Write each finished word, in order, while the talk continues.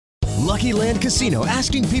Lucky Land Casino,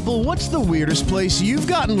 asking people, what's the weirdest place you've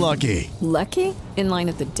gotten lucky? Lucky? In line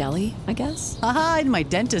at the deli, I guess? Aha, in my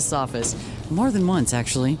dentist's office. More than once,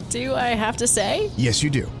 actually. Do I have to say? Yes, you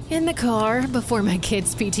do. In the car before my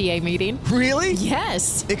kids' PTA meeting. Really?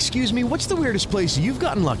 Yes. Excuse me, what's the weirdest place you've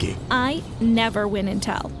gotten lucky? I never win and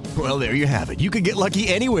tell. Well, there you have it. You can get lucky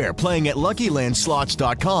anywhere, playing at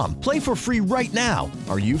LuckyLandSlots.com. Play for free right now.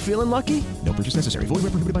 Are you feeling lucky? No purchase necessary. Void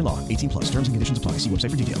where prohibited by law. 18+. Terms and conditions apply. See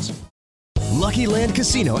website for details. Lucky Land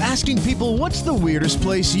Casino, asking people, what's the weirdest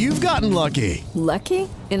place you've gotten lucky? Lucky?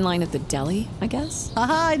 In line at the deli, I guess?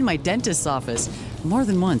 Aha, in my dentist's office. More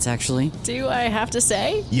than once, actually. Do I have to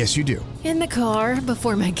say? Yes, you do. In the car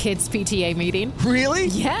before my kids' PTA meeting. Really?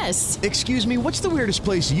 Yes. Excuse me, what's the weirdest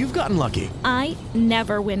place you've gotten lucky? I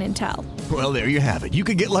never win and tell. Well, there you have it. You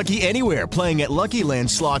can get lucky anywhere, playing at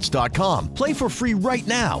LuckyLandSlots.com. Play for free right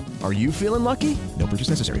now. Are you feeling lucky? No purchase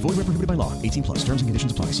necessary. Void where prohibited by law. 18+. Terms and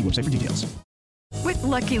conditions apply. See website for details. With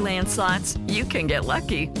Lucky Land Slots, you can get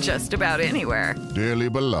lucky just about anywhere. Dearly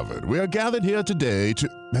beloved, we are gathered here today to...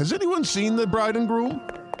 Has anyone seen the bride and groom?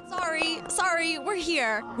 Sorry, we're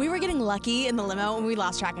here. We were getting lucky in the limo and we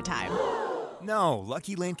lost track of time. No,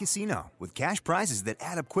 Lucky Land Casino, with cash prizes that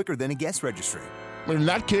add up quicker than a guest registry. In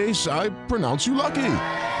that case, I pronounce you lucky.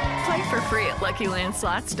 Play for free at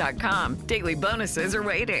LuckyLandSlots.com. Daily bonuses are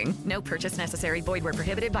waiting. No purchase necessary. Void where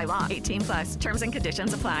prohibited by law. 18+. Terms and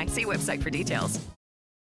conditions apply. See website for details.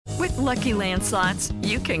 With Lucky Land Slots,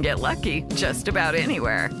 you can get lucky just about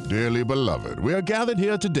anywhere. Dearly beloved, we are gathered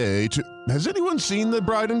here today to... Has anyone seen the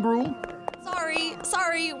bride and groom?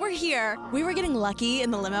 Sorry, we're here. We were getting lucky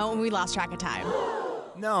in the limo and we lost track of time.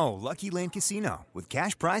 No, Lucky Land Casino, with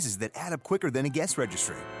cash prizes that add up quicker than a guest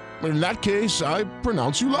registry. In that case, I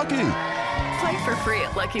pronounce you lucky. Play for free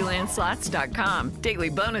at LuckyLandSlots.com. Daily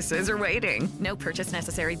bonuses are waiting. No purchase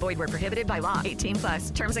necessary. Void where prohibited by law.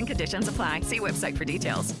 18+. Terms and conditions apply. See website for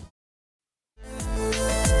details.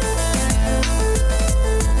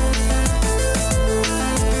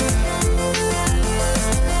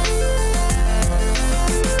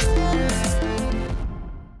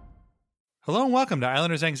 Hello and welcome to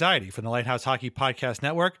Islanders Anxiety from the Lighthouse Hockey Podcast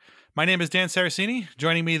Network. My name is Dan Saracini.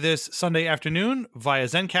 Joining me this Sunday afternoon via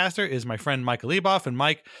Zencaster is my friend Michael Leboff. And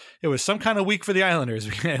Mike, it was some kind of week for the Islanders.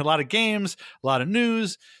 We had a lot of games, a lot of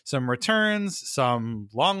news, some returns, some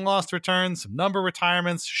long-lost returns, some number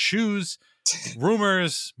retirements, shoes,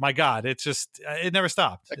 rumors. My God, it never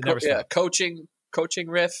stopped. It never stopped. Coaching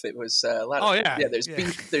riff. It was a lot of there's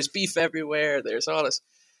beef. There's beef everywhere. There's all this.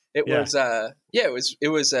 It was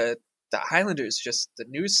the Islanders, just the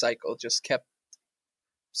news cycle just kept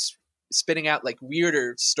spitting out like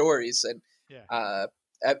weirder stories. And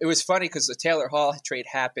it was funny because the Taylor Hall trade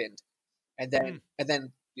happened. And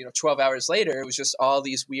then 12 hours later, it was just all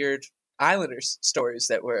these weird Islanders stories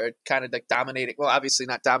that were kind of like dominating. Well, obviously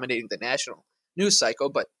not dominating the national news cycle,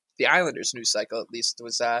 but the Islanders news cycle, at least,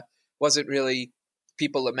 wasn't really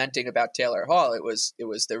people lamenting about Taylor Hall. It was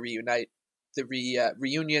the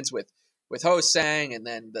reunions with Ho-Sang, and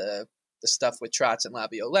then the stuff with Trotz and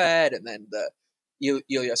Laviolette, and then the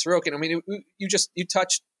Ilya Sorokin. I mean,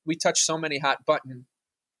 we touched so many hot button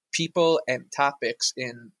people and topics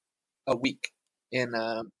in a week. We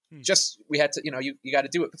had to, you got to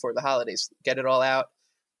do it before the holidays, get it all out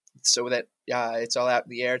so that it's all out in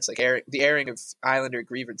the air. It's like the airing of Islander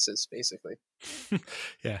grievances, basically.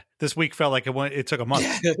 Yeah, this week felt like it took a month,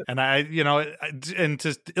 and and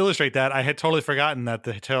to illustrate that, I had totally forgotten that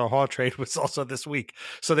the Taylor Hall trade was also this week.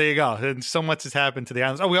 So there you go. And so much has happened to the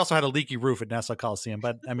Islanders. Oh, we also had a leaky roof at Nassau Coliseum,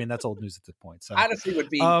 but I mean that's old news at this point. So honestly,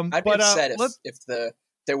 I'd be upset if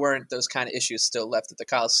there weren't those kind of issues still left at the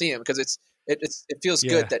Coliseum, because it feels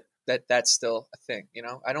good that that's still a thing.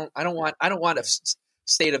 I don't want a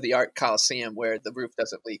state of the art Coliseum where the roof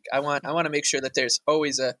doesn't leak. I want to make sure that there's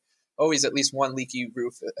always at least one leaky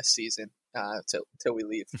roof a season till we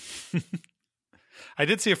leave. I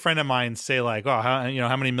did see a friend of mine say like, "Oh,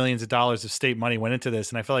 how many millions of dollars of state money went into this?"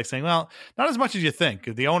 And I feel like saying, "Well, not as much as you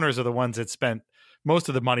think. The owners are the ones that spent most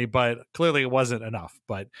of the money, but clearly it wasn't enough."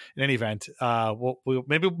 But in any event,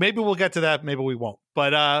 maybe we'll get to that. Maybe we won't.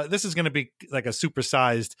 But this is going to be like a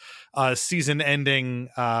supersized season-ending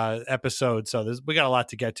episode, so we got a lot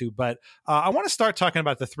to get to. But I want to start talking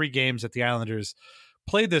about the 3 games that the Islanders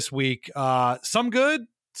played this week. Some good,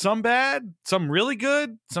 some bad, some really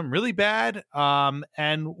good, some really bad.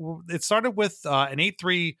 And it started with an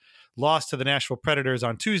 8-3 loss to the Nashville Predators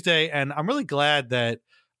on Tuesday. And I'm really glad that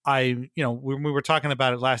when we were talking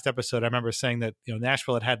about it last episode, I remember saying that,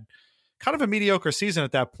 Nashville had kind of a mediocre season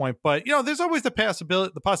at that point, but there's always the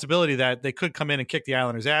possibility that they could come in and kick the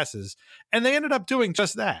Islanders' asses. And they ended up doing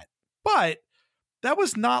just that. But that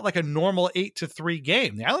was not like a normal 8-3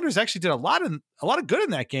 game. The Islanders actually did a lot of good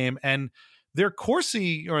in that game, and their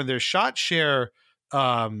Corsi or their shot share,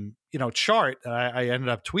 chart I ended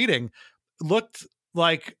up tweeting looked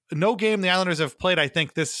like no game the Islanders have played, I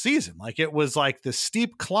think, this season. Like, it was like the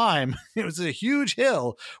steep climb. It was a huge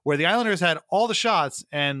hill where the Islanders had all the shots,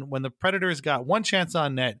 and when the Predators got one chance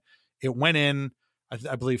on net, it went in.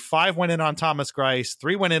 I believe 5 went in on Thomas Greiss,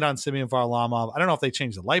 3 went in on Semyon Varlamov. I don't know if they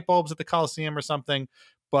changed the light bulbs at the Coliseum or something,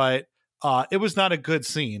 but it was not a good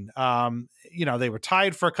scene. They were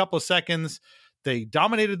tied for a couple of seconds. They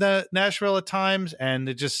dominated the Nashville at times, and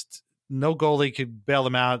it just no goalie could bail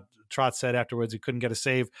them out. Trotz said afterwards he couldn't get a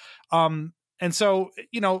save. And so,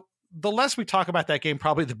 the less we talk about that game,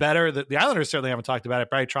 probably the better. The Islanders certainly haven't talked about it.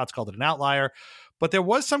 Barry Trotz called it an outlier, but there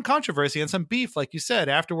was some controversy and some beef, like you said,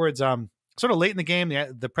 afterwards. Sort of late in the game,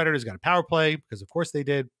 the Predators got a power play because, of course, they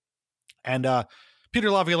did. And Peter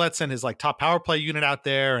Laviolette sent his top power play unit out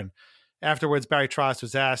there. And afterwards, Barry Trotz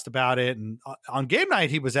was asked about it. And on game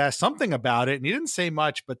night, he was asked something about it, and he didn't say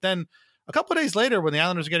much. But then a couple of days later, when the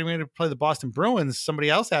Islanders were getting ready to play the Boston Bruins, somebody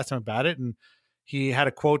else asked him about it. And he had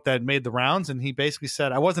a quote that made the rounds. And he basically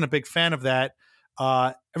said, "I wasn't a big fan of that.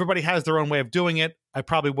 Everybody has their own way of doing it. I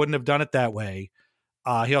probably wouldn't have done it that way."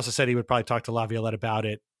 He also said he would probably talk to Laviolette about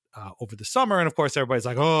it over the summer. And of course, everybody's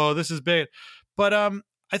like, "Oh, this is big." But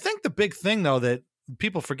I think the big thing, though, that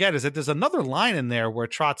people forget is that there's another line in there where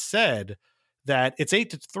Trotz said that it's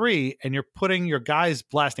 8-3 and you're putting your guys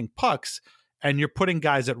blasting pucks and you're putting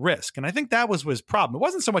guys at risk. And I think that was his problem. It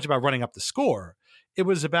wasn't so much about running up the score. It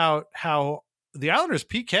was about how the Islanders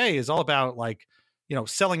PK is all about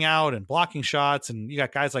selling out and blocking shots. And you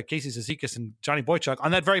got guys like Casey Cizikas and Johnny Boychuk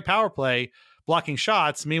on that very power play blocking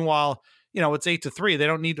shots. Meanwhile, it's 8-3. They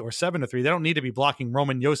don't need, or 7-3. They don't need to be blocking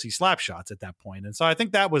Roman Josi slap shots at that point. And so I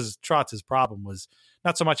think that was Trotz's problem, was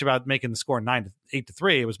not so much about making the score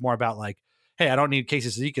 8-3. It was more about hey, I don't need Casey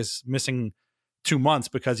Cizikas missing 2 months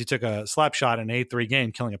because he took a slap shot in an 8-3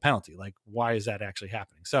 game, killing a penalty. Why is that actually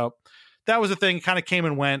happening? So that was the thing. Kind of came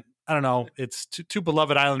and went. I don't know. It's two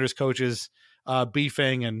beloved Islanders coaches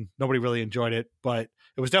beefing, and nobody really enjoyed it, but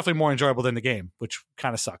it was definitely more enjoyable than the game, which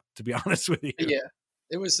kind of sucked, to be honest with you. Yeah.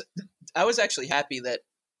 I was actually happy that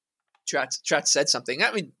Trotz said something.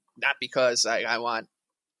 I mean, not because I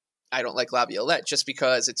don't like Laviolette, just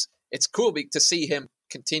because it's cool to see him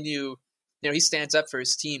continue. He stands up for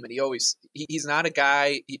his team, and he's not a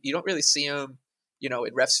guy, you don't really see him, in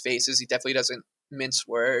refs' faces. He definitely doesn't mince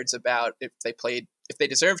words about if they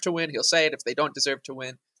deserve to win, he'll say it. If they don't deserve to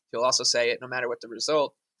win, he'll also say it, no matter what the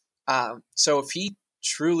result. So if he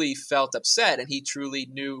truly felt upset and he truly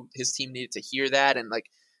knew his team needed to hear that, and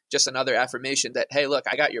just another affirmation that, hey, look,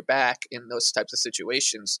 I got your back in those types of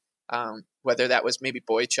situations, whether that was maybe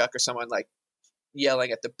Boychuk or someone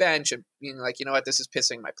yelling at the bench and being like, you know what, this is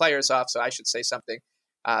pissing my players off, so I should say something.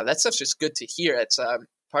 That stuff's just good to hear. It's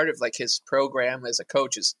part of his program as a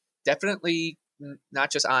coach is definitely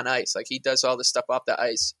not just on ice. He does all this stuff off the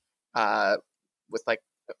ice with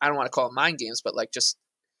I don't want to call them mind games, but just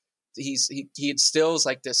he instills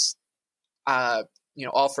this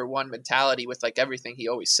all for one mentality with everything he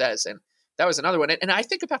always says. And that was another one. And I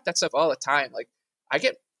think about that stuff all the time.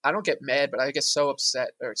 I don't get mad, but I get so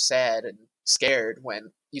upset or sad and scared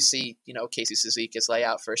when you see, Casey Cizikas lay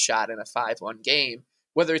out for a shot in a 5-1 game,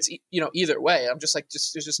 whether it's, either way. I'm just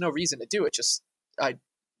there's just no reason to do it. I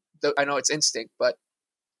know it's instinct,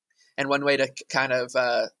 and one way to kind of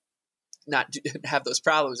not have those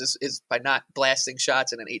problems is by not blasting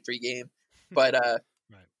shots in an 8-3 game. But right.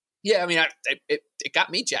 Yeah, I mean, it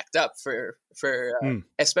got me jacked up for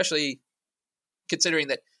especially considering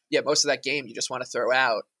that, most of that game you just want to throw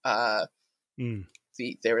out.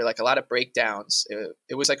 There were a lot of breakdowns.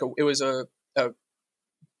 It was the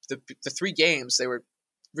 3 games, they were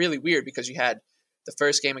really weird because you had the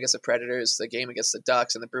first game against the Predators, the game against the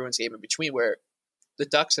Ducks, and the Bruins game in between, where the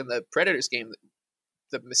Ducks and the Predators game,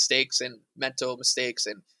 the mistakes and mental mistakes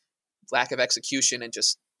and lack of execution and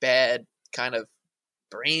just bad kind of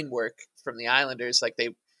brain work from the Islanders, they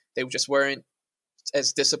just weren't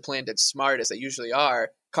as disciplined and smart as they usually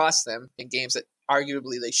are, cost them in games that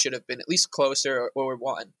arguably they should have been at least closer or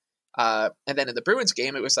won. And then in the Bruins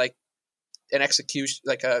game, it was an execution,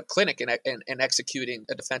 a clinic in executing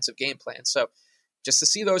a defensive game plan. So just to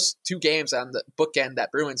see those 2 games on the bookend,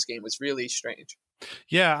 that Bruins game, was really strange.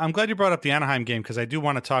 Yeah, I'm glad you brought up the Anaheim game, because I do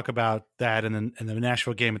want to talk about that and the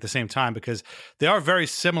Nashville game at the same time, because they are very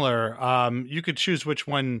similar. You could choose which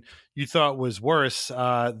one you thought was worse.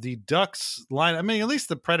 The Ducks line, I mean, at least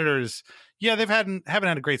the Predators, yeah, haven't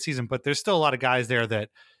had a great season, but there's still a lot of guys there that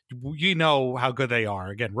you know how good they are.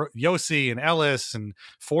 Again, Yossi and Ellis and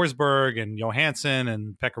Forsberg and Johansson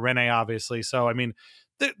and Pecorine, obviously. So, I mean,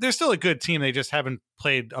 they're still a good team. They just haven't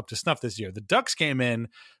played up to snuff this year. The Ducks came in.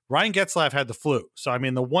 Ryan Getzlaf had the flu. So, I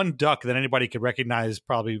mean, the one Duck that anybody could recognize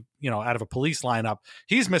probably, out of a police lineup,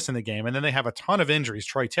 he's missing the game. And then they have a ton of injuries.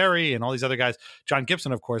 Troy Terry and all these other guys. John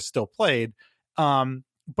Gibson, of course, still played.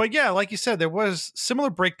 But yeah, like you said, there was similar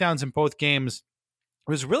breakdowns in both games.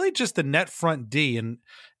 It was really just the net front D.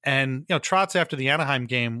 And Trotz after the Anaheim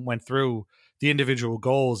game went through the individual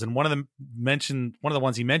goals. And one of the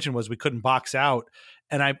ones he mentioned was we couldn't box out.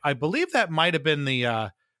 And I believe that might have been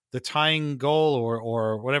the tying goal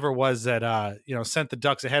or whatever it was that, sent the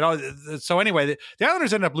Ducks ahead. So anyway, the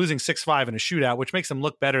Islanders ended up losing 6-5 in a shootout, which makes them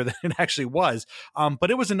look better than it actually was.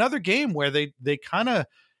 But it was another game where they kind of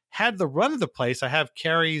had the run of the place. I have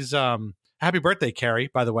Carey's happy birthday, Carey,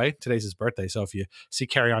 by the way. Today's his birthday. So if you see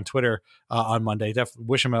Carey on Twitter on Monday, definitely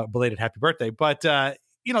wish him a belated happy birthday. But,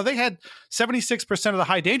 they had 76% of the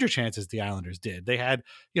high danger chances the Islanders did. They had,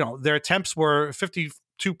 their attempts were 52%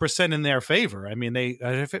 in their favor. I mean, they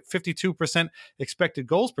 52% expected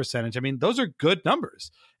goals percentage. I mean, those are good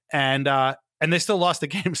numbers. And they still lost the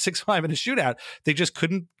game 6-5 in a shootout. They just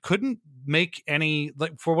couldn't make any,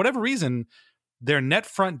 for whatever reason, their net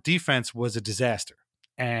front defense was a disaster.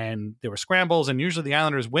 And there were scrambles, and usually the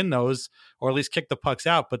Islanders win those, or at least kick the pucks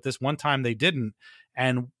out. But this one time they didn't.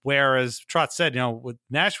 And whereas Trotz said, with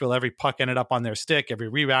Nashville, every puck ended up on their stick, every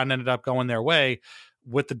rebound ended up going their way.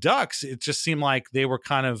 With the Ducks, it just seemed like they were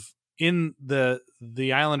kind of in the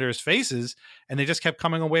Islanders' faces, and they just kept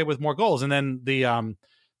coming away with more goals. And then the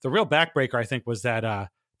real backbreaker, I think, was that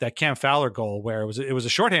Cam Fowler goal, where it was a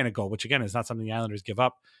shorthanded goal, which again is not something the Islanders give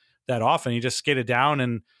up that often. He just skated down,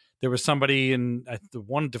 and there was somebody, and the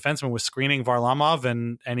one defenseman was screening Varlamov,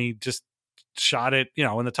 and he just shot it,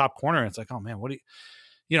 in the top corner. And it's like, oh man, what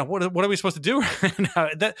are we supposed to do? And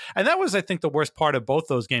that was, I think, the worst part of both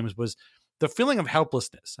those games was the feeling of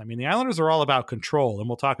helplessness. I mean, the Islanders are all about control, and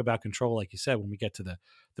we'll talk about control, like you said, when we get to the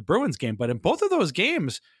Bruins game. But in both of those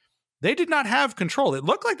games, they did not have control. It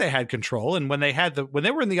looked like they had control, and when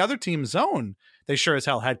they were in the other team's zone, they sure as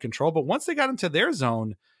hell had control. But once they got into their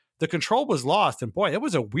zone, the control was lost, and boy, it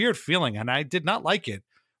was a weird feeling, and I did not like it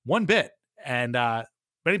one bit. And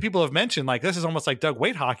many people have mentioned, like, this is almost like Doug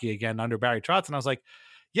Weight hockey again under Barry Trotz, and I was like,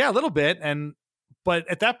 yeah, a little bit. But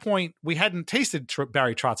at that point, we hadn't tasted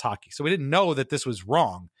Barry Trotz hockey, so we didn't know that this was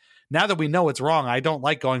wrong. Now that we know it's wrong, I don't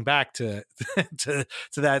like going back to to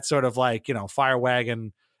that sort of like, fire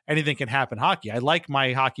wagon, anything can happen hockey. I like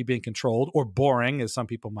my hockey being controlled, or boring, as some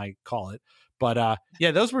people might call it. But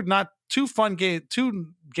yeah, those were not two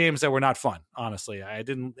games that were not fun. Honestly, I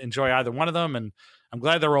didn't enjoy either one of them, and I'm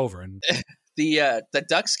glad they're over. And the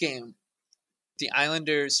Ducks game, the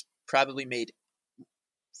Islanders probably made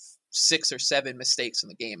 6 or 7 mistakes in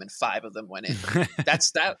the game, and 5 of them went in.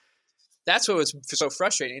 That's what was so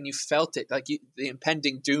frustrating, and you felt it, like the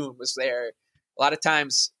impending doom was there. A lot of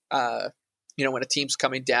times, when a team's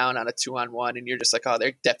coming down on a 2-on-1, and you're just like, oh,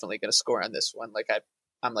 they're definitely going to score on this one. Like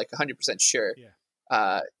I'm like 100% sure.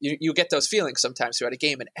 Yeah. You get those feelings sometimes throughout a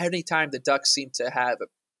game, and anytime the Ducks seem to have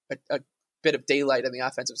a bit of daylight in the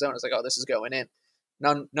offensive zone, it's like, oh, this is going in.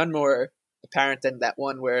 None more apparent than that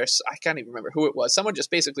one where I can't even remember who it was. Someone just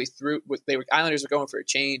basically Islanders were going for a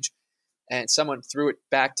change, and someone threw it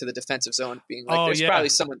back to the defensive zone, being like, "There's probably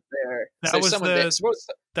someone there."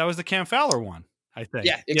 That was the Cam Fowler one, I think.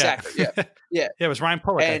 Yeah, exactly. Yeah, yeah. It was Ryan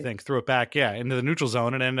Pulock, I think, threw it back, into the neutral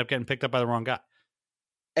zone, and ended up getting picked up by the wrong guy.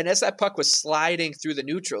 And as that puck was sliding through the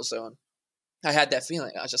neutral zone, I had that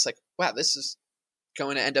feeling. I was just like, "Wow, this is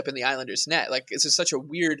going to end up in the Islanders' net." Like, this is such a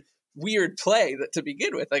weird play to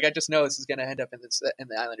begin with. Like, I just know this is going to end up in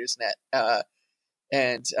the Islanders' net. That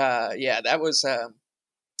was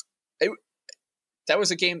that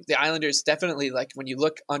was a game. The Islanders definitely, like, when you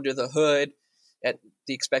look under the hood at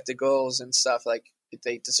the expected goals and stuff, like,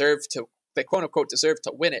 they quote unquote deserve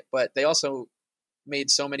to win it, but they also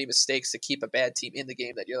made so many mistakes to keep a bad team in the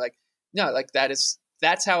game that you're like, no, like, that's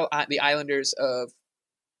how the Islanders of,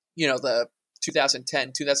 the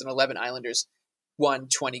 2010, 2011 Islanders won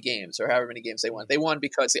 20 games or however many games they won. They won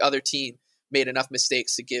because the other team made enough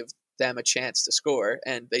mistakes to give them a chance to score,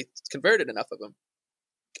 and they converted enough of them.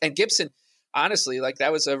 And Gibson, honestly, like,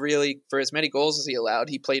 that was for as many goals as he allowed,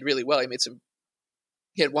 he played really well.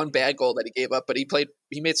 He had one bad goal that he gave up, but he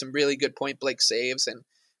made some really good point blank saves. And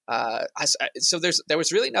so there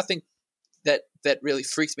was really nothing that really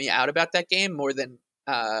freaked me out about that game more than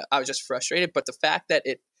I was just frustrated. But the fact that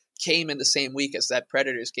it came in the same week as that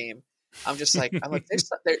Predators game, I'm like,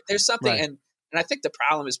 there's something. Right. And I think the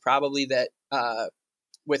problem is probably that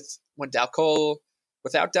with when Dal Cole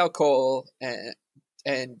without Del Cole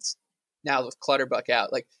and now with Clutterbuck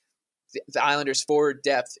out, like the Islanders' forward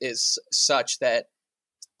depth is such that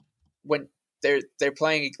when they're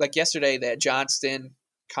playing, like yesterday, they had Johnston,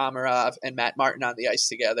 Komarov, and Matt Martin on the ice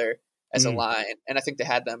together as a line, and I think they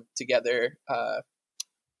had them together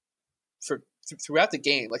throughout the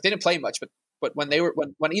game. Like they didn't play much, but when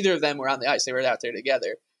either of them were on the ice, they were out there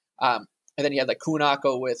together. And then you had like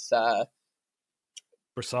Kunako with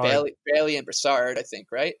Bailey and Brassard, I think,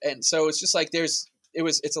 right? And so it's just like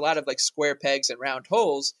it's a lot of like square pegs and round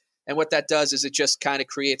holes. And what that does is it just kind of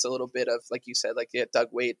creates a little bit of, like you said, like Doug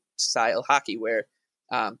Weight style hockey where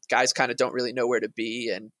guys kind of don't really know where to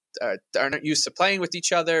be and aren't used to playing with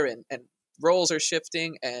each other, and roles are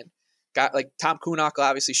shifting. And got like Tom Kunako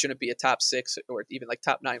obviously shouldn't be a top 6 or even like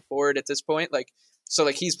top 9 forward at this point. Like, so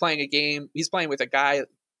like he's playing a game, he's playing with a guy.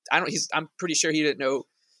 I'm pretty sure he didn't know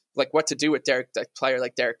like what to do with a player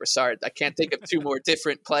like Derek Brassard. I can't think of 2 more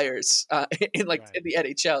different players in the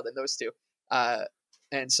NHL than those two.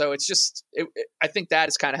 And so it's just, I think that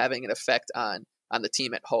is kind of having an effect on the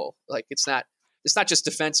team at whole. Like it's not just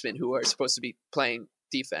defensemen who are supposed to be playing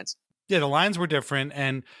defense. Yeah, the lines were different,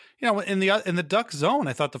 and in the Duck zone,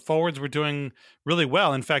 I thought the forwards were doing really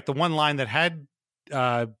well. In fact, the one line that had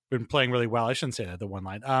been playing really well, I shouldn't say that, the one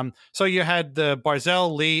line. So you had the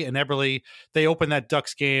Barzal, Lee, and Eberle. They opened that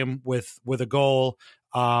Ducks game with a goal.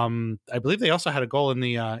 I believe they also had a goal in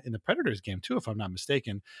the Predators game too, if I'm not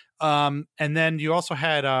mistaken. And then you also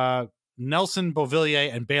had Nelson,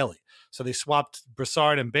 Beauvillier, and Bailey. So they swapped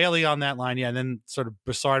Brassard and Bailey on that line. Yeah, and then sort of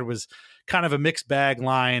Brassard was kind of a mixed bag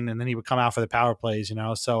line, and then he would come out for the power plays,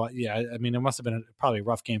 So, yeah, I mean, it must have been probably a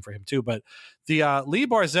rough game for him too. But the Lee,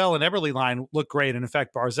 Barzal, and Eberle line looked great. And in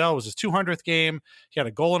fact, Barzal was his 200th game. He had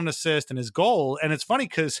a goal and an assist, and his goal. And it's funny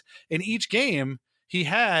because in each game he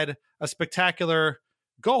had a spectacular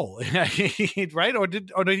goal, right? Or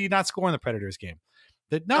did he not score in the Predators game?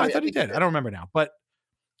 I thought he did. I don't remember now, but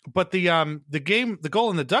the goal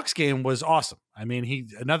in the Ducks game was awesome. I mean,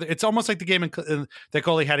 it's almost like the game that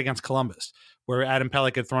goal he had against Columbus, where Adam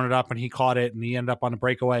Pelech had thrown it up and he caught it and he ended up on a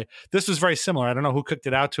breakaway. This was very similar. I don't know who cooked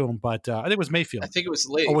it out to him, but I think it was Mayfield. I think it was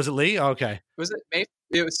Lee. Oh, was it Lee? Oh, okay. Was it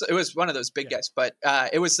Mayfield? It was one of those big guys, but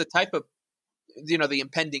it was the type of, the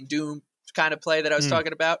impending doom kind of play that I was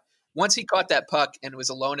talking about. Once he caught that puck and was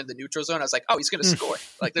alone in the neutral zone, I was like, "Oh, he's going to score!"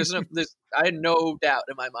 Like, I had no doubt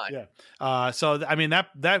in my mind. Yeah. So I mean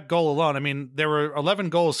that goal alone. I mean, there were 11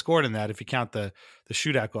 goals scored in that if you count the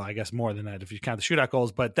shootout goal. I guess more than that if you count the shootout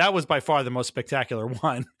goals. But that was by far the most spectacular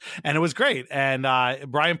one, and it was great. And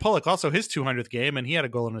Brian Pulock also his 200th game, and he had a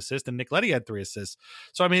goal and assist, and Nick Leddy had 3 assists.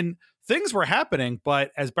 So I mean, things were happening.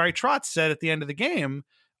 But as Barry Trotz said at the end of the game,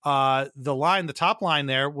 the top line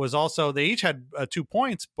there was also, they each had 2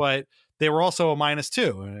 points, but they were also a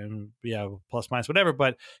 -2 and plus minus whatever.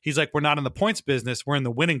 But he's like, we're not in the points business. We're in the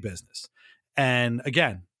winning business. And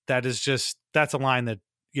again, that's a line that,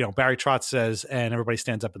 Barry Trotz says, and everybody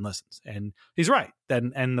stands up and listens, and he's right.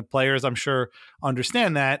 And the players, I'm sure,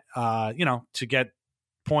 understand that, to get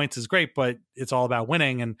points is great, but it's all about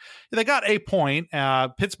winning. And they got a point.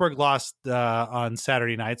 Pittsburgh lost on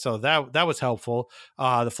Saturday night, so that was helpful.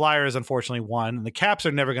 The Flyers unfortunately won, and the Caps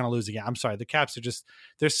are never going to lose again. I'm sorry, the Caps are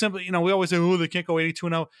they're simply, we always say, oh, they can't go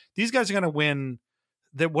 82-0. These guys are going to win.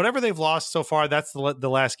 Whatever they've lost so far, that's the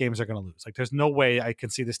last games they're going to lose. Like, there's no way I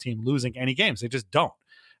can see this team losing any games. They just don't.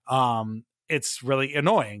 It's really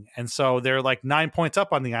annoying. And so they're like 9 points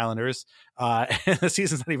up on the Islanders. And the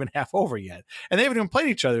season's not even half over yet. And they haven't even played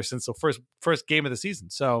each other since the first game of the season.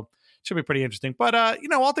 So it should be pretty interesting. But,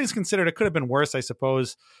 all things considered, it could have been worse, I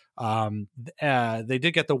suppose. They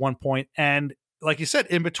did get the 1 point. And like you said,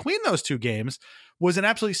 in between those 2 games was an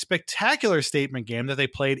absolutely spectacular statement game that they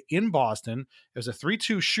played in Boston. It was a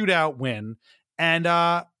 3-2 shootout win. And,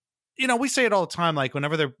 we say it all the time, like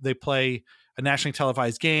whenever they play a nationally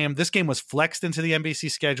televised game, this game was flexed into the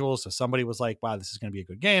NBC schedule. So somebody was like, wow, this is going to be a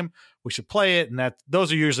good game. We should play it. And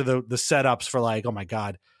those are usually the setups for like, oh my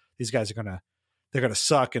God, these guys they're going to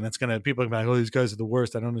suck. And people are going to be like, oh, these guys are the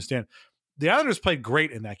worst. I don't understand. The Islanders played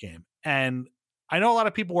great in that game. And I know a lot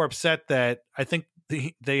of people were upset that I think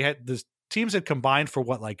the teams had combined for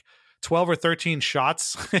 12 or 13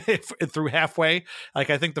 shots through halfway. Like,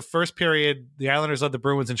 I think the first period, the Islanders led the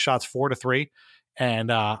Bruins in shots 4-3.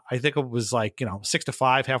 And I think it was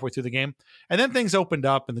 6-5 halfway through the game. And then things opened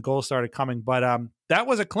up and the goals started coming. But that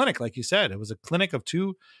was a clinic, like you said. It was a clinic of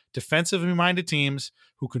 2 defensively minded teams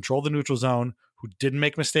who controlled the neutral zone, who didn't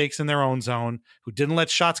make mistakes in their own zone, who didn't let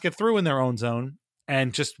shots get through in their own zone,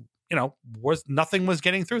 and just, nothing was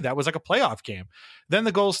getting through. That was like a playoff game. Then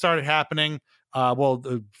the goals started happening.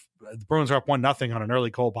 The Bruins are up 1-0 on an early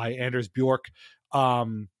goal by Anders Bjork.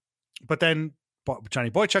 But then Johnny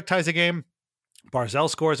Boychuk ties the game. Barzal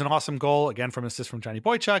scores an awesome goal, again from an assist from Johnny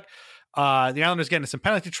Boychuk. The Islanders get into some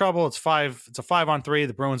penalty trouble. It's a 5-on-3.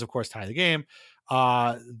 The Bruins, of course, tie the game.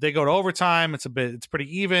 They go to overtime. It's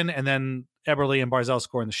pretty even. And then Eberle and Barzal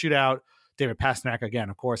score in the shootout. David Pastrnak, again,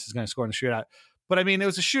 of course, is going to score in the shootout. But I mean, it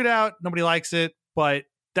was a shootout. Nobody likes it, but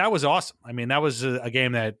that was awesome. I mean, that was a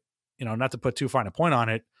game that, not to put too fine a point on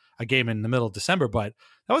it, a game in the middle of December, but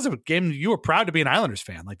that was a game you were proud to be an Islanders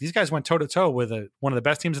fan. Like, these guys went toe to toe with one of the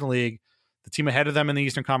best teams in the league, the team ahead of them in the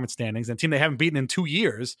Eastern Conference standings, and a team they haven't beaten in 2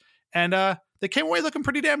 years. And they came away looking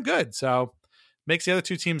pretty damn good. So makes the other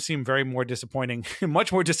two teams seem very more disappointing,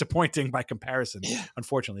 much more disappointing by comparison,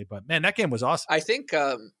 unfortunately. But man, that game was awesome. I think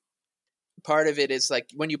part of it is like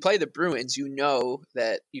when you play the Bruins,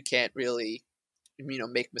 that you can't really,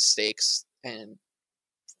 make mistakes and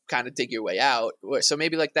kind of dig your way out. So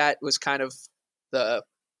maybe like that was kind of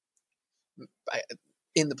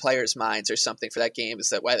in the players' minds or something for that game, is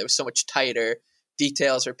that why there was so much tighter,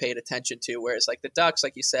 details are paid attention to. Whereas like the Ducks,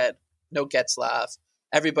 like you said, no Getzlaf,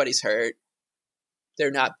 everybody's hurt.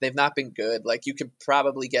 They've not been good. Like, you could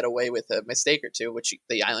probably get away with a mistake or two, which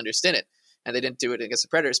the Islanders didn't, and they didn't do it against the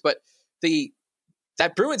Predators. But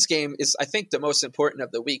that Bruins game is, I think, the most important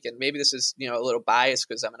of the week. And maybe this is, a little biased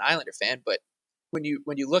because I'm an Islander fan, but when you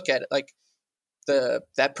look at it, like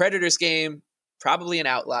that Predators game, probably an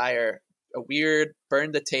outlier, a weird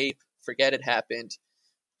burn the tape, forget it happened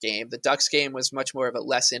game. The Ducks game was much more of a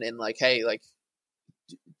lesson in like, hey, like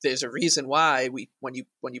there's a reason why when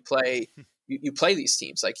you play you play these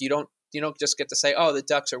teams. Like you don't just get to say, oh, the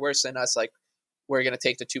Ducks are worse than us, like we're going to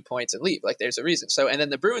take the 2 points and leave. Like there's a reason. So, and then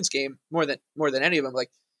the Bruins game, more than any of them, like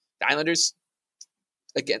the Islanders,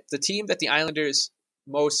 again, the team that the Islanders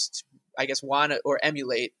most, I guess, want to or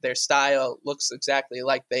emulate, their style looks exactly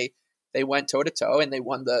like they went toe to toe and they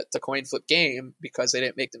won the coin flip game because they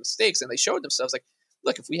didn't make the mistakes, and they showed themselves like,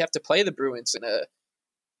 look, if we have to play the Bruins in a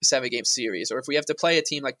 7-game series, or if we have to play a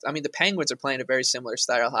team like, I mean, the Penguins are playing a very similar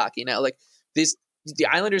style of hockey now. Like the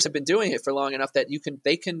Islanders have been doing it for long enough that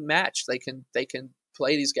they can match, they can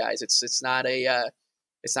play these guys. It's not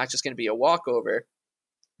just going to be a walkover.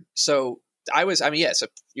 So so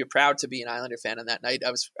you're proud to be an Islander fan on that night. I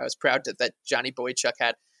was proud that Johnny Boychuk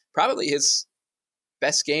had probably his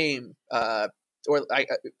best game. He's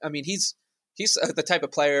the type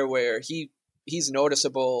of player where he's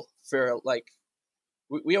noticeable for, like,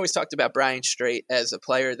 we always talked about Brian Straight as a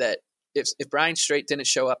player that if Brian Straight didn't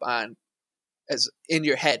show up on as in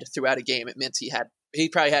your head throughout a game, it meant he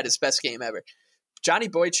probably had his best game ever. Johnny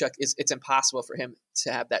Boychuk it's impossible for him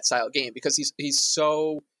to have that style game because he's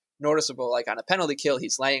so noticeable. Like on a penalty kill,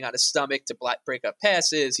 he's laying on his stomach to break up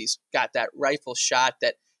passes. He's got that rifle shot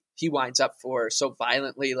that he winds up for so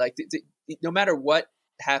violently. Like no matter what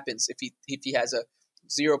happens, if he has a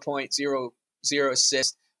 0.00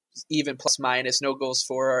 assist, even plus minus, no goals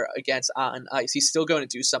for or against on ice, he's still going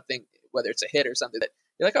to do something, whether it's a hit or something that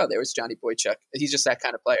you're like, oh, there was Johnny Boychuk. He's just that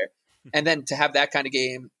kind of player. And then to have that kind of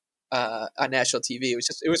game on national TV,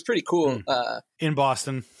 it was pretty cool. In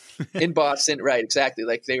Boston. In Boston, right, exactly.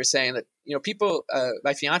 Like they were saying that, people,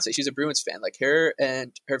 my fiance, she's a Bruins fan, like her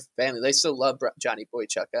and her family, they still love Johnny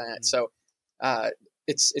Boychuk. So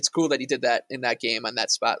it's cool that he did that in that game, on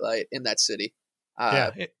that spotlight, in that city.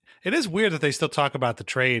 It is weird that they still talk about the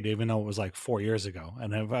trade, even though it was like 4 years ago.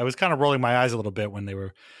 And I was kind of rolling my eyes a little bit when they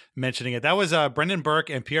were mentioning it. That was Brendan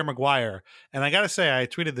Burke and Pierre Maguire. And I got to say, I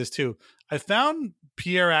tweeted this too. I found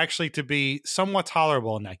Pierre actually to be somewhat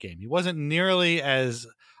tolerable in that game. He wasn't nearly as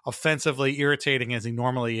offensively irritating as he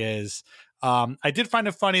normally is. I did find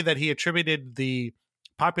it funny that he attributed the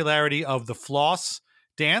popularity of the floss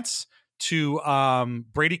dance to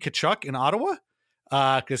Brady Tkachuk in Ottawa.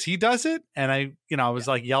 Because he does it, and I was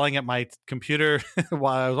like yelling at my computer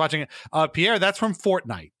while I was watching it. Pierre, that's from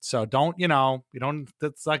Fortnite, so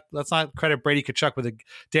let's not credit Brady Tkachuk with a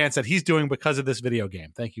dance that he's doing because of this video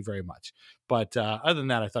game. Thank you very much. But other than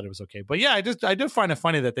that, I thought it was okay. But yeah, I do find it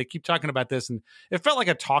funny that they keep talking about this, and it felt like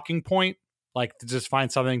a talking point, like to just find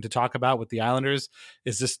something to talk about with the Islanders.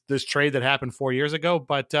 Is this trade that happened 4 years ago?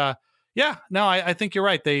 But yeah, no, I think you're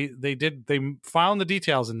right. They found the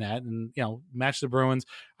details in that and, matched the Bruins.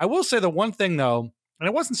 I will say the one thing though, and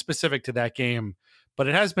it wasn't specific to that game, but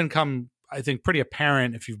it has become, I think, pretty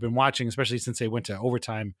apparent if you've been watching, especially since they went to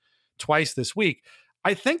overtime twice this week.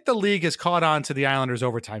 I think the league has caught on to the Islanders'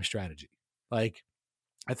 overtime strategy. Like,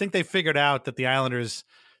 I think they figured out that the Islanders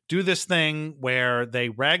do this thing where they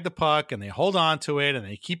rag the puck and they hold on to it and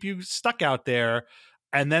they keep you stuck out there.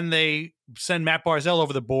 And then they send Matt Barzal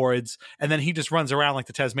over the boards, and then he just runs around like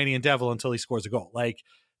the Tasmanian devil until he scores a goal. Like,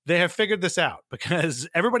 they have figured this out because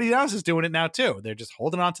everybody else is doing it now too. They're just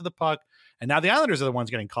holding on to the puck. And now the Islanders are the ones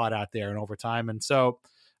getting caught out there in overtime. And so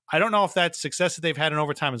I don't know if that success that they've had in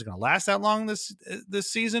overtime is going to last that long this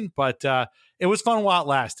season, but it was fun while it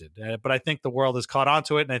lasted. But I think the world has caught on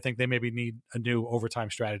to it, and I think they maybe need a new overtime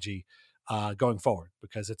strategy going forward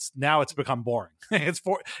because it's become boring.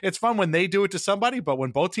 It's fun when they do it to somebody, but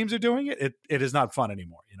when both teams are doing it, it is not fun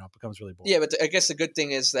anymore. It becomes really boring. Yeah, but I guess the good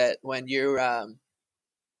thing is that when you're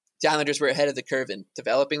the Islanders were ahead of the curve in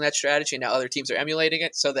developing that strategy, now other teams are emulating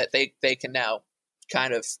it so that they can now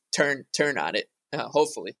kind of turn on it.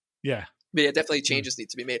 Hopefully. Yeah. But yeah, definitely changes need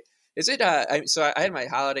to be made. Is it, so I had my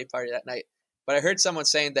holiday party that night, but I heard someone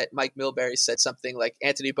saying that Mike Milbury said something like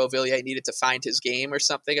Anthony Beauvillier needed to find his game or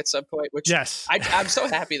something at some point, which yes. I'm so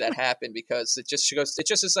happy that happened because it just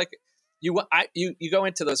is like, you go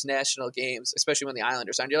into those national games, especially when the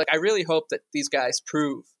Islanders are on, you're like, I really hope that these guys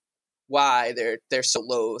prove why they're so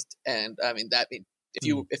loathed. And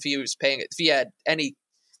if he had any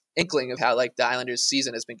inkling of how like the Islanders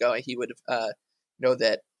season has been going, he would have know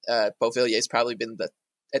that Beauvillier has probably been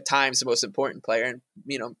at times the most important player, and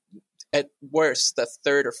at worst the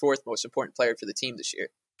third or fourth most important player for the team this year.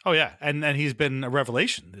 Oh yeah, and he's been a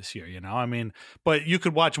revelation this year. But you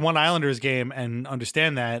could watch one Islanders game and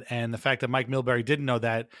understand that, and the fact that Mike Milbury didn't know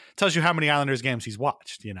that tells you how many Islanders games he's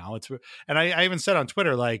watched. And I even said on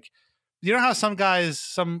Twitter, like, how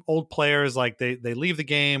some old players, like they leave the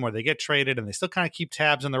game or they get traded and they still kind of keep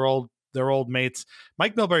tabs on their old mates.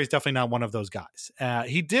 Mike Milbury is definitely not one of those guys. I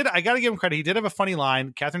got to give him credit. He did have a funny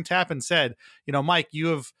line. Catherine Tappan said, Mike,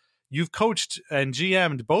 you've coached and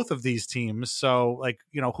GM'd both of these teams. So like,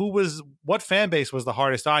 what fan base was the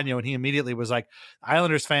hardest on you? And he immediately was like,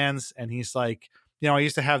 Islanders fans. And he's like, I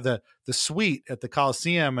used to have the suite at the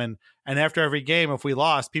Coliseum, and after every game, if we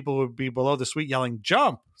lost, people would be below the suite yelling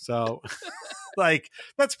 "jump." So, like,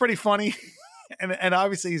 that's pretty funny, and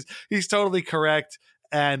obviously he's totally correct,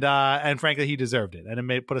 and frankly, he deserved it,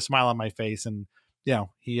 and it put a smile on my face, and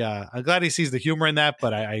I'm glad he sees the humor in that,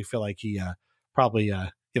 but I feel like he probably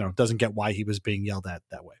doesn't get why he was being yelled at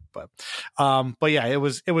that way, but yeah, it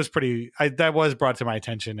was pretty. That was brought to my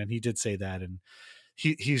attention, and he did say that, and.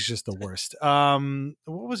 He's just the worst.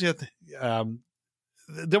 What was the other thing?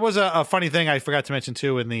 There was a funny thing I forgot to mention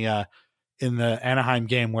too in the Anaheim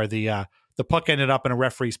game where the puck ended up in a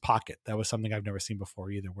referee's pocket. That was something I've never seen before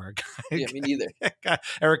either. Where me neither.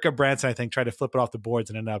 Erica Branson, I think, tried to flip it off the boards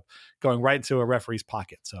and ended up going right into a referee's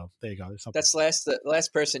pocket. So there you go. That's the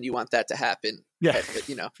last person you want that to happen. Yeah.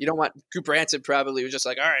 You don't want Branson probably was just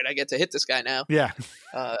like, all right, I get to hit this guy now. Yeah.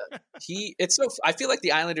 I feel like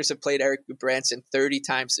the Islanders have played Eric Branson 30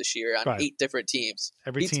 times this year on 8 different teams.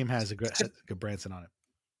 Every team has a good Branson on it.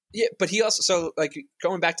 Yeah, but he also, so like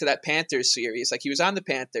going back to that Panthers series, like he was on the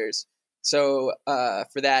Panthers. So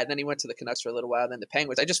for that, and then he went to the Canucks for a little while, then the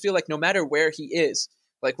Penguins. I just feel like no matter where he is,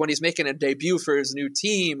 like when he's making a debut for his new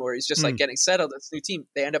team or he's just like getting settled at his new team,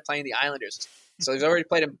 they end up playing the Islanders. So he's already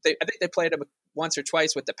played him. I think they played him once or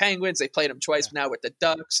twice with the Penguins. They played him twice now with the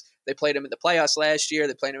Ducks. They played him in the playoffs last year.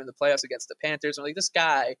 They played him in the playoffs against the Panthers. I'm like, this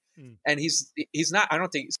guy, and he's not. I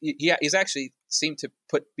don't think he's actually seemed to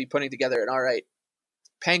be putting together an all right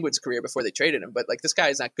Penguins career before they traded him. But like this guy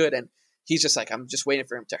is not good, and he's just like, I'm just waiting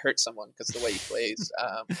for him to hurt someone because of the way he plays.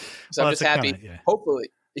 So I'm just happy.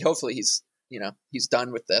 Hopefully he's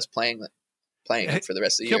done with this playing for the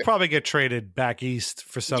rest of the year. He'll probably get traded back east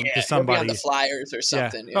for somebody. He'll be on the Flyers or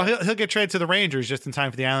something. Yeah. Oh, he'll get traded to the Rangers just in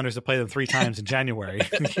time for the Islanders to play them 3 times in January.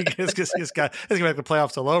 He's got to make the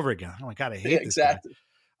playoffs all over again. Oh my God, I hate this exactly.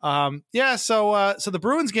 guy. So the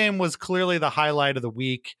Bruins game was clearly the highlight of the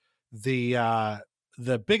week.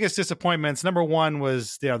 The biggest disappointments, number 1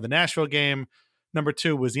 was the Nashville game. Number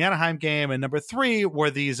 2 was the Anaheim game. And number 3 were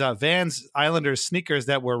these Vans Islanders sneakers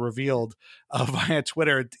that were revealed via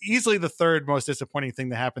Twitter. Easily the third most disappointing thing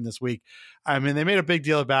that happened this week. I mean, they made a big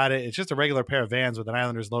deal about it. It's just a regular pair of Vans with an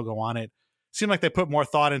Islanders logo on it. Seemed like they put more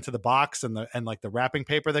thought into the box and like the wrapping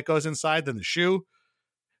paper that goes inside than the shoe.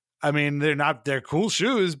 I mean, they're cool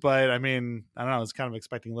shoes, but I mean, I don't know. I was kind of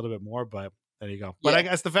expecting a little bit more, but there you go. But I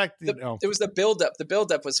guess the fact, it was the buildup. The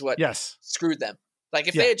buildup was what screwed them. Like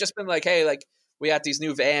if they had just been like, hey, like we got these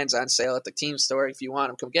new Vans on sale at the team store. If you want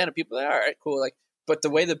them, come get them. People are like, all right, cool. Like, but the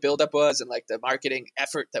way the buildup was and like the marketing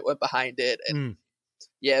effort that went behind it, and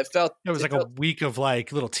it was like a week of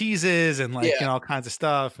like little teases and like all kinds of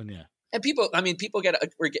stuff, and and people get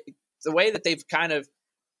the way that they've kind of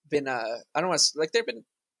been. I don't want to like they've been.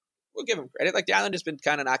 We'll give them credit. Like the Islanders been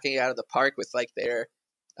kind of knocking it out of the park with like their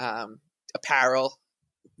apparel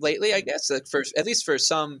lately, I guess. Like at least for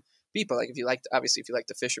some people, like if you like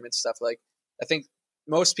the fisherman stuff, like I think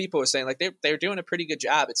most people were saying like they're doing a pretty good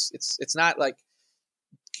job. It's not like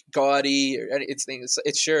gaudy or anything. It's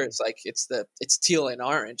like it's teal and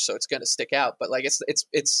orange, so it's going to stick out. But like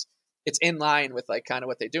it's in line with like kind of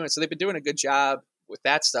what they're doing. So they've been doing a good job with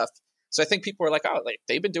that stuff. So I think people were like, oh, like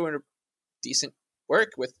they've been doing decent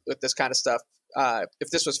work with this kind of stuff. If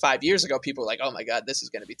this was 5 years ago, people were like, oh my God, this is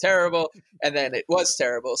going to be terrible. And then it was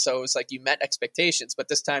terrible. So it was like you met expectations, but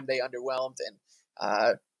this time they underwhelmed. And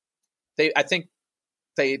I think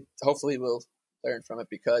they hopefully will learn from it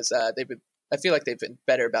because I feel like they've been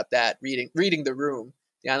better about that, reading the room.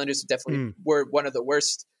 The Islanders definitely were one of the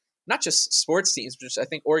worst, not just sports teams, but just I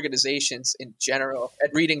think organizations in general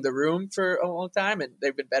at reading the room for a long time, and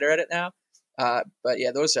they've been better at it now. But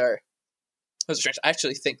yeah, those are strange. I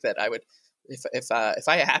actually think that I would, if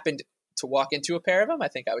I happened to walk into a pair of them, I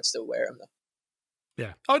think I would still wear them though.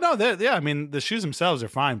 Yeah. Oh no. Yeah. I mean, the shoes themselves are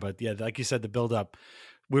fine, but yeah, like you said, the build up.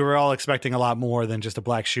 We were all expecting a lot more than just a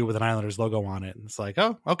black shoe with an Islanders logo on it. And it's like,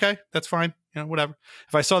 oh, okay, that's fine. Whatever.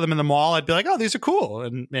 If I saw them in the mall, I'd be like, oh, these are cool.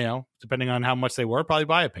 And, depending on how much they were, probably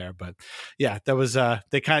buy a pair. But yeah, that was,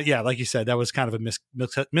 they kind of, like you said, that was kind of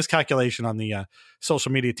a miscalculation on the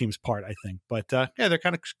social media team's part, I think. But yeah, they're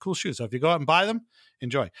kind of cool shoes. So if you go out and buy them,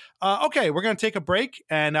 enjoy. Okay, we're going to take a break.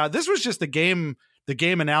 And this was just the game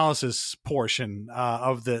analysis portion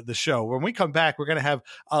of the show. When we come back, we're going to have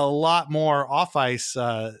a lot more off-ice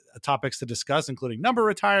topics to discuss, including number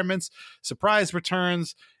retirements, surprise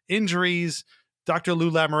returns, injuries, Dr.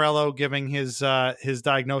 Lou Lamoriello giving his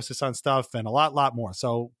diagnosis on stuff, and a lot more.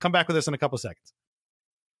 So come back with us in a couple seconds.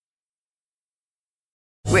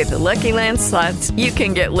 With the Lucky Land Slots, you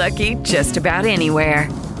can get lucky just about anywhere.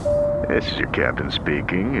 This is your captain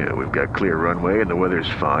speaking. We've got clear runway and the weather's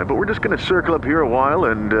fine, but we're just going to circle up here a while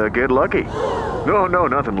and get lucky. No,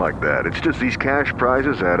 nothing like that. It's just these cash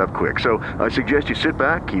prizes add up quick. So I suggest you sit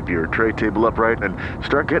back, keep your tray table upright, and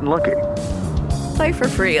start getting lucky. Play for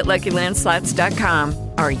free at LuckyLandSlots.com.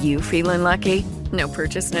 Are you feeling lucky? No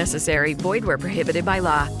purchase necessary. Void where prohibited by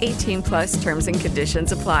law. 18+ terms and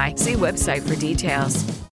conditions apply. See website for details.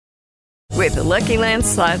 With the Lucky Land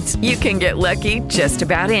Slots, you can get lucky just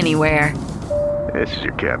about anywhere. This is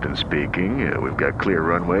your captain speaking. We've got clear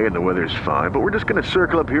runway and the weather's fine, but we're just going to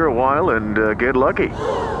circle up here a while and get lucky.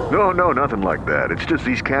 No, nothing like that. It's just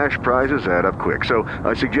these cash prizes add up quick. So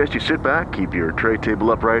I suggest you sit back, keep your tray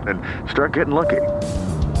table upright, and start getting lucky.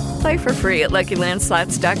 Play for free at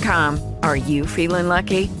LuckyLandSlots.com. Are you feeling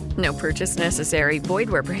lucky? No purchase necessary. Void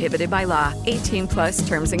where prohibited by law. 18+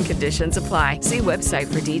 terms and conditions apply. See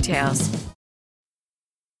website for details.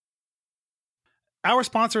 Our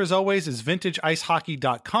sponsor, as always, is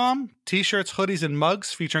VintageIceHockey.com. T-shirts, hoodies, and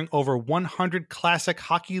mugs featuring over 100 classic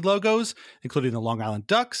hockey logos, including the Long Island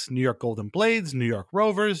Ducks, New York Golden Blades, New York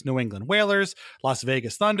Rovers, New England Whalers, Las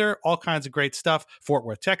Vegas Thunder, all kinds of great stuff, Fort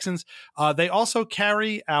Worth Texans. They also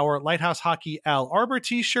carry our Lighthouse Hockey Al Arbor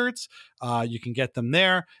T-shirts. You can get them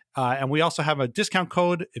there. And we also have a discount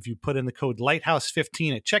code. If you put in the code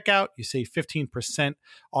Lighthouse15 at checkout, you save 15%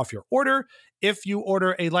 off your order. If you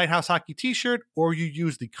order a Lighthouse Hockey t-shirt or you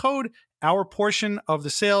use the code, our portion of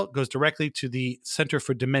the sale goes directly to the Center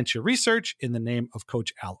for Dementia Research in the name of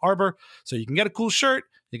Coach Al Arbor. So you can get a cool shirt,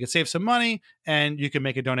 you can save some money, and you can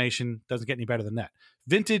make a donation. Doesn't get any better than that.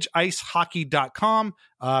 VintageIceHockey.com.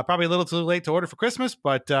 Probably a little too late to order for Christmas,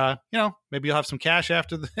 but maybe you'll have some cash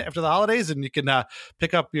after the holidays, and you can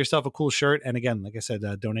pick up yourself a coal shirt. And again, like I said,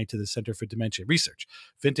 donate to the Center for Dementia Research.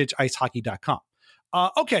 VintageIceHockey.com.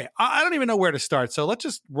 Okay, I don't even know where to start. So let's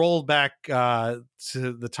just roll back to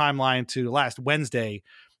the timeline to last Wednesday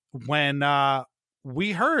when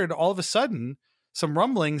we heard all of a sudden some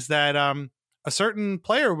rumblings that a certain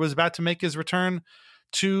player was about to make his return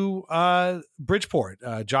to Bridgeport.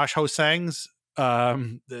 Josh Ho-Sang's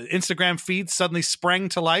the Instagram feed suddenly sprang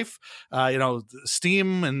to life,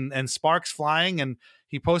 steam and sparks flying, and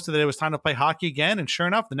he posted that it was time to play hockey again. And sure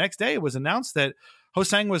enough, the next day it was announced that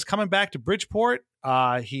Ho-Sang was coming back to Bridgeport.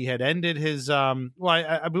 He had ended his, we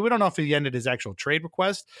don't know if he ended his actual trade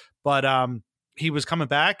request, but he was coming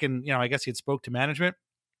back, and I guess he had spoke to management.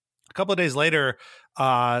 A couple of days later,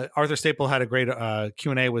 Arthur Staple had a great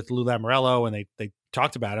Q&A with Lou Lamoriello, and they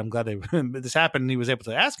talked about it. I'm glad this happened, and he was able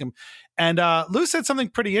to ask him. And Lou said something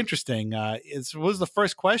pretty interesting. It was the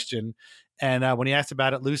first question, and when he asked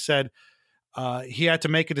about it, Lou said he had to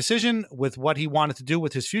make a decision with what he wanted to do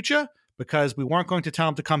with his future because we weren't going to tell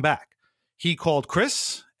him to come back. He called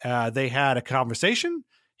Chris. They had a conversation.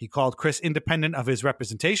 He called Chris independent of his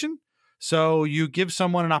representation. So you give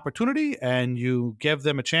someone an opportunity and you give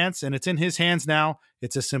them a chance, and it's in his hands now.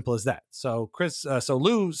 It's as simple as that. So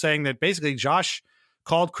Lou saying that basically Josh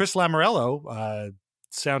called Chris Lamoriello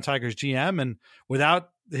Sound Tigers GM, and without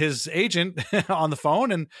his agent on the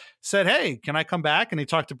phone, and said, "Hey, can I come back?" And he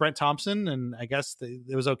talked to Brent Thompson, and I guess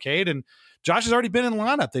it was okayed. And Josh has already been in the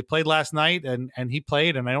lineup. They played last night, and he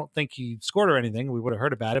played, and I don't think he scored or anything. We would have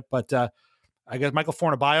heard about it, but I guess Michael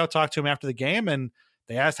Fornabayo talked to him after the game, and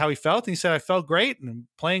they asked how he felt, and he said, "I felt great and I'm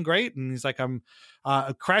playing great." And he's like, "I'm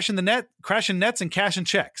crashing nets and cashing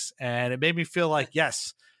checks." And it made me feel like,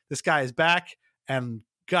 yes, this guy is back, and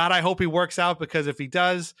God, I hope he works out, because if he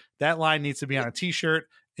does, that line needs to be on a t-shirt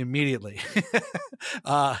immediately.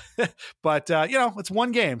 But it's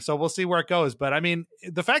one game, so we'll see where it goes. But I mean,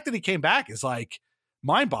 the fact that he came back is like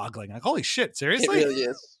mind-boggling. Like, holy shit, seriously? It really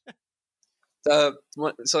is.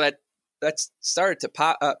 So that started to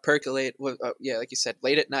percolate. Like you said,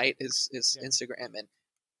 late at night is Instagram,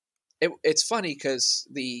 and it's funny because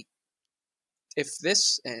if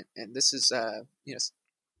this and this is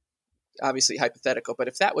obviously hypothetical, but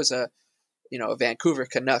if that was a Vancouver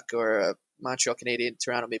Canuck or a Montreal Canadian,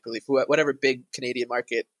 Toronto Maple Leaf, whatever big Canadian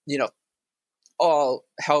market, all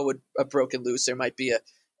hell would have broken loose. There might be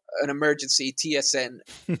an emergency TSN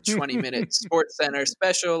 20-minute Sports Center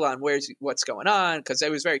special on what's going on, because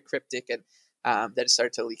it was very cryptic, and that it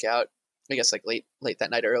started to leak out, I guess, like late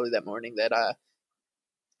that night or early that morning, that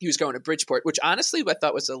he was going to Bridgeport, which honestly I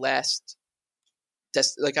thought was the last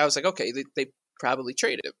like, I was like, okay, they probably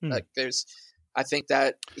traded him. Like, I think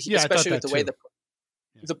that especially with the way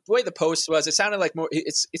the way the post was, it sounded like more.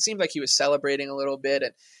 It seemed like he was celebrating a little bit,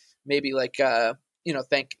 and maybe like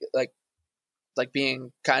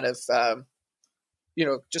being kind of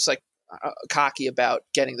just like cocky about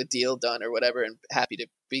getting the deal done or whatever, and happy to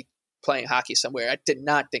be playing hockey somewhere. I did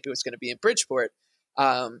not think it was going to be in Bridgeport.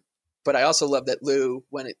 But I also love that Lou,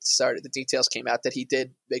 when it started, the details came out, that he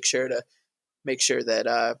did make sure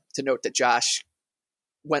that to note that Josh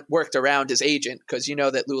worked around his agent, because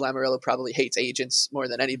that Lou Lamoriello probably hates agents more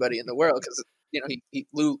than anybody in the world, because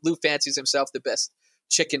Lou fancies himself the best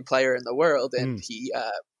chicken player in the world, and he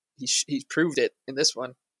proved it in this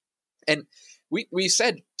one. And we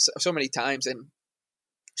said so many times, and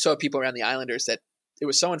so people around the Islanders, that it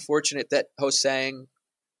was so unfortunate that Ho-Sang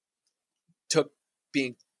took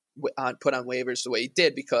being put on waivers the way he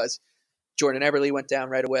did, because Jordan Eberle went down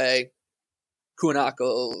right away.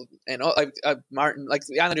 Kuhnhackl and Martin, like,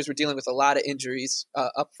 the Islanders were dealing with a lot of injuries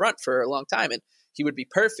up front for a long time, and he would be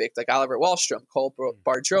perfect. Like Oliver Wahlstrom, Cole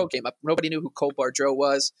Bardreau came up. Nobody knew who Cole Bardreau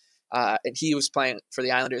was, and he was playing for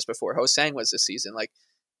the Islanders before Ho-Sang was this season. Like,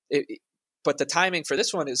 but the timing for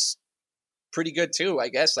this one is pretty good too, I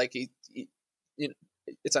guess. Like,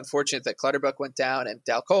 it's unfortunate that Clutterbuck went down and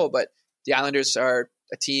Dal Cole, but the Islanders are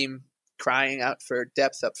a team crying out for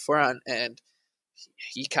depth up front, and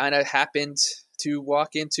he kind of happened to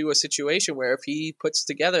walk into a situation where if he puts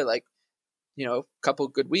together a couple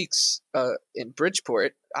good weeks in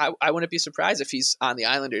Bridgeport, I wouldn't be surprised if he's on the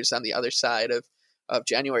Islanders on the other side of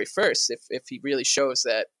January 1st, if he really shows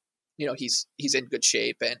that he's in good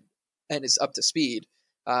shape and is up to speed,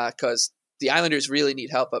 because the Islanders really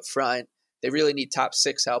need help up front. They really need top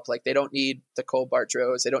six help. Like, they don't need the Cole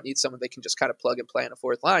Bardreaus. They don't need someone they can just kind of plug and play on a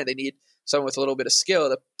fourth line. They need someone with a little bit of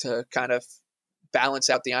skill to kind of balance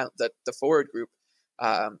out the forward group.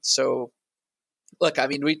 So look, I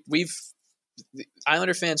mean, the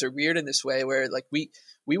Islander fans are weird in this way, where like we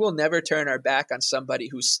will never turn our back on somebody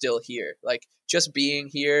who's still here. Like, just being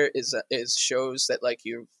here is shows that like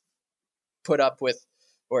you put up with,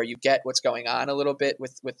 or you get what's going on a little bit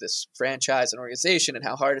with this franchise and organization, and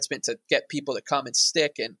how hard it's been to get people to come and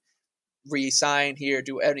stick and re-sign here,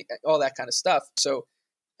 do all that kind of stuff. So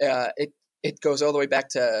it goes all the way back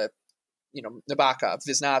to Nabokov,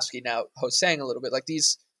 Wisniewski, now Ho-Sang a little bit. Like,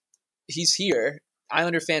 he's here.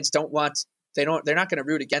 Islander fans they're not going to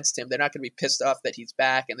root against him. They're not going to be pissed off that he's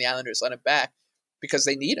back and the Islanders let him back, because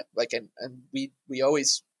they need him. Like, and we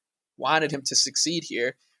always wanted him to succeed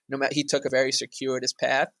here. No matter, he took a very circuitous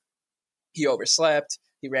path. He overslept.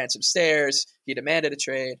 He ran some stairs. He demanded a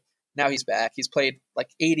trade. Now he's back. He's played like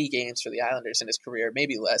 80 games for the Islanders in his career,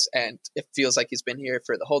 maybe less, and it feels like he's been here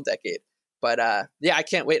for the whole decade. But yeah, I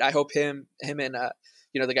can't wait. I hope him and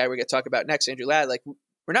the guy we're going to talk about next, Andrew Ladd, like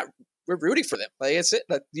we're rooting for them. Like, it's it.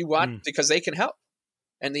 Like, you want, because they can help.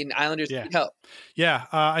 And the Islanders need help. Yeah,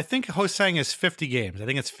 I think Ho-Sang is 50 games. I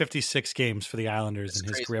think it's 56 games for the Islanders in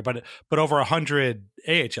his career, but over 100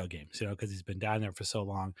 AHL games, because he's been down there for so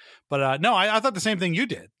long. But no, I thought the same thing you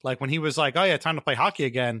did. Like, when he was like, oh yeah, time to play hockey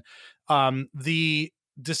again. The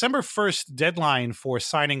December 1st deadline for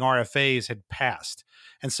signing RFAs had passed.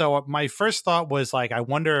 And so my first thought was like, I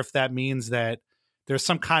wonder if that means that there's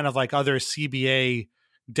some kind of like other CBA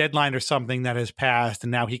deadline or something that has passed,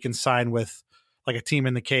 and now he can sign with like a team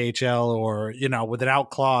in the KHL or, with an out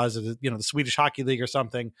clause, or the Swedish Hockey League or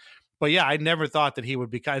something. But yeah, I never thought that he would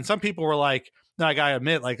be. And some people were like, no, I gotta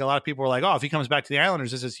admit, like a lot of people were like, oh, if he comes back to the Islanders,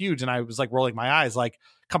 this is huge. And I was like rolling my eyes, like,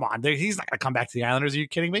 come on, he's not gonna come back to the Islanders. Are you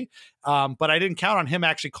kidding me? But I didn't count on him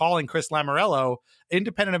actually calling Chris Lamoriello,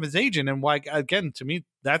 independent of his agent. And like, again, to me,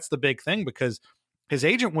 that's the big thing, because his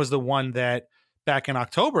agent was the one that back in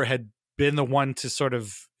October had been the one to sort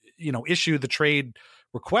of, issue the trade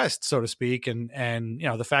request, so to speak. And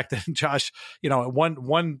the fact that Josh,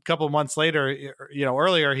 one couple of months later,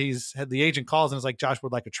 earlier, he's had the agent calls and it's like, Josh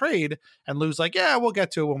would like a trade, and Lou's like, yeah, we'll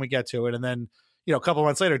get to it when we get to it. And then, a couple of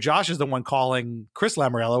months later, Josh is the one calling Chris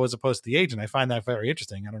Lamoriello as opposed to the agent. I find that very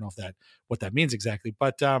interesting. I don't know what that means exactly,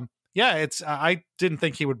 but yeah, I didn't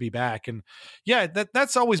think he would be back. And yeah,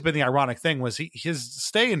 that's always been the ironic thing, was his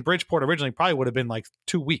stay in Bridgeport originally probably would have been like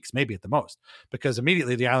 2 weeks, maybe at the most, because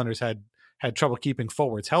immediately the Islanders had trouble keeping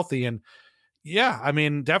forwards healthy. And yeah, I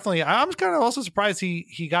mean, definitely, I'm kind of also surprised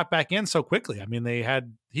he got back in so quickly. I mean,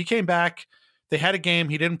 he came back, they had a game,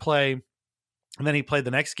 he didn't play, and then he played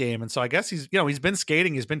the next game. And so I guess he's been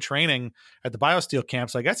skating, he's been training at the BioSteel camp.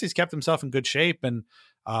 So I guess he's kept himself in good shape and,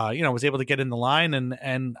 was able to get in the line.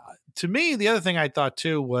 And to me, the other thing I thought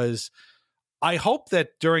too was, I hope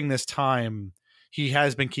that during this time he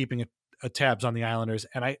has been keeping a tabs on the Islanders.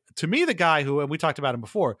 And to me, the guy who, and we talked about him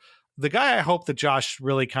before, the guy I hope that Josh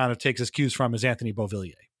really kind of takes his cues from is Anthony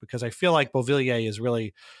Beauvillier, because I feel like Beauvillier is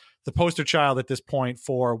really the poster child at this point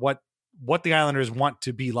for what the Islanders want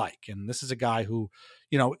to be like. And this is a guy who,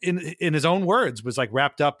 in his own words, was like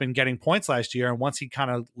wrapped up in getting points last year. And once he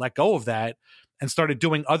kind of let go of that and started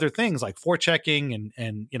doing other things like forechecking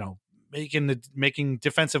and making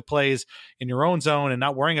defensive plays in your own zone and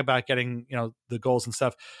not worrying about getting, the goals and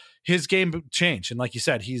stuff, his game changed. And like you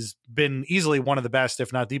said, he's been easily one of the best,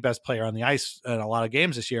 if not the best player on the ice in a lot of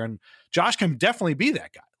games this year. And Josh can definitely be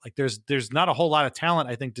that guy. Like there's not a whole lot of talent,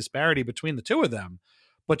 I think, disparity between the two of them.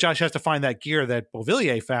 But Josh has to find that gear that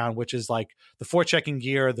Beauvillier found, which is like the forechecking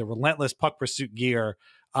gear, the relentless puck pursuit gear.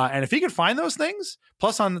 And if he can find those things,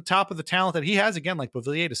 plus on the top of the talent that he has, again, like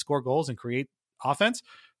Beauvillier, to score goals and create offense,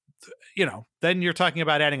 then you're talking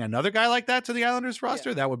about adding another guy like that to the Islanders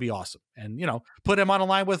roster. Yeah. That would be awesome. And, put him on a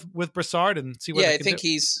line with Brassard and see what I think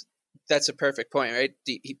that's a perfect point, right?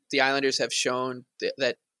 The Islanders have shown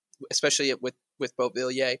that especially with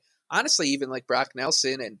Beauvillier, honestly, even like Brock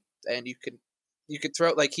Nelson and you could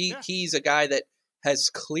throw like he's a guy that has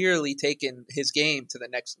clearly taken his game to the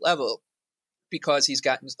next level because he's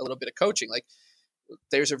gotten a little bit of coaching. Like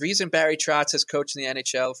there's a reason Barry Trotz has coached in the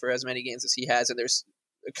NHL for as many games as he has. And there's,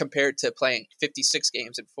 compared to playing 56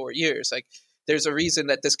 games in 4 years, like there's a reason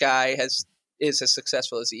that this guy is as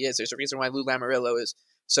successful as he is. There's a reason why Lou Lamoriello is.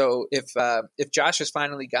 So if Josh has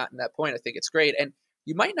finally gotten that point, I think it's great. And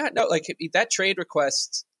you might not know, like that trade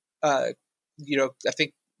request, I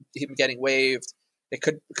think him getting waived, it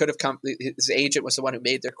could have come. His agent was the one who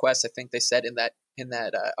made the request. I think they said in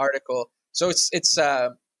that article. So it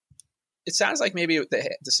sounds like maybe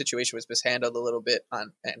the situation was mishandled a little bit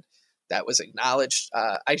and that was acknowledged.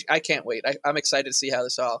 I can't wait. I'm excited to see how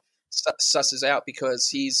this all susses out, because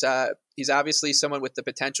he's obviously someone with the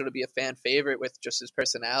potential to be a fan favorite with just his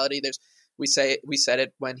personality. We said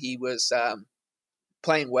it when he was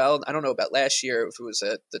playing well. I don't know about last year, if it was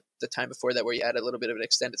the time before that where he had a little bit of an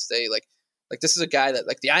extended stay. Like this is a guy that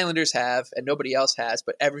like the Islanders have and nobody else has,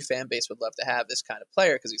 but every fan base would love to have this kind of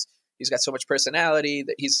player, because he's got so much personality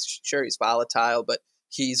that he's volatile, but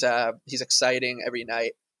he's exciting every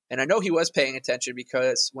night. And I know he was paying attention,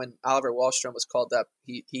 because when Oliver Wahlstrom was called up,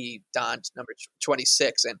 he donned number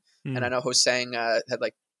 26, and I know Hosang had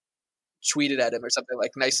like tweeted at him or something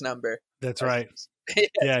like "nice number." That's right.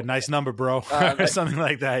 Yeah, nice number, bro, or something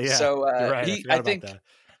like that. Yeah. So right. I think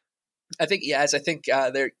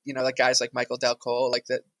they're like guys like Michael Del Cole, like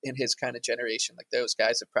that in his kind of generation, like those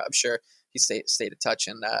guys. I'm sure he stayed in touch,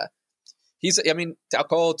 and Del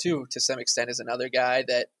Cole too, to some extent, is another guy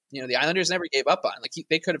that the Islanders never gave up on. Like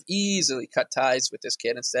they could have easily cut ties with this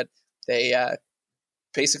kid. Instead, they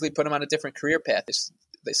basically put him on a different career path.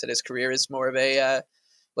 They said his career is more of a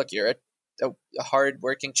look. You're a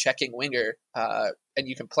hard-working checking winger, and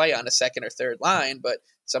you can play on a second or third line, but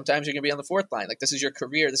sometimes you're going to be on the fourth line. Like this is your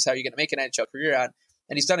career. This is how you're going to make an NHL career on.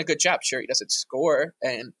 And he's done a good job. Sure, he doesn't score,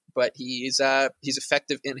 but he's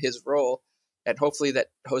effective in his role. And hopefully that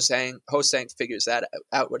Hosang figures that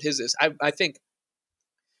out, what his is. I think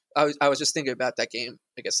I was just thinking about that game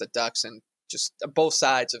against the Ducks and just both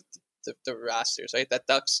sides of the rosters, right? That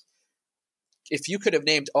Ducks, if you could have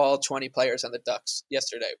named all 20 players on the Ducks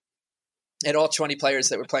yesterday and all 20 players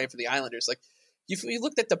that were playing for the Islanders, like you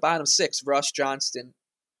looked at the bottom six, Ross Johnston,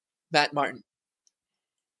 Matt Martin,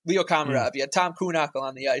 Leo Komarov, you had Tom Kuhnhackl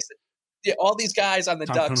on the ice. Yeah, all these guys on the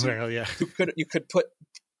Ducks you could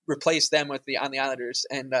replace them with on the Islanders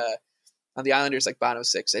and on the Islanders like Bono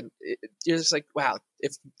 6. And you're just like, wow,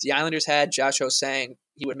 if the Islanders had Josh Ho-Sang,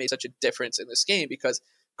 he would have made such a difference in this game because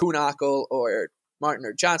Kuhnhackl or Martin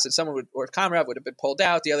or Johnson, or Komarov would have been pulled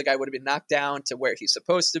out. The other guy would have been knocked down to where he's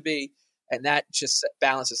supposed to be. And that just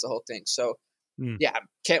balances the whole thing. So yeah,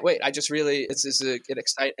 can't wait. I just really, it's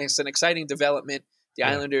an exciting development. The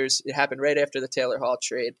Islanders, it happened right after the Taylor Hall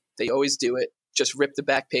trade. They always do it. Just rip the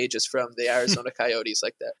back pages from the Arizona Coyotes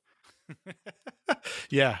like that.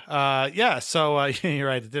 Yeah. So you're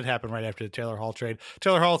right. It did happen right after the Taylor Hall trade.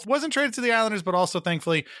 Taylor Hall wasn't traded to the Islanders, but also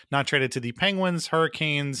thankfully not traded to the Penguins,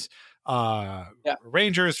 Hurricanes,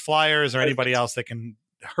 Rangers, Flyers, or anybody else that can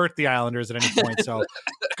hurt the Islanders at any point. So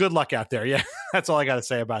good luck out there. Yeah, that's all I got to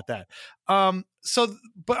say about that. So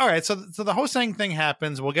the Ho-Sang thing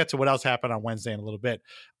happens. We'll get to what else happened on Wednesday in a little bit.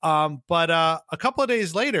 But a couple of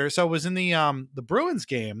days later, so it was in the Bruins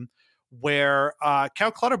game where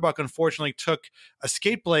Cal Clutterbuck unfortunately took a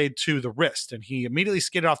skate blade to the wrist, and he immediately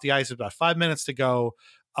skated off the ice with about 5 minutes to go.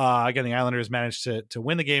 Again, the Islanders managed to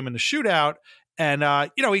win the game in the shootout, and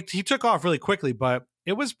he took off really quickly, but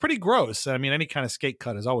it was pretty gross. I mean, any kind of skate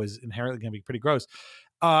cut is always inherently going to be pretty gross.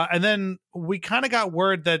 And then we kind of got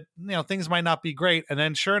word that, things might not be great. And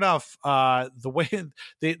then sure enough, the way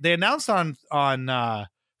they announced on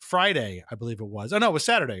Friday, I believe it was. Oh, no, it was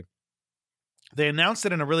Saturday. They announced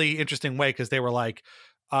it in a really interesting way because they were like,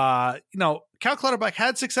 Cal Clutterbuck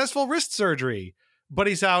had successful wrist surgery, but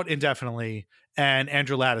he's out indefinitely. And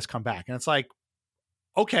Andrew Ladd has come back. And it's like,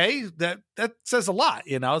 okay, that says a lot.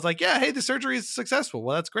 It's like, yeah, hey, the surgery is successful.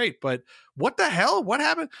 Well, that's great. But what the hell? What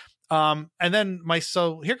happened? And then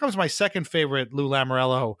here comes my second favorite Lou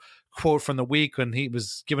Lamoriello quote from the week when he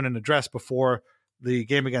was given an address before the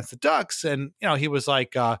game against the Ducks. And, he was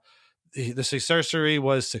like, the surgery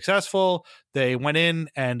was successful. They went in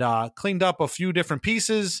and cleaned up a few different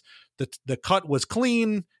pieces. The cut was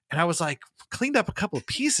clean. And I was like, cleaned up a couple of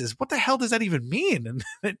pieces. What the hell does that even mean?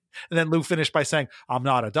 And then Lou finished by saying, I'm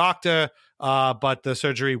not a doctor, but the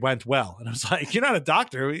surgery went well. And I was like, you're not a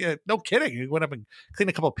doctor. No kidding. You went up and cleaned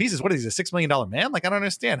a couple of pieces. What is he, a $6 million man? Like, I don't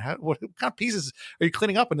understand. What kind of pieces are you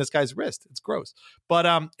cleaning up in this guy's wrist? It's gross. But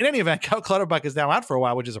in any event, Cal Clutterbuck is now out for a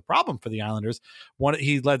while, which is a problem for the Islanders.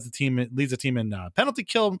 He leads the team in penalty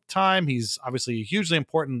kill time. He's obviously a hugely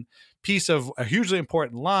important piece of a hugely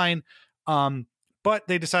important line. But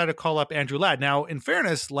they decided to call up Andrew Ladd. Now, in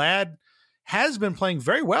fairness, Ladd has been playing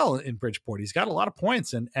very well in Bridgeport. He's got a lot of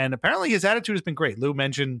points, and apparently his attitude has been great. Lou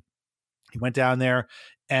mentioned he went down there,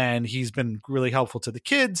 and he's been really helpful to the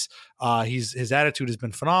kids. His attitude has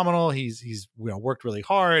been phenomenal. He's worked really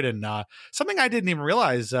hard, and something I didn't even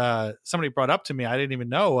realize. Somebody brought up to me. I didn't even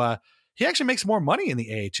know he actually makes more money in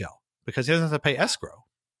the AHL because he doesn't have to pay escrow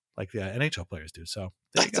like the NHL players do. So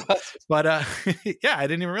there you go. But yeah, I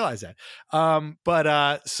didn't even realize that.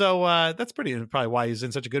 So that's probably why he's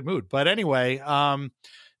in such a good mood. But anyway,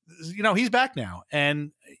 he's back now.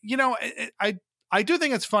 And, I do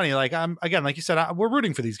think it's funny. Like, like you said, we're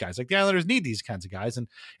rooting for these guys. Like, the Islanders need these kinds of guys. And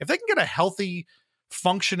if they can get a healthy,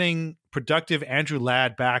 functioning, productive Andrew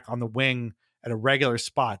Ladd back on the wing at a regular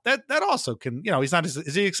spot, that also can, he's not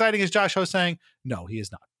is he exciting as Josh Ho-Sang? No, he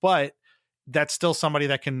is not. But that's still somebody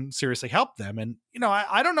that can seriously help them. And,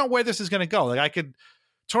 I don't know where this is going to go. Like, I could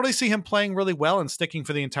totally see him playing really well and sticking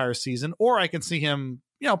for the entire season, or I can see him,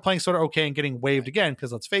 playing sort of okay and getting waived again.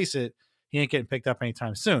 Cause let's face it, he ain't getting picked up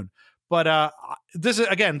anytime soon. But this is,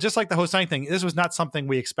 again, just like the Ho-Sang thing, this was not something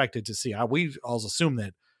we expected to see. We all assumed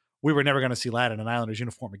that we were never going to see Ladd in an Islanders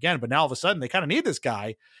uniform again, but now all of a sudden they kind of need this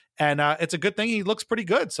guy. And it's a good thing he looks pretty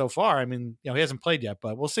good so far. I mean, he hasn't played yet,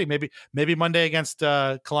 but we'll see. Maybe Monday against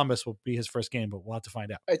Columbus will be his first game, but we'll have to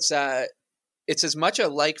find out. It's as much a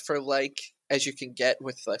like for like as you can get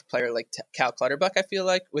with a player like Cal Clutterbuck. I feel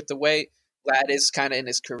like with the way Ladd is kind of in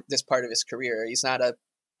this part of his career, he's not a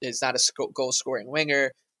goal scoring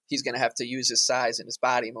winger. He's going to have to use his size and his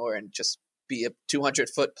body more and just be a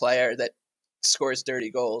 200-foot player that scores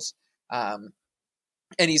dirty goals. And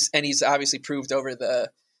he's obviously proved over the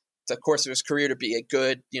course of his career to be a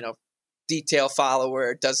good, detail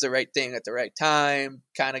follower, does the right thing at the right time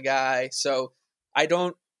kind of guy. So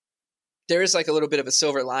there is like a little bit of a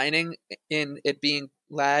silver lining in it being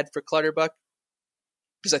Ladd for Clutterbuck,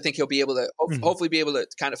 because I think he'll be able to hopefully be able to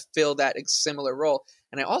kind of fill that similar role.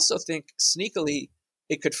 And I also think sneakily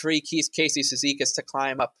it could free Casey Cizikas to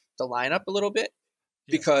climb up the lineup a little bit,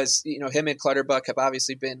 because him and Clutterbuck have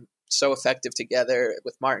obviously been so effective together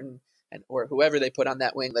with Martin or whoever they put on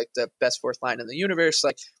that wing, like the best fourth line in the universe.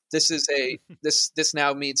 Like this is this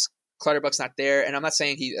now means Clutterbuck's not there, and I'm not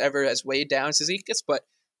saying he ever has weighed down Cizikas, but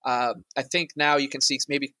I think now you can see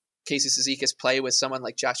maybe Casey Cizikas play with someone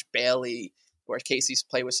like Josh Bailey, or Casey's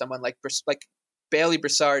play with someone like Bailey,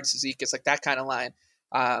 Brassard, Cizikas, like that kind of line,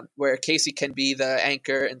 where Casey can be the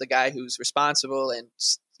anchor and the guy who's responsible, and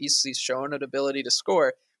he's shown an ability to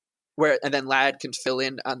score. And then Ladd can fill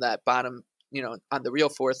in on that bottom, on the real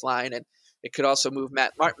fourth line, and it could also move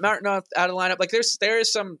Matt Martin out of lineup. Like there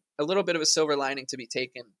is a little bit of a silver lining to be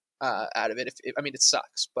taken out of it. It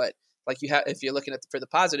sucks, but like if you're looking for the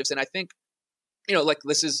positives, and I think,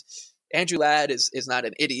 this is Andrew Ladd is not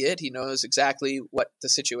an idiot. He knows exactly what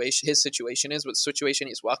his situation is. What the situation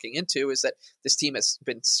he's walking into is that this team has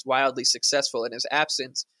been wildly successful in his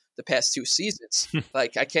absence the past 2 seasons.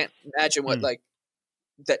 Like I can't imagine what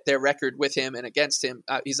that their record with him and against him.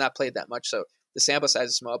 He's not played that much, so the sample size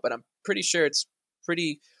is small, but I'm pretty sure it's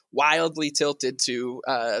pretty wildly tilted to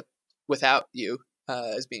without you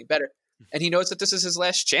as being better. And he knows that this is his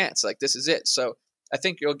last chance. Like this is it. So I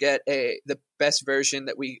think you'll get the best version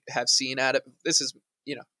that we have seen out of this. Is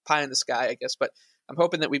pie in the sky, I guess, but I'm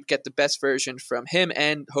hoping that we get the best version from him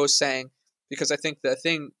and Ho-Sang, because I think the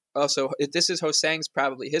thing also, this is Ho-Sang's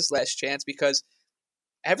probably his last chance, because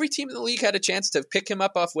every team in the league had a chance to pick him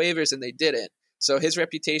up off waivers and they didn't. So his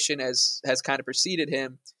reputation has kind of preceded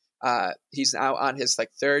him. He's now on his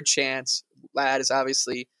third chance. Ladd is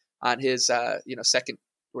obviously on his second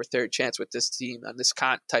or third chance with this team on this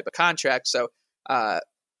type of contract. So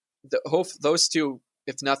those two,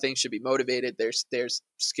 if nothing, should be motivated. There's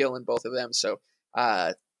skill in both of them. So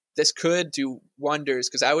this could do wonders,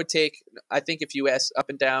 because I think if you ask up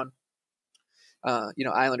and down,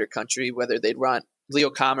 Islander country, whether they'd run Leo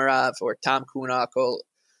Komarov or Tom Kuhnhackl,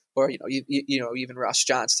 or even Ross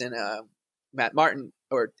Johnston, Matt Martin,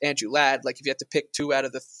 or Andrew Ladd, like if you had to pick 2 out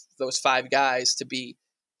of those 5 guys to be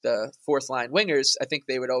the fourth line wingers, I think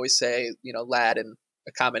they would always say Ladd and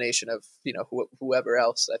a combination of whoever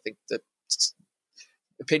else. I think the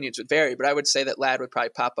opinions would vary, but I would say that Ladd would probably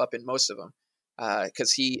pop up in most of them,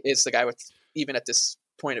 because he is the guy with, even at this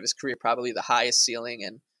point of his career, probably the highest ceiling,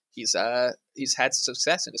 and he's had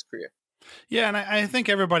success in his career. Yeah, and I think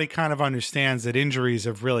everybody kind of understands that injuries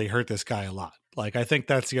have really hurt this guy a lot. Like, I think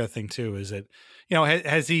that's the other thing too, is that,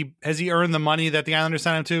 has he earned the money that the Islanders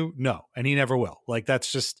signed him to? No, and he never will. Like,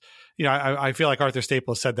 that's just, I feel like Arthur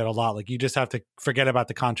Staples said that a lot. Like, you just have to forget about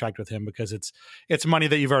the contract with him, because it's money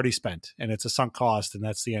that you've already spent, and it's a sunk cost, and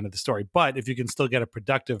that's the end of the story. But if you can still get a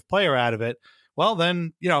productive player out of it, well,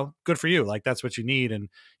 then, good for you. Like, that's what you need. And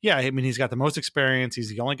yeah, I mean, he's got the most experience. He's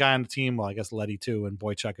the only guy on the team. Well, I guess Leddy too, and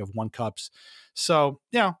Boychuk have won cups. So,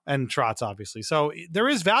 and Trotz, obviously. So there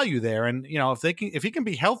is value there. And, if he can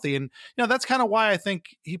be healthy, and, that's kind of why I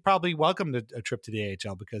think he probably welcomed a trip to the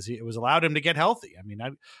AHL, because it was allowed him to get healthy. I mean,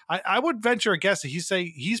 I would venture a guess that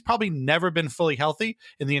he's probably never been fully healthy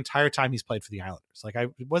in the entire time he's played for the Islanders. Like,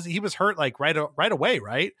 he was hurt like right away.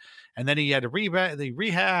 Right. And then he had to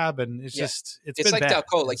rehab, and it's just, it's been like bad.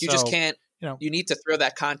 Delco. Like, you just can't, you need to throw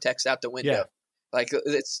that context out the window. Yeah. Like,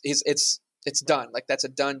 it's done. Like, that's a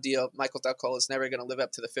done deal. Michael Delco is never going to live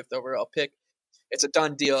up to the 5th overall pick. It's a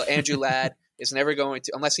done deal. Andrew Ladd is never going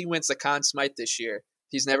to, unless he wins the Conn Smythe this year,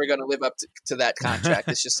 he's never going to live up to that contract.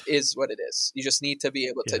 It just is what it is. You just need to be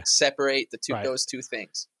able to separate those two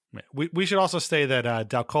things. We should also say that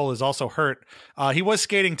Delco is also hurt. He was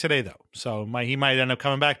skating today, though, so he might end up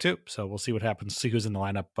coming back too. So we'll see what happens. See who's in the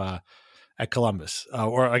lineup at Columbus,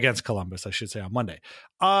 or against Columbus, I should say, on Monday.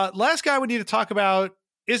 Last guy we need to talk about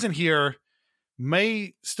isn't here,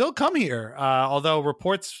 may still come here, although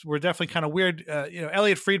reports were definitely kind of weird.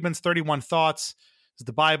 Elliot Friedman's 31 Thoughts is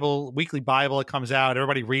the Bible, weekly Bible. It comes out.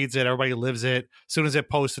 Everybody reads it. Everybody lives it. As soon as it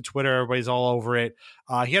posts to Twitter, everybody's all over it.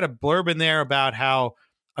 He had a blurb in there about how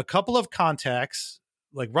a couple of contacts,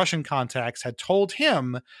 like Russian contacts, had told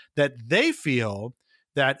him that they feel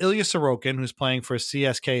that Ilya Sorokin, who's playing for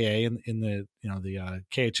CSKA in the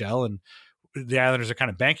KHL, and the Islanders are kind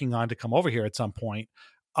of banking on to come over here at some point,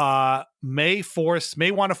 may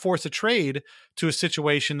want to force a trade to a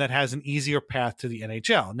situation that has an easier path to the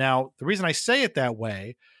NHL. Now, the reason I say it that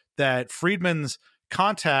way, that Friedman's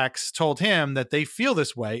contacts told him that they feel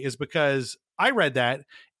this way, is because I read that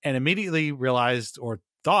and immediately realized, or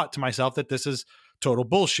thought to myself, that this is total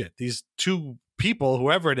bullshit. These two people,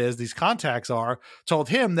 whoever it is, these contacts told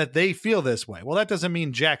him that they feel this way. Well, that doesn't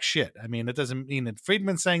mean jack shit. I mean, it doesn't mean that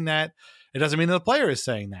Friedman's saying that. It doesn't mean that the player is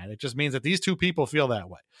saying that. It just means that these two people feel that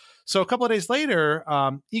way. So a couple of days later,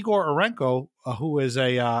 Igor Orenko, who is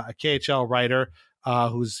a KHL writer,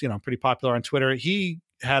 who's pretty popular on Twitter, he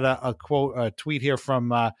had a tweet here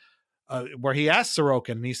from where he asked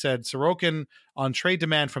Sorokin, and he said, Sorokin on trade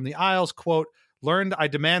demand from the Isles, quote, learned I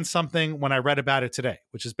demand something when I read about it today,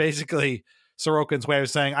 which is basically Sorokin's way of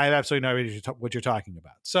saying, I have absolutely no idea what you're talking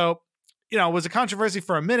about. So, it was a controversy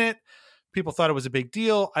for a minute. People thought it was a big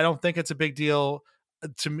deal. I don't think it's a big deal.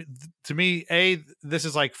 To me, A, this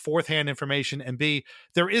is like fourth-hand information, and B,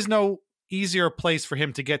 there is no easier place for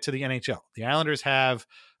him to get to the NHL. The Islanders have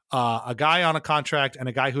a guy on a contract and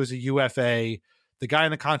a guy who's a UFA. The guy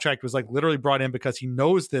in the contract was like literally brought in because he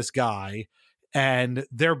knows this guy, and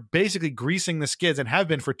they're basically greasing the skids and have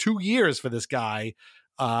been for 2 years for this guy.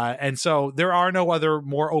 And so there are no other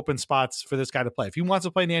more open spots for this guy to play. If he wants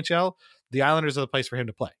to play in the NHL, the Islanders are the place for him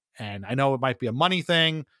to play. And I know it might be a money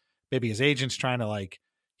thing. Maybe his agent's trying to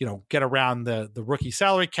get around the rookie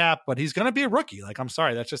salary cap, but he's going to be a rookie. Like, I'm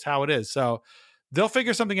sorry, that's just how it is. So they'll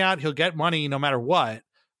figure something out. He'll get money no matter what.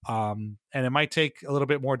 And it might take a little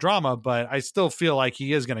bit more drama, but I still feel like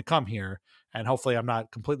he is going to come here. And hopefully I'm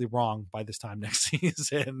not completely wrong by this time next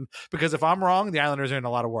season, because if I'm wrong, the Islanders are in a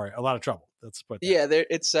lot of trouble. Let's put that. Yeah,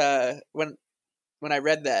 it's when I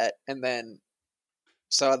read that and then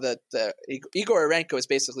saw that Igor Arenko is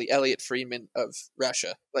basically Elliot Friedman of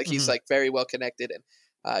Russia. Like, he's like very well connected,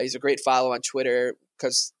 and he's a great follow on Twitter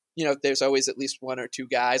because there's always at least one or two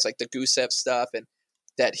guys like the Gusev stuff, and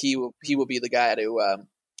that he will be the guy to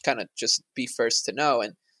kind of just be first to know.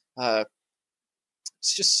 And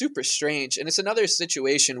it's just super strange. And it's another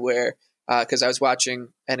situation where because I was watching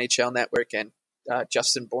NHL Network and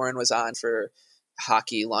Justin Bourne was on for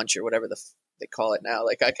Hockey Lunch or whatever they call it now.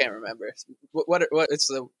 Like, I can't remember what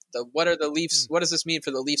it's what are the Leafs? What does this mean for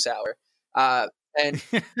the Leafs hour? And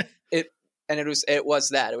it was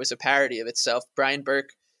a parody of itself. Brian Burke,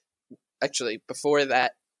 actually before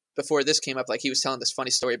this came up, like, he was telling this funny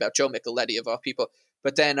story about Joe Micheletti of all people.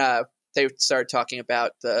 But then they started talking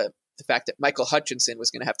about the fact that Michael Hutchinson was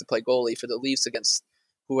going to have to play goalie for the Leafs against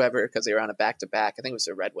whoever because they were on a back-to-back. I think it was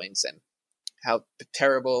the Red Wings, and how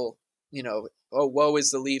terrible, woe is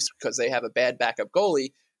the Leafs because they have a bad backup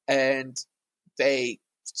goalie. And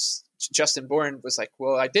Justin Bourne was like,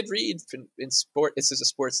 well, I did read in sport. This is a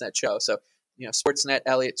Sportsnet show. So, Sportsnet,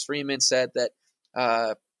 Elliot Freeman said that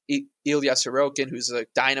Ilya Sorokin, who's a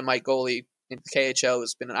dynamite goalie in the KHL,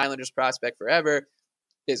 who's been an Islanders prospect forever,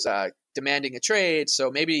 is demanding a trade. So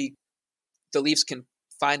maybe the Leafs can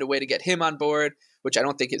find a way to get him on board, which I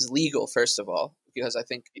don't think is legal, first of all, because I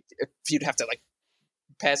think if you'd have to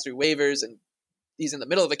pass through waivers, and he's in the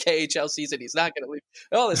middle of a KHL season, he's not going to leave,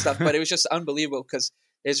 all this stuff. But it was just unbelievable because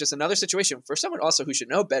it's just another situation for someone also who should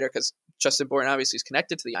know better, because Justin Bourne obviously is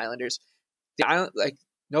connected to the Islanders.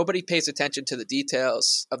 Nobody pays attention to the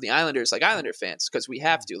details of the Islanders like Islander fans, because we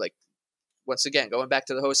have to. Like, once again, going back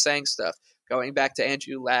to the Ho-Sang stuff, going back to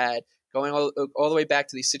Andrew Ladd, going all the way back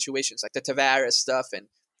to these situations like the Tavares stuff and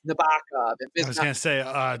Nabokov and Visnovsky. I was going to say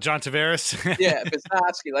John Tavares. Yeah,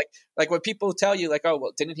 Visnovsky. Like when people tell you, like, oh,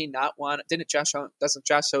 well, doesn't Josh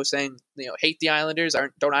Ho-Sang hate the Islanders?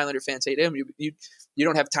 Don't Islander fans hate him? You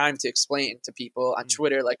don't have time to explain to people on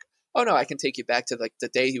Twitter, like, oh no, I can take you back to the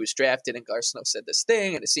day he was drafted and Garceau said this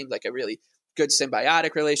thing and it seemed like a really good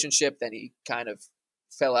symbiotic relationship. Then he kind of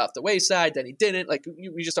fell off the wayside. Then he didn't. Like,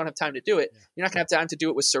 we just don't have time to do it. Yeah. You're not going to have time to do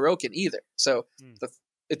it with Sorokin either. So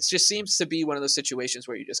it just seems to be one of those situations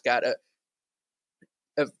where you just got to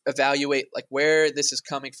evaluate like where this is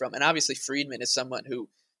coming from. And obviously Friedman is someone who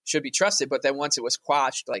should be trusted, but then once it was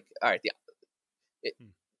quashed, like, all right,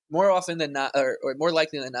 more often than not, or more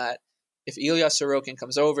likely than not, if Ilya Sorokin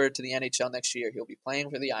comes over to the NHL next year, he'll be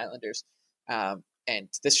playing for the Islanders. And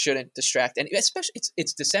this shouldn't distract. And especially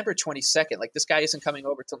it's December 22nd. Like, this guy isn't coming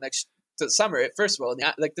over till the summer. First of all,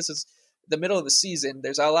 like, this is the middle of the season.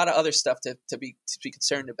 There's a lot of other stuff to be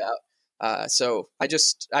concerned about. So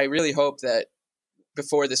I really hope that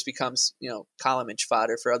before this becomes, column inch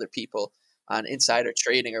fodder for other people on insider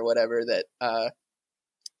trading or whatever, that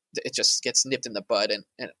it just gets nipped in the bud.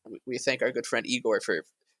 And we thank our good friend Igor for.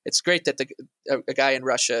 It's great that a guy in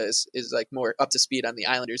Russia is like more up to speed on the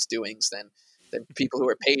Islanders' doings than people who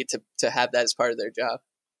are paid to have that as part of their job.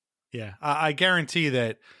 Yeah, I guarantee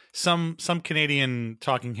that some Canadian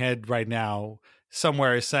talking head right now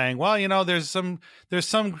somewhere is saying, well, there's some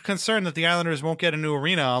concern that the Islanders won't get a new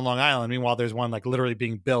arena on Long Island. Meanwhile, there's one like literally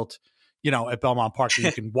being built, at Belmont Park that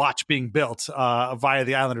you can watch being built via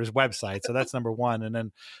the Islanders website. So that's number one. And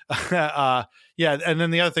then, and then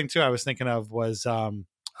the other thing too I was thinking of was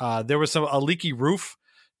there was a leaky roof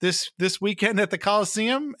this weekend at the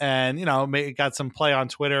Coliseum, and it got some play on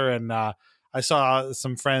Twitter, and I saw a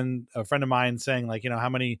friend of mine saying, like, how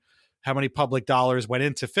many public dollars went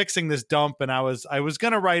into fixing this dump, and I was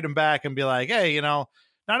gonna write him back and be like, hey, not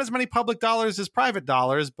as many public dollars as private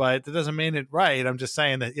dollars, but it doesn't mean it right. I'm just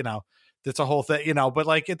saying that That's a whole thing, but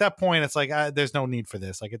like at that point, it's like, there's no need for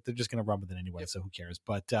this. Like they're just going to run with it anyway. So who cares?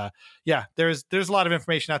 But yeah, there's a lot of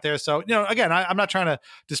information out there. So, again, I'm not trying to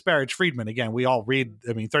disparage Friedman. Again, we all read,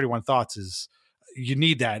 31 Thoughts you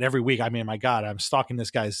need that every week. I mean, my God, I'm stalking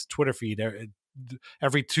this guy's Twitter feed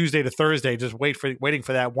every Tuesday to Thursday, just waiting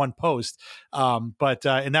for that one post. But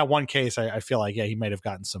in that one case, I feel like, he might have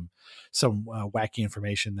gotten some wacky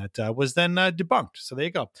information that was then debunked. So there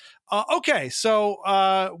you go. Okay, so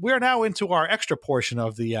we're now into our extra portion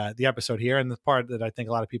of the episode here, and the part that I think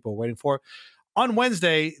a lot of people are waiting for. On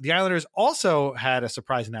Wednesday, the Islanders also had a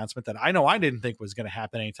surprise announcement that I know I didn't think was going to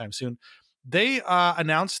happen anytime soon. They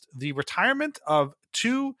announced the retirement of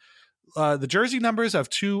the jersey numbers of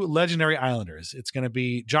 2 legendary Islanders. It's going to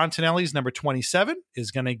be John Tonelli's number 27 is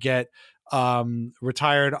going to get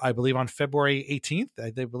retired, I believe, on February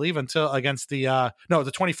 18th. They believe until against the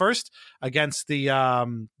 21st against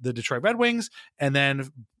the Detroit Red Wings, and then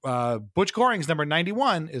Butch Goring's number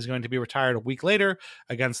 91 is going to be retired a week later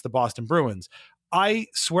against the Boston Bruins. I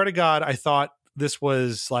swear to God, I thought this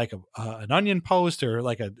was like an Onion post or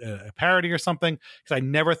like a parody or something, because I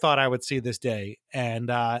never thought I would see this day. And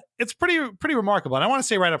it's pretty remarkable. And I want to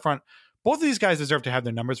say right up front, both of these guys deserve to have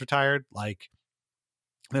their numbers retired. Like,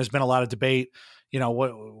 there's been a lot of debate,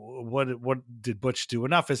 what did Butch do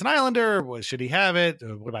enough as an Islander? Should he have it?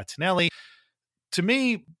 What about Tonelli? To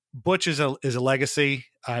me, Butch is a legacy.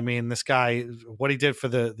 I mean, this guy, what he did for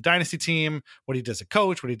the dynasty team, what he did as a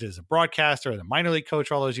coach, what he did as a broadcaster, the minor league coach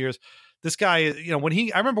for all those years. This guy,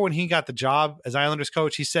 I remember when he got the job as Islanders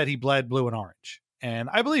coach, he said he bled blue and orange, and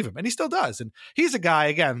I believe him, and he still does. And he's a guy,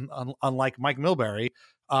 again, unlike Mike Milbury,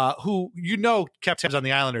 who kept tabs on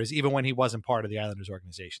the Islanders even when he wasn't part of the Islanders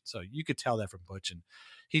organization. So you could tell that from Butch. And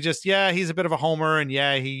he just, he's a bit of a homer, and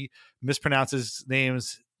he mispronounces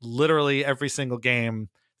names literally every single game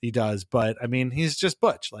he does. But I mean, he's just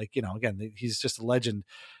Butch. Like, again, he's just a legend,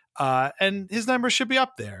 and his numbers should be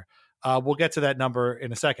up there. We'll get to that number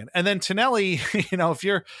in a second. And then Tonelli, if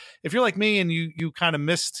you're like me and you kind of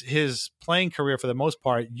missed his playing career for the most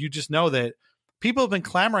part, you just know that people have been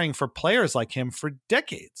clamoring for players like him for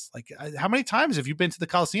decades. Like, how many times have you been to the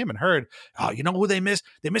Coliseum and heard, you know who they miss?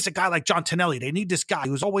 They miss a guy like John Tonelli. They need this guy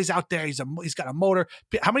who's always out there. He's got a motor.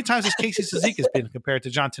 How many times has Casey Cizikas been compared to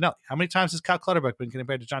John Tonelli? How many times has Kyle Clutterbuck been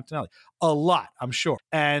compared to John Tonelli? A lot, I'm sure.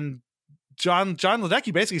 And John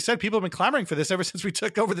Ledecky basically said people have been clamoring for this ever since we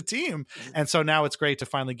took over the team. And so now it's great to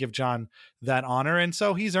finally give John that honor. And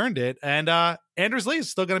so he's earned it. And Anders Lee is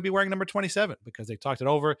still going to be wearing number 27 because they talked it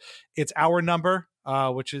over. It's our number,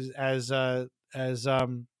 which is as Tonelli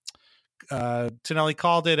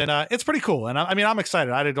called it. And it's pretty cool. And I'm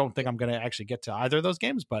excited. I don't think I'm going to actually get to either of those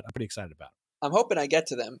games, but I'm pretty excited about it. I'm hoping I get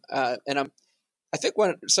to them. I think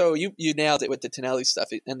so you nailed it with the Tonelli stuff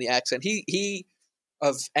and the accent. He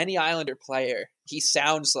of any Islander player, he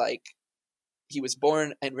sounds like he was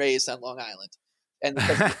born and raised on Long Island, and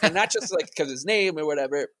not just like because of his name or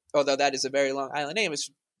whatever. Although that is a very Long Island name, it's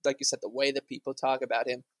like you said, the way that people talk about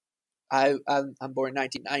him. I'm born in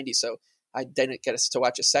 1990, so I didn't get to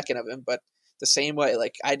watch a second of him. But the same way,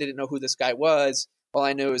 like I didn't know who this guy was. All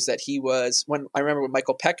I knew is that he was I remember when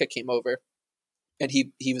Michael Pekka came over. And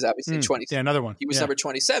he was obviously 20. Yeah, another one. He was number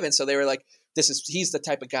 27. So they were like, he's the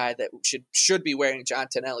type of guy that should be wearing John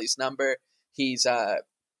Tonelli's number. He's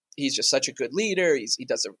just such a good leader. He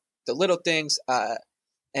does the little things.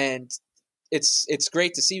 And it's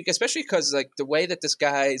great to see, especially because like the way that this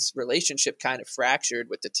guy's relationship kind of fractured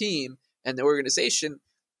with the team and the organization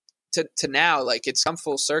to now, like it's come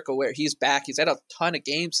full circle where he's back. He's had a ton of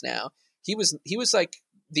games now. He was like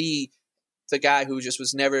the guy who just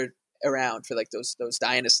was never around for like those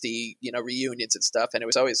dynasty, reunions and stuff. And it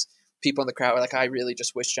was always people in the crowd were like, I really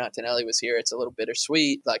just wish John Tonelli was here. It's a little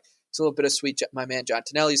bittersweet. Like it's a little bittersweet. My man, John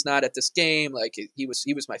Tonelli's not at this game. Like he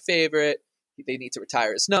was my favorite. They need to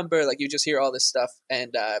retire his number. Like you just hear all this stuff.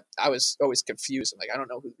 And I was always confused. I'm like, I don't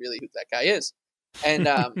know who that guy is. And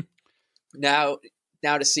now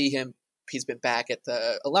to see him, he's been back at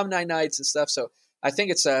the alumni nights and stuff. So I think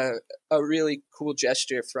it's a really cool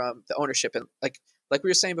gesture from the ownership. And like we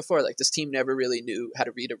were saying before, like this team never really knew how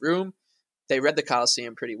to read a room. They read the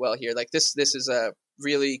Coliseum pretty well here. Like this is a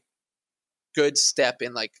really good step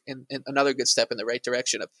in another good step in the right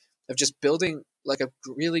direction of just building like a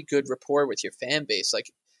really good rapport with your fan base. Like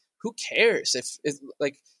who cares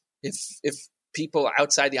if people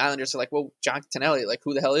outside the Islanders are like, well, John Tonelli, like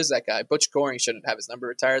who the hell is that guy? Butch Goring shouldn't have his number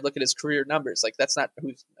retired. Look at his career numbers. Like that's not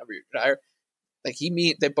whose number you retire. Like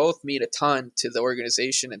they both mean a ton to the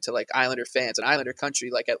organization and to like Islander fans and Islander country,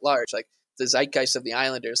 like at large, like the zeitgeist of the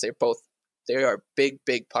Islanders. They are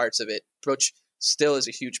big parts of it. Butch still is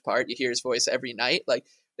a huge part. You hear his voice every night. Like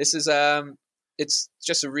this is it's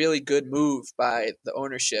just a really good move by the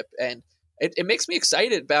ownership, and it makes me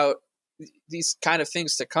excited about these kind of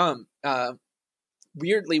things to come.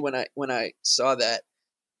 Weirdly, when I saw that,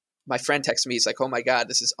 my friend texted me. He's like, "Oh my God,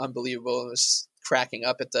 this is unbelievable!" I was cracking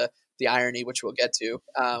up at the irony, which we'll get to.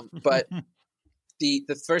 But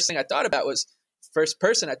the first thing I thought about was first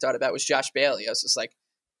person I thought about was Josh Bailey. I was just like,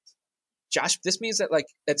 Josh, this means that like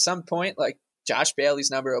at some point, like Josh Bailey's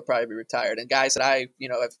number will probably be retired, and guys that I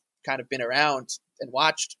have kind of been around and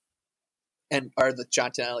watched, and are the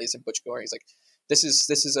John Tonellis and Butch Gorings. Like this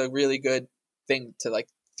is a really good thing to like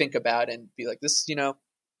think about and be like this.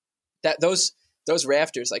 That those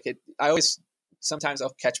rafters, like it. Sometimes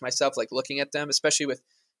I'll catch myself like looking at them, especially with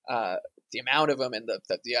the amount of them, and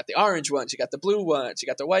you got the orange ones, you got the blue ones, you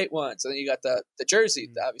got the white ones, and then you got the jersey,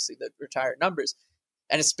 obviously the retired numbers.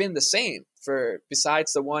 And it's been the same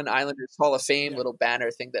besides the one Islanders Hall of Fame little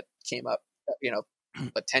banner thing that came up,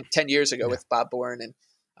 10 years ago with Bob Bourne and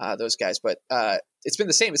those guys. But it's been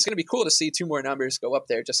the same. It's going to be cool to see two more numbers go up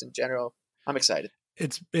there just in general. I'm excited.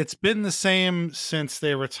 It's been the same since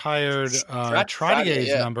they retired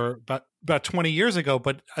Trottier's number about 20 years ago.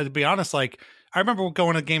 But to be honest, like I remember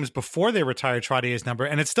going to games before they retired Trottier's number,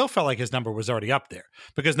 and it still felt like his number was already up there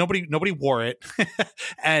because nobody wore it.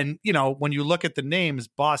 And when you look at the names,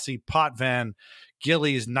 Bossy, Potvin,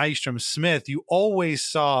 Gillies, Nystrom, Smith, you always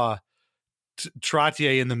saw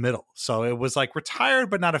Trottier in the middle. So it was like retired,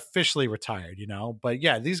 but not officially retired, But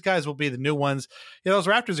yeah, these guys will be the new ones. Those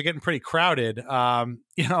Raptors are getting pretty crowded.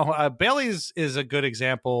 Bailey is a good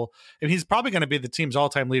example. And he's probably going to be the team's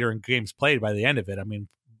all-time leader in games played by the end of it. I mean,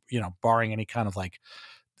 barring any kind of like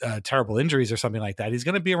terrible injuries or something like that, he's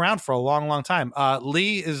going to be around for a long, long time.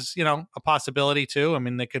 Lee is, a possibility too. I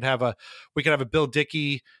mean, we could have a Bill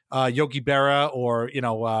Dickey, Yogi Berra, or,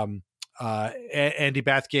 Andy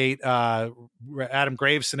Bathgate, Adam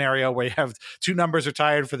Graves scenario where you have two numbers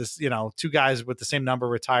retired for this, two guys with the same number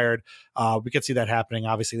retired. We could see that happening.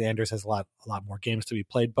 Obviously, Anders has a lot more games to be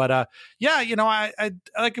played, but I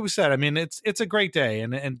like we said, I mean, it's a great day,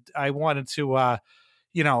 and I wanted to,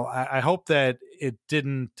 I hope that it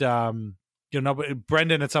didn't,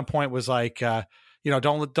 Brendan at some point was like,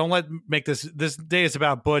 make this day is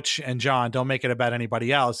about Butch and John. Don't make it about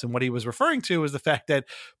anybody else. And what he was referring to is the fact that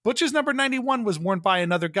Butch's number 91 was worn by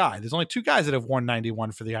another guy. There's only two guys that have worn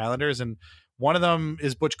 91 for the Islanders, and one of them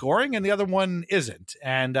is Butch Goring and the other one isn't.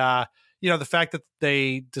 And, the fact that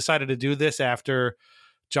they decided to do this after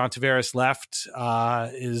John Tavares left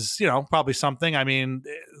is, probably something. I mean,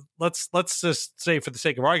 let's just say for the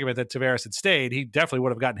sake of argument that Tavares had stayed, he definitely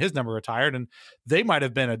would have gotten his number retired, and they might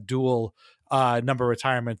have been a dual number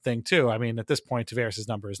retirement thing too. I mean, at this point, Tavares'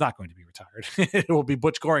 number is not going to be retired. It will be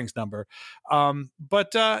Butch Goring's number.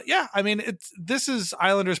 Yeah, I mean, this is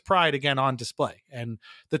Islanders pride again on display. And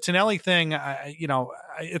the Tonelli thing,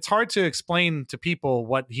 it's hard to explain to people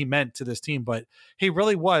what he meant to this team, but he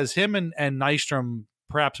really was. Him and Nystrom,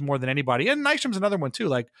 perhaps more than anybody. And Nystrom's another one too.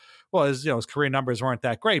 Like, well, his career numbers weren't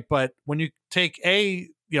that great, but when you take May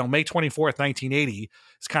 24th, 1980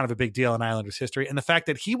 is kind of a big deal in Islanders history. And the fact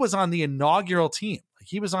that he was on the inaugural team, like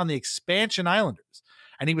he was on the expansion Islanders,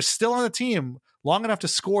 and he was still on the team long enough to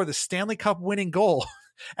score the Stanley Cup winning goal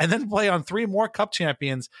and then play on three more Cup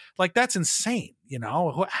champions. Like, that's insane.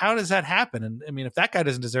 How does that happen? And I mean, if that guy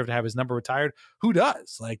doesn't deserve to have his number retired, who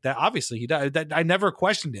does? Like that, obviously he does. I never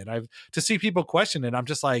questioned it. To see people question it, I'm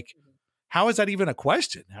just like, how is that even a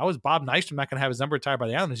question? How is Bob Nystrom not going to have his number retired by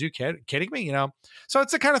the Islanders? Are you kidding me? So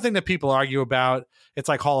it's the kind of thing that people argue about. It's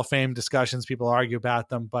like Hall of Fame discussions. People argue about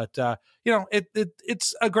them, but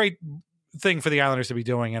it's a great thing for the Islanders to be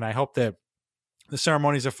doing. And I hope that the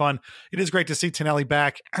ceremonies are fun. It is great to see Tonelli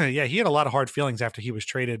back. Yeah, he had a lot of hard feelings after he was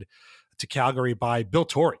traded to Calgary by Bill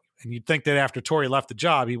Torrey. And you'd think that after Torrey left the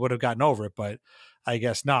job, he would have gotten over it, but I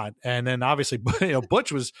guess not. And then obviously,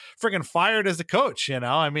 Butch was freaking fired as the coach.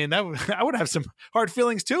 I mean, I would have some hard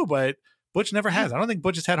feelings too, but Butch never has. I don't think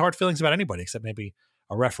Butch has had hard feelings about anybody except maybe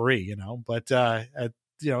a referee, but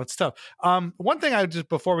it's tough. One thing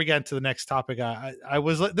before we get into the next topic,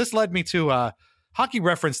 this led me to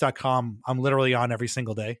hockeyreference.com. I'm literally on every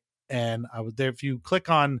single day. And I was there. If you click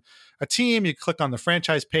on a team, you click on the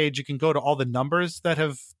franchise page, you can go to all the numbers that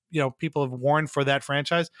have, people have worn for that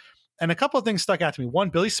franchise. And a couple of things stuck out to me. One,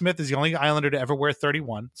 Billy Smith is the only Islander to ever wear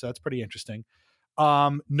 31. So that's pretty interesting.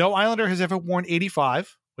 No Islander has ever worn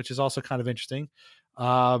 85, which is also kind of interesting.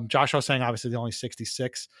 Josh was saying, obviously, the only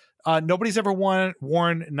 66. Nobody's ever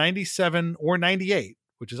worn 97 or 98,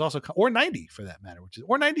 which is also, or 90 for that matter,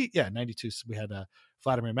 or 90. Yeah, 92. So we had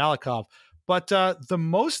Vladimir Malikov. But the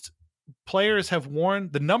most players have worn,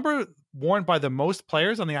 the number worn by the most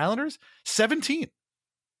players on the Islanders, 17.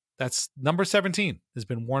 That's number 17 has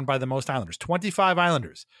been worn by the most Islanders. 25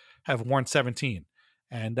 Islanders have worn 17.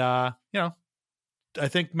 And, I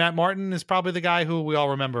think Matt Martin is probably the guy who we all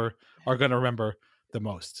are going to remember the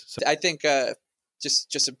most. So I think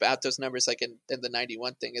just about those numbers, like in the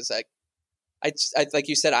 91 thing, is like, I like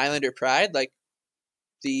you said, Islander pride. Like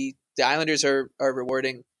the Islanders are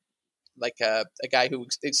rewarding like a guy who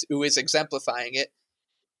is exemplifying it,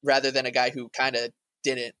 rather than a guy who kind of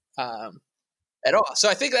didn't at all. So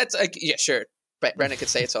I think that's like, yeah, sure. Brendan could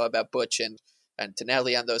say it's all about Butch and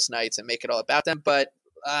Tonelli on those nights and make it all about them, but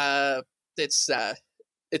it's not.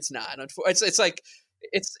 It's like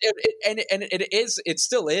it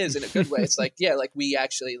still is in a good way. It's like, yeah, like we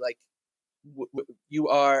actually like you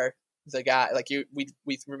are the guy. Like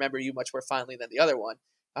we remember you much more fondly than the other one.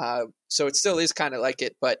 So it still is kind of like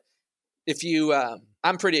it, but if you,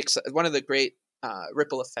 I'm pretty excited. One of the great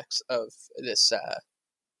ripple effects of this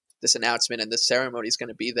announcement and this ceremony is going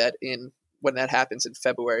to be that when that happens in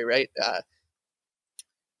February, right?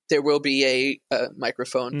 There will be a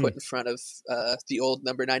microphone put in front of the old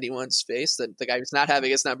number 91's face, the guy who's not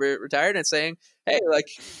having his number retired, and saying, "Hey, like,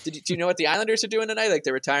 do you know what the Islanders are doing tonight? Like,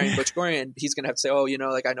 they're retiring Butch Goring," and he's going to have to say, "Oh,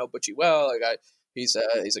 like I know Butchie well. Like, he's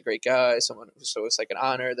a great guy. So it's like an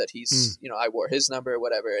honor that he's, I wore his number or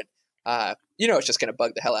whatever." And it's just going to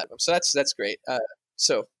bug the hell out of him. So that's great.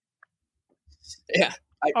 So yeah.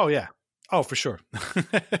 Oh, for sure.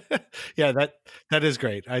 Yeah, that is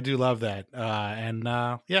great. I do love that.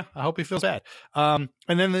 I hope he feels bad. And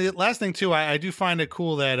then the last thing too, I do find it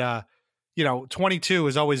cool that, 22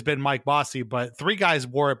 has always been Mike Bossy, but 3 guys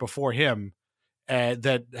wore it before him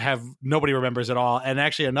that have nobody remembers at all. And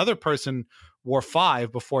actually another person wore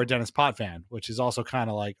 5 before Dennis Potvin, which is also kind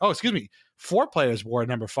of like, 4 players wore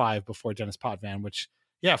number 5 before Dennis Potvin,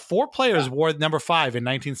 4 players wore number 5 in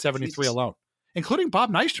 1973 alone, including Bob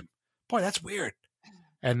Nystrom. Boy, that's weird.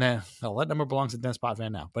 And then that number belongs to Dennis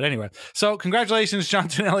Potvin now. But anyway, so congratulations, John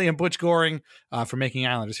Tonelli and Butch Goring, for making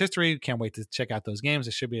Islanders history. Can't wait to check out those games.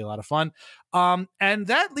 It should be a lot of fun. And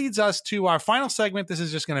that leads us to our final segment. This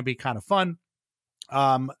is just going to be kind of fun.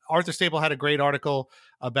 Arthur Staple had a great article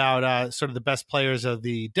about sort of the best players of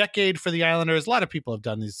the decade for the Islanders. A lot of people have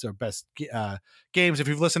done these best games. If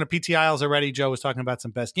you've listened to PT Isles already, Joe was talking about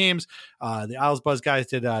some best games. The Isles Buzz guys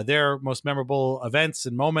did their most memorable events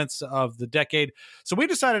and moments of the decade. So we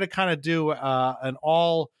decided to kind of do an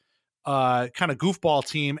all kind of goofball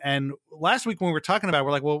team. And last week when we were talking about it,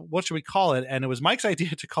 we're like, well, what should we call it? And it was Mike's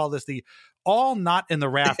idea to call this the All Not in the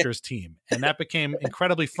Rafters team. And that became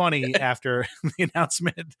incredibly funny after the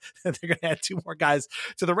announcement that they're going to add 2 more guys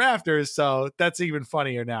to the rafters. So that's even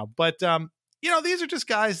funnier now. But, these are just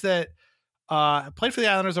guys that played for the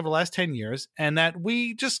Islanders over the last 10 years and that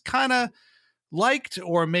we just kind of liked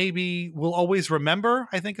or maybe will always remember,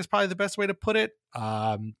 I think is probably the best way to put it.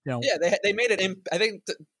 Yeah, they made it. I think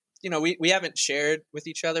we haven't shared with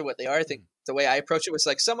each other what they are. I think the way I approach it was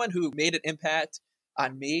like someone who made an impact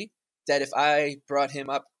on me, that if I brought him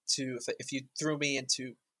up to, if you threw me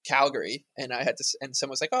into Calgary and I had to, and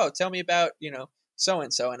someone was like, "Oh, tell me about,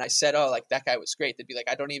 so-and-so." And I said, "Oh, like that guy was great." They'd be like,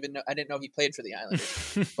 "I didn't know he played for the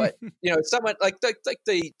Islanders." But, someone like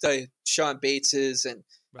the Sean Bateses and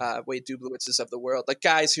Wade Dublowitzes of the world, like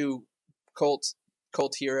guys who cult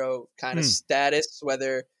hero kind of status,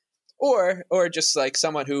 whether, or just like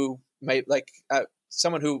someone who might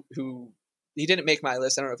someone who he didn't make my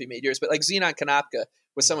list. I don't know if he made yours, but like Zenon Konopka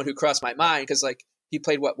was someone who crossed my mind because like he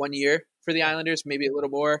played 1 year for the Islanders, maybe a little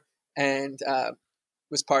more, and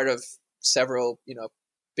was part of several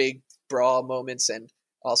big brawl moments, and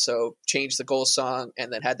also changed the goal song,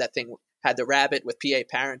 and then had the rabbit with P.A.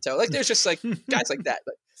 Parento. Like there's just like guys like that,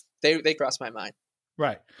 but they cross my mind.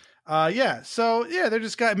 Right. So they're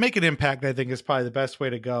just make an impact. I think is probably the best way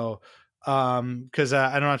to go. Because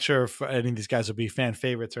I'm not sure if any of these guys will be fan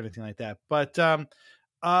favorites or anything like that. But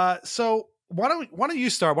so why don't you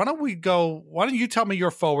start? Why don't you tell me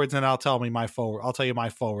your forwards and I'll tell you my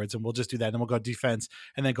forwards, and we'll just do that. And then we'll go defense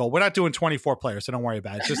and then go. We're not doing 24 players, so don't worry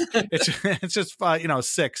about it. It's just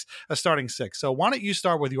 6, a starting 6. So why don't you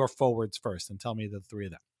start with your forwards first and tell me the 3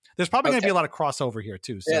 of them? There's probably going to be a lot of crossover here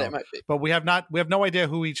too. So, yeah, there might be. But we have no idea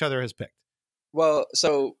who each other has picked. Well,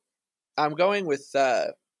 so I'm going with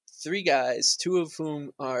 3 guys, 2 of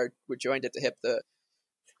whom were joined at the hip.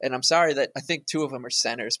 And I'm sorry that I think 2 of them are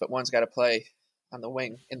centers, but one's got to play on the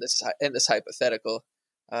wing in this hypothetical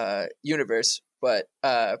universe. But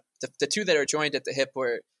the 2 that are joined at the hip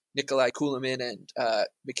were Nikolai Kulemin and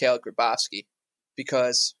Mikhail Grabovski,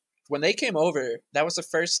 because when they came over, that was the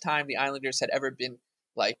first time the Islanders had ever been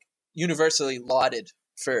like universally lauded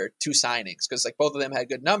for 2 signings, because like both of them had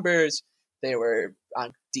good numbers. They were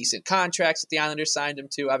on decent contracts that the Islanders signed him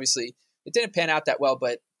to. Obviously, it didn't pan out that well,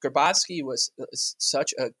 but Grabovski was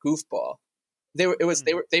such a goofball.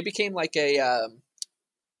 They became like a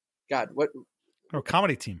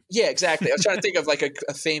comedy team. Yeah, exactly. I was trying to think of like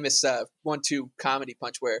a famous 1-2 comedy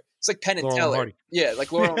punch where it's like Penn and Teller. Yeah,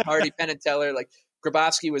 like Laurel and Hardy, Penn and Teller. Like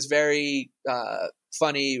Grabovski was very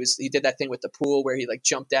funny. He did that thing with the pool where he like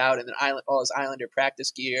jumped out and then all his Islander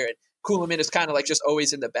practice gear. And Kuhlman is kind of like just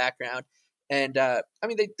always in the background. And I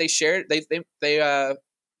mean, they shared.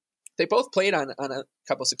 They both played on a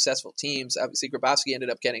couple successful teams. Obviously, Grabovski ended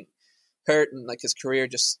up getting hurt and like his career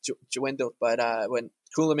just dwindled. But when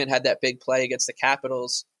Kuhlman had that big play against the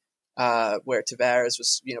Capitals, where Tavares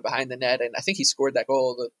was behind the net, and I think he scored that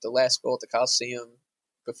goal, the last goal at the Coliseum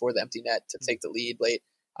before the empty net to take the lead late.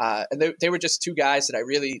 And they were just two guys that I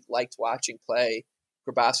really liked watching play.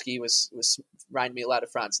 Grabovski was reminding me a lot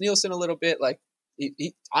of Frans Nielsen a little bit. Like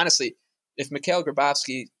he honestly, if Mikhail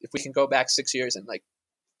Grabovski, if we can go back 6 years and like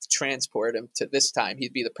transport him to this time,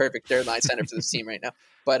 he'd be the perfect third line center for this team right now.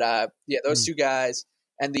 But those two guys,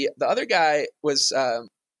 and the other guy was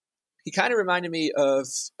he kind of reminded me of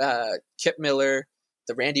Kip Miller,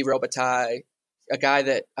 the Randy Robitaille, a guy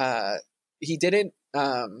that he didn't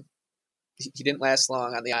last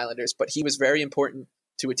long on the Islanders, but he was very important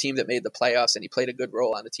to a team that made the playoffs, and he played a good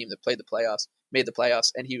role on a team that made the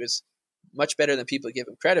playoffs, and he was much better than people give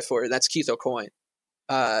him credit for. And that's Keith Aucoin,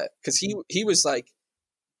 because he was like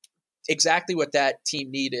exactly what that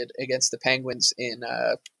team needed against the Penguins in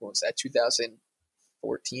what was that,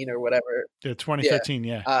 2014 or whatever? 2013,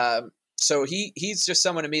 yeah. So he's just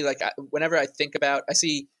someone to me, like whenever I think about, I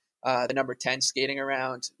see the number 10 skating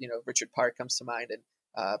around, Richard Park comes to mind, and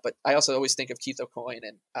but I also always think of Keith Aucoin,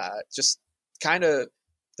 and just kind of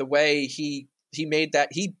the way he made that,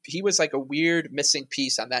 he was like a weird missing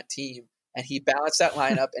piece on that team, and he balanced that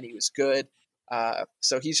lineup and he was good.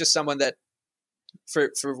 So he's just someone that for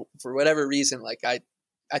whatever reason, like I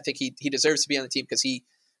think he deserves to be on the team, because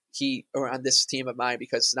he or on this team of mine,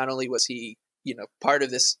 because not only was he, part of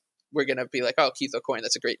this, we're going to be like, oh, Keith Aucoin,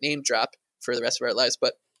 that's a great name drop for the rest of our lives,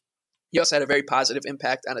 but he also had a very positive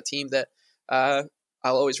impact on a team that I'll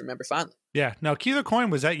always remember fondly. Yeah, no, Keith Aucoin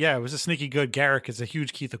was that. Yeah, it was a sneaky good. Garrick is a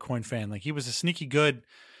huge Keith Aucoin fan. Like he was a sneaky good,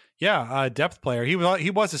 depth player. He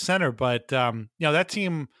was a center, but that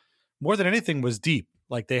team more than anything was deep.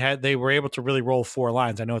 Like they were able to really roll four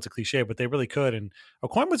lines. I know it's a cliche, but they really could. And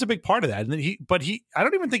Aucoin was a big part of that. And then I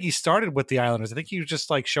don't even think he started with the Islanders. I think he just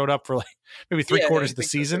like showed up for like maybe three quarters of the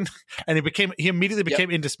season, and he immediately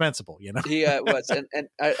became indispensable. He was, and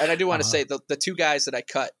I do want to say the two guys that I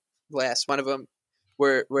cut last, one of them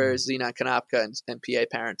were Zenon Konopka and P.A.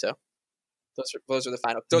 Parento. Those are the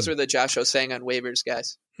final. Those were the Josh Osang on waivers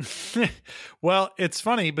guys. Well, it's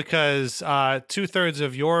funny because 2/3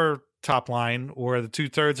 of your top line or the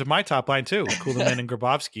 2/3 of my top line too, Kuhlman and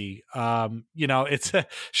Grabovski. It's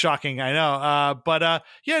shocking, I know. But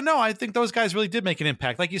I think those guys really did make an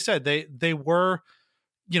impact. Like you said, they were,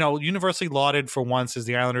 universally lauded for once as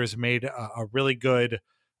the Islanders made a really good,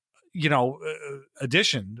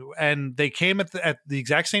 addition. And they came at the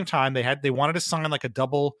exact same time. They wanted to sign like a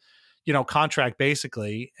double, contract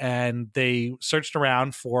basically. And they searched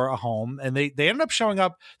around for a home, and they ended up showing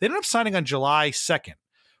up. They ended up signing on July 2nd.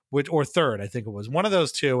 Or 3rd, I think it was one of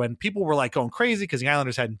those two. And people were like going crazy because the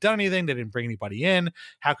Islanders hadn't done anything. They didn't bring anybody in.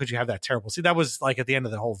 How could you have that terrible season? That was like at the end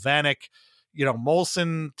of the whole Vanek,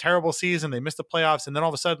 Molson terrible season. They missed the playoffs. And then all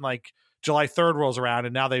of a sudden, like July 3rd rolls around,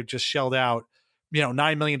 and now they've just shelled out,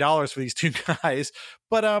 $9 million for these two guys.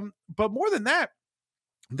 But more than that,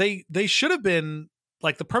 they should have been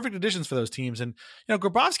like the perfect additions for those teams. And,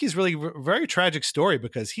 Grabovski is really a very tragic story,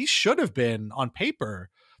 because he should have been on paper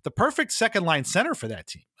the perfect second line center for that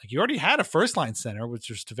team. Like you already had a first line center, which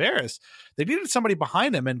was Tavares. They needed somebody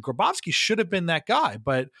behind him, and Grabovski should have been that guy.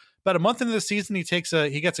 But about a month into the season, he gets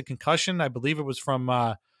a concussion. I believe it was from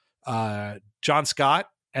John Scott,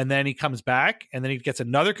 and then he comes back, and then he gets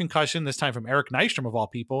another concussion, this time from Eric Nystrom of all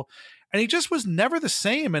people, and he just was never the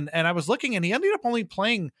same. And I was looking, and he ended up only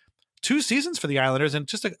playing 2 seasons for the Islanders and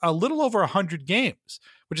just a little over 100 games,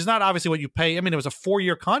 which is not obviously what you pay. I mean, it was a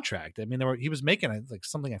 4-year contract. I mean, he was making like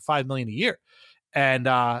something like $5 million a year. And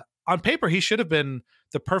on paper, he should have been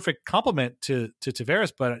the perfect complement to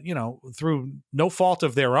Tavares, but, through no fault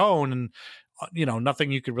of their own and,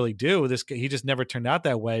 nothing you could really do. He just never turned out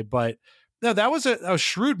that way. But no, that was a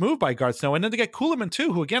shrewd move by Garth Snow. And then to get Kuhlman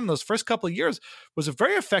too, who again, those first couple of years was a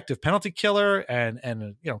very effective penalty killer and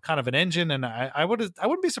kind of an engine. And I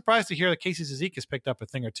wouldn't be surprised to hear that Casey Cizikas picked up a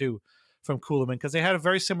thing or two from Kuhlman, because they had a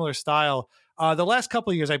very similar style. The last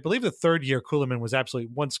couple of years, I believe the third year Kuhlman was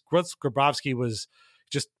absolutely, once Grabovski was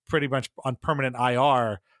just pretty much on permanent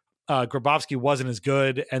IR. Grabovski wasn't as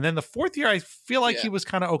good. And then the fourth year, I feel like he was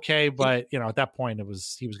kind of okay, but at that point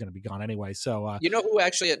he was going to be gone anyway. So, who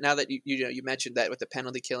actually, now that you mentioned that with the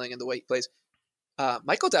penalty killing and the way he plays,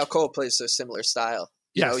 Michael Dal Colle plays a similar style.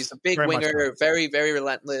 He's a big winger, very, very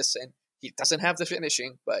relentless, and he doesn't have the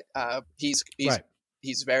finishing, but he's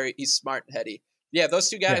smart and heady. Yeah, those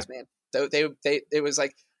two guys, man, they it was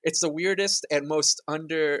like, it's the weirdest and most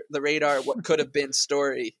under the radar what could have been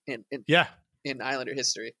story in Islander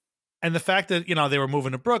history. And the fact that, they were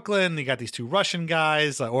moving to Brooklyn, you got these two Russian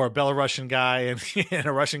guys, or a Belarusian guy and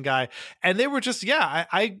a Russian guy. And they were just,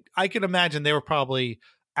 I can imagine they were probably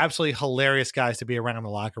absolutely hilarious guys to be around in the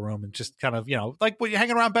locker room, and just kind of, like when you're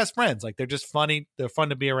hanging around best friends, like they're just funny. They're fun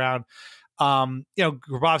to be around.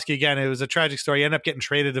 Grabovski, again, it was a tragic story. He ended up getting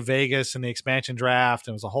traded to Vegas in the expansion draft.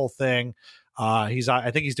 And it was a whole thing. I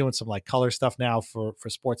think he's doing some like color stuff now for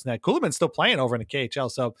Sportsnet. Kulemin's still playing over in the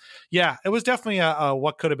KHL. So yeah, it was definitely a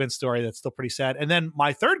what could have been story that's still pretty sad. And then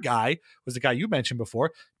my third guy was the guy you mentioned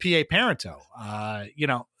before, P.A. Parenteau.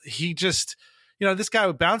 He just, this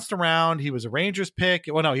guy bounced around. He was a Rangers pick.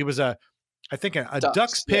 Well, no, he was I think a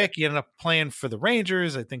Ducks pick. He ended up playing for the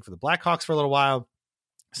Rangers, I think for the Blackhawks for a little while.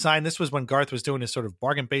 This was when Garth was doing his sort of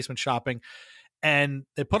bargain basement shopping. And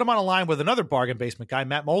they put him on a line with another bargain basement guy,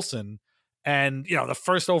 Matt Molson. And, the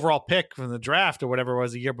first overall pick from the draft or whatever it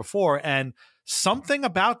was the year before. And something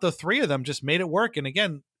about the three of them just made it work. And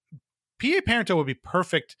again, P.A. Parenteau would be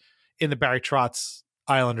perfect in the Barry Trotz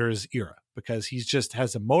Islanders era, because he's just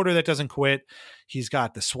has a motor that doesn't quit. He's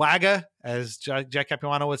got the swagger, as Jack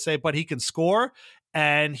Capuano would say, but he can score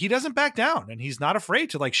and he doesn't back down, and he's not afraid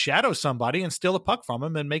to like shadow somebody and steal a puck from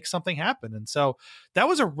him and make something happen. And so that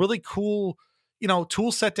was a really cool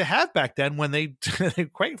tool set to have back then when they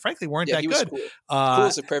quite frankly weren't that good. Cool. Cool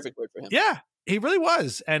is a perfect word for him. Yeah, he really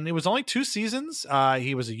was. And it was only 2 seasons.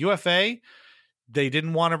 He was a UFA. They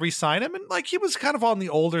didn't want to re-sign him. And like, he was kind of on the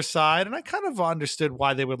older side, and I kind of understood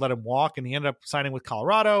why they would let him walk. And he ended up signing with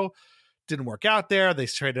Colorado. Didn't work out there. They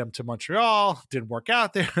traded him to Montreal. Didn't work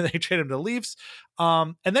out there. They traded him to Leafs.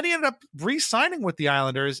 And then he ended up re-signing with the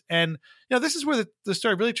Islanders. And, this is where the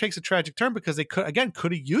story really takes a tragic turn, because they could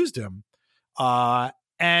have used him.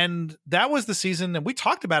 And that was the season, and we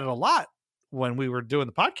talked about it a lot when we were doing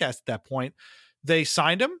the podcast at that point. They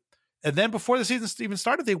signed him, and then before the season even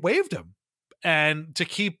started, they waived him and to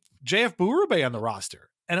keep JF Berube on the roster.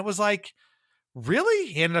 And it was like,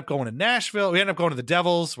 really? He ended up going to Nashville. He ended up going to the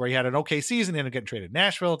Devils, where he had an okay season. He ended up getting traded to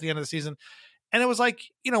Nashville at the end of the season. And it was like,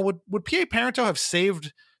 would P.A. Parenteau have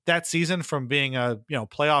saved that season from being a,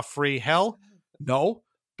 playoff free hell? No,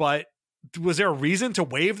 but was there a reason to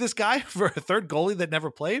waive this guy for a third goalie that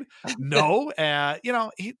never played? No.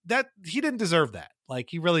 He didn't deserve that. Like,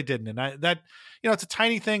 he really didn't. And it's a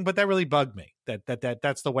tiny thing, but that really bugged me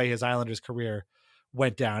that's the way his Islanders career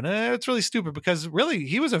went down. And it's really stupid, because really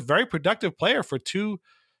he was a very productive player for 2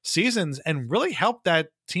 seasons and really helped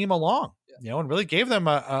that team along, and really gave them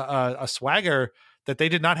a swagger that they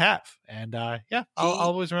did not have. And I'll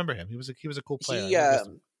always remember him. He was a cool player.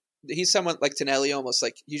 He's someone like Tonelli, almost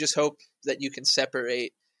like you just hope that you can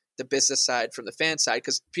separate the business side from the fan side,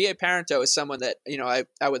 because P.A. Parenteau is someone that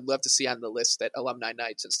I would love to see on the list at alumni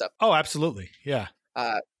nights and stuff. Oh, absolutely, yeah.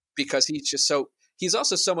 Because he's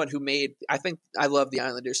also someone who I love the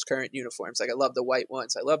Islanders' current uniforms. Like, I love the white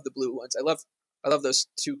ones, I love the blue ones, I love those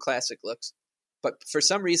 2 classic looks. But for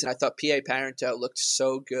some reason, I thought P.A. Parenteau looked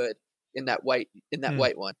so good in that white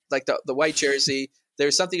one, like the white jersey.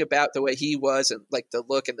 There's something about the way he was, and like the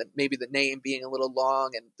look, and maybe the name being a little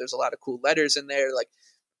long, and there's a lot of cool letters in there. Like,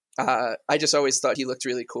 I just always thought he looked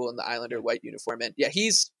really cool in the Islander white uniform. And yeah,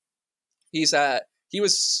 he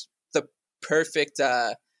was the perfect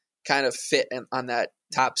kind of fit on that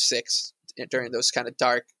top 6 during those kind of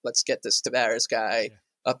dark, let's get this Tavares guy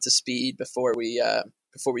up to speed before we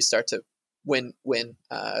start to win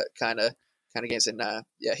kind of games. And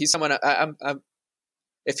he's someone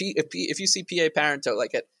if you see P.A. Parenteau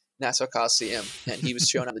like at Nassau Coliseum and he was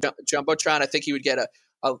shown on the Jumbotron, I think he would get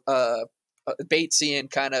a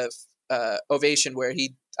Batesian kind of ovation, where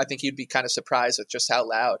I think he'd be kind of surprised at just how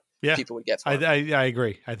loud people would get for him. I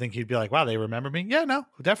agree. I think he'd be like, wow, they remember me? Yeah, no,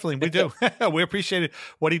 definitely. We do. We appreciated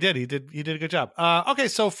what he did. He did a good job. Okay,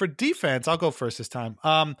 so for defense, I'll go first this time.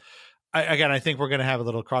 I think we're going to have a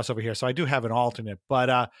little crossover here. So I do have an alternate.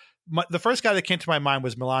 But the first guy that came to my mind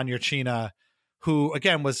was Milan Jurčina, who,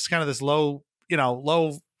 again, was kind of this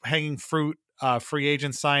low-hanging fruit free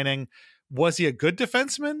agent signing. Was he a good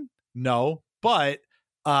defenseman? No. But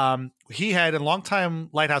He had, and longtime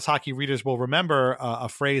Lighthouse Hockey readers will remember a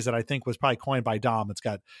phrase that I think was probably coined by Dom. It's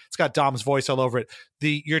got Dom's voice all over it.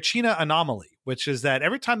 The Jurčina anomaly, which is that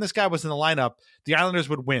every time this guy was in the lineup, the Islanders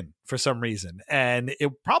would win for some reason. And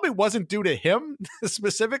it probably wasn't due to him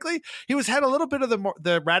specifically. He had a little bit of the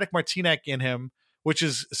Radek Martinek in him, which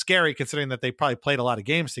is scary considering that they probably played a lot of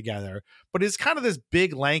games together. But he's kind of this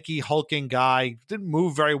big, lanky, hulking guy, didn't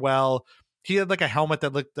move very well. He had like a helmet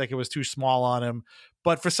that looked like it was too small on him.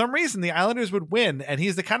 But for some reason, the Islanders would win. And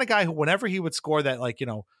he's the kind of guy who, whenever he would score that,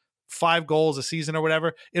 5 goals a season or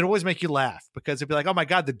whatever, it'd always make you laugh because it'd be like, oh my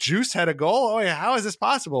God, the Juice had a goal. Oh yeah, how is this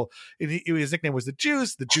possible? And his nickname was the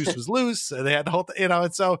Juice. The Juice was loose. They had the whole thing,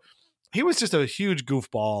 and so he was just a huge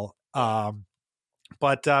goofball.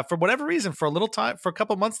 But for whatever reason, for a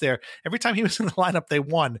couple months there, every time he was in the lineup, they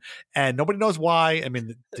won. And nobody knows why. I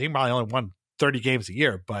mean, the team probably only won 30 games a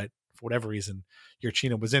year, but for whatever reason,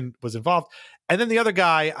 Jurčina was involved. And then the other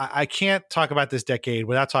guy, I can't talk about this decade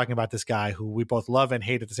without talking about this guy who we both love and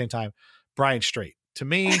hate at the same time, Brian Straight. To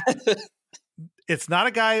me, it's not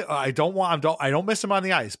a guy I don't miss him on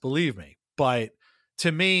the ice, believe me. But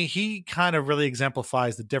to me, he kind of really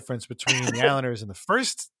exemplifies the difference between the Islanders in the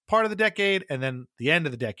first part of the decade and then the end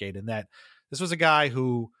of the decade. And that this was a guy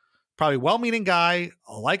who, probably well-meaning guy,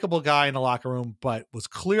 a likable guy in the locker room, but was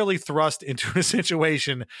clearly thrust into a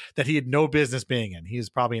situation that he had no business being in. He was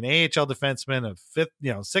probably an AHL defenseman,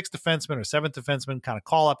 a sixth defenseman or seventh defenseman, kind of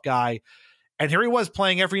call-up guy. And here he was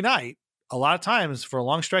playing every night, a lot of times for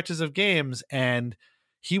long stretches of games, and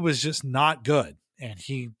he was just not good. And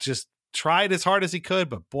he just tried as hard as he could,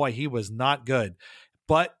 but boy, he was not good.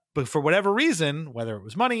 But for whatever reason, whether it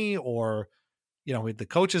was money or the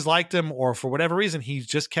coaches liked him, or for whatever reason, he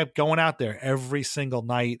just kept going out there every single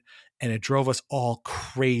night, and it drove us all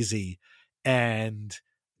crazy. And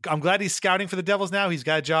I'm glad he's scouting for the Devils now. He's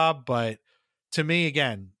got a job, but to me,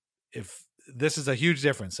 again, if this is a huge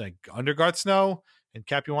difference, like under Garth Snow and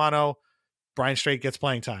Capuano, Brian Straight gets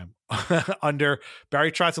playing time. Under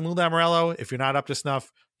Barry Trotz and Lou Lamoriello, if you're not up to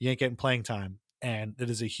snuff, you ain't getting playing time. And it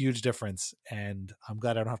is a huge difference. And I'm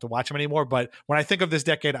glad I don't have to watch him anymore. But when I think of this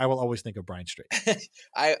decade, I will always think of Brian Straight.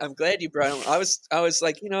 I'm glad you brought him. I was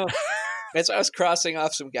like, as I was crossing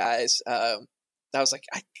off some guys, I was like,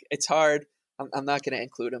 it's hard. I'm not going to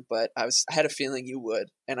include him, but I had a feeling you would.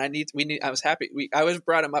 And I was happy. I was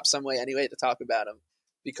brought him up some way anyway to talk about him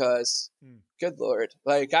because good Lord,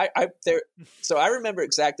 so I remember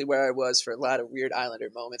exactly where I was for a lot of weird Islander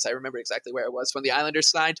moments. I remember exactly where I was when the Islanders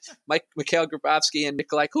signed Mikhail Grabovski and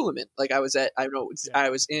Nikolai Kulemin. I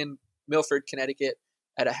was in Milford, Connecticut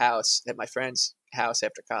at my friend's house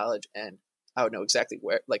after college. And I would know exactly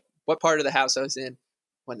what part of the house I was in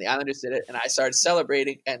when the Islanders did it. And I started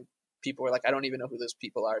celebrating and people were like, I don't even know who those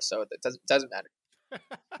people are. So it doesn't matter.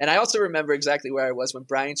 And I also remember exactly where I was when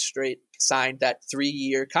Brian Straight signed that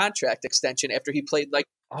 3-year contract extension after he played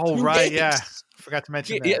two games. Yeah. Forgot to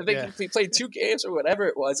mention that. I think he played 2 games or whatever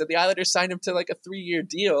it was. And the Islanders signed him to a 3-year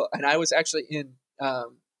deal. And I was actually in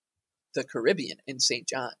the Caribbean in St.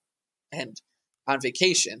 John and on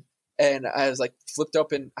vacation. And I was flipped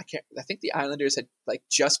open. I think the Islanders had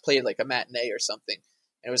just played a matinee or something.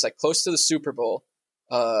 And it was close to the Super Bowl.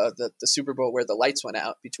 The Super Bowl where the lights went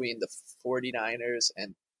out between the 49ers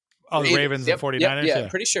and the Ravens and 49ers. Yeah, I'm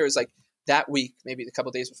pretty sure it was that week, maybe a couple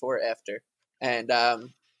of days before or after. And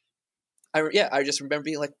I just remember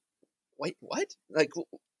being like, wait, what?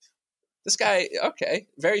 This guy, okay,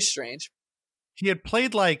 very strange. He had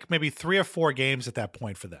played maybe 3 or 4 games at that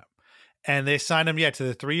point for them. And they signed him to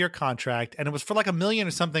the 3-year contract, and it was for $1 million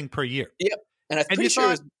or something per year. Yep. And I'm pretty sure it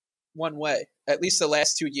was one way. At least the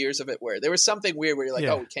last 2 years of it were. There was something weird where you're like,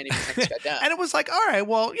 oh, we can't even hunt this guy down. And it was all right,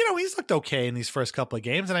 well, he's looked okay in these first couple of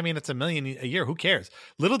games. And I mean, it's $1 million a year. Who cares?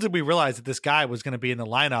 Little did we realize that this guy was going to be in the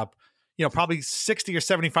lineup, probably 60 or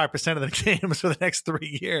 75% of the games for the next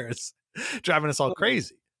 3 years, driving us all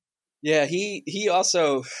crazy. Yeah, he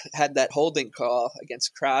also had that holding call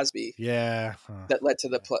against Crosby. Yeah. That led to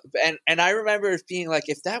the play. And I remember being like,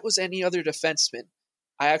 if that was any other defenseman,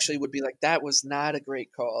 I actually would be like, that was not a great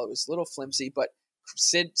call. It was a little flimsy, but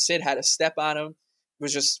Sid had a step on him. It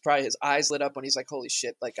was just probably his eyes lit up when he's like, holy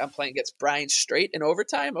shit, I'm playing against Brian Straight in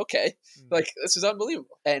overtime? Okay. This is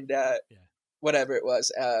unbelievable. And whatever it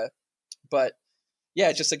was. But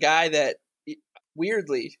yeah, just a guy that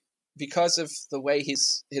weirdly, because of the way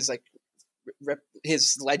his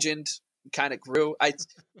legend kind of grew,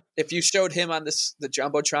 if you showed him on the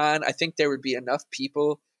Jumbotron, I think there would be enough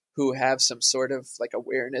people who have some sort of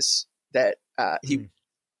awareness that he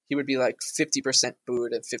would be 50%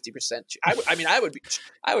 booed and 50%.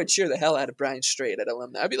 I would cheer the hell out of Brian Straight at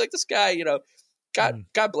alumni. I'd be like, this guy,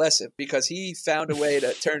 God bless him, because he found a way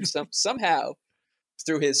to turn somehow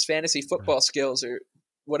through his fantasy football skills or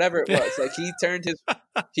whatever it was. Like he turned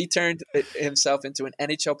himself into an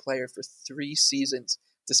NHL player for 3 seasons,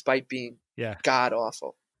 despite being god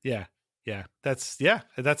awful. Yeah. That's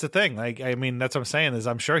the thing. Like, I mean, that's what I'm saying is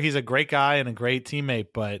I'm sure he's a great guy and a great teammate,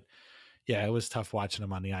 but yeah, it was tough watching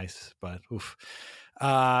him on the ice, but oof.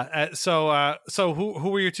 So who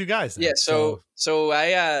were your 2 guys then? Yeah. So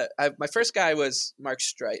I my first guy was Mark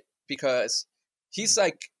Streit, because he's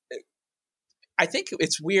like, I think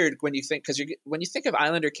it's weird when you think, because when you think of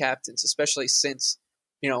Islander captains, especially since,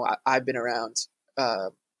 I've been around,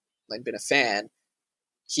 and been a fan,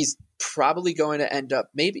 he's probably going to end up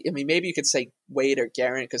maybe you could say Wade or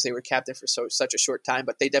Guerin, because they were captain for such a short time,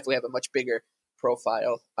 but they definitely have a much bigger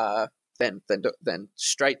profile than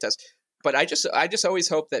Streit does. But I just always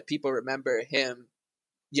hope that people remember him,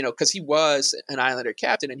 because he was an Islander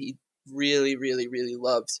captain and he really, really, really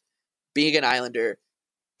loved being an Islander,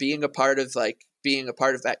 being a part of that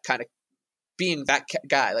kind of being that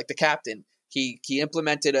guy, like the captain. He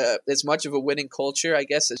implemented as much of a winning culture, I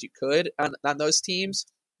guess, as you could on those teams.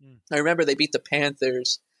 I remember they beat the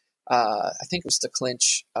Panthers. I think it was to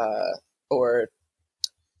clinch, or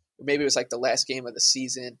maybe it was like the last game of the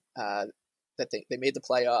season that they made the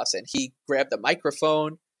playoffs, and he grabbed the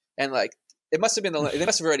microphone and like it must have been they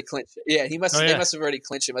must have already clinched. Yeah, they must have already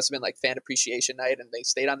clinched. It must have been like fan appreciation night, and they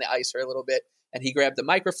stayed on the ice for a little bit. And he grabbed the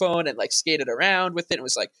microphone and like skated around with it. It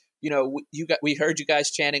was like, we heard you guys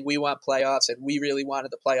chanting, "We want playoffs," and we really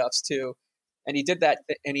wanted the playoffs too. And he did that,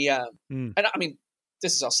 and he and I mean,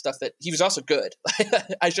 this is all stuff that he was also good.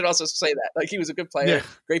 I should also say that, like, he was a good player,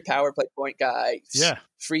 great power play point guy. Yeah,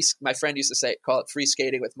 My friend used to call it free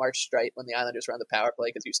skating with Mark Streit when the Islanders were on the power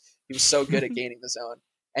play, because he was so good at gaining the zone.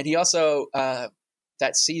 And he also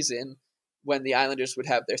that season, when the Islanders would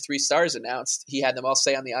have their 3 stars announced, he had them all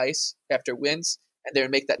stay on the ice after wins, and they would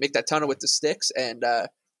make that tunnel with the sticks, and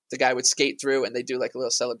the guy would skate through, and they do like a little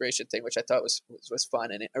celebration thing, which I thought was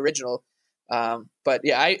fun and original. But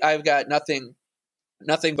yeah, I've got nothing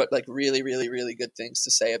but like really, really, really good things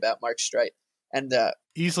to say about Mark Streit, and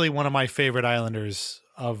easily one of my favorite Islanders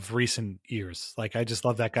of recent years. Like, I just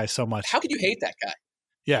love that guy so much. How could you hate that guy?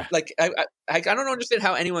 Yeah, like I don't understand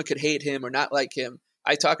how anyone could hate him or not like him.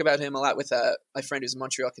 I talk about him a lot with my friend who's a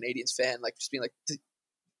Montreal Canadiens fan, like just being like,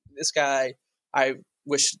 this guy, I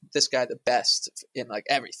wish this guy the best in like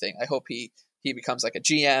everything. I hope he becomes like a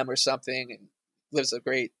GM or something and lives a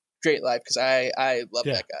great life, because I love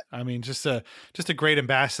that guy. I mean, just a great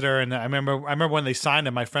ambassador. And I remember when they signed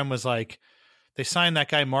him, my friend was like, they signed that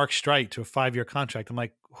guy Mark Streit to a 5-year contract. I'm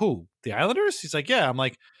like, who? The Islanders? He's like, yeah. I'm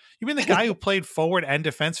like, you mean the guy who played forward and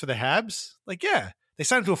defense for the Habs? Like, yeah. They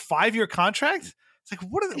signed him to a 5-year contract? It's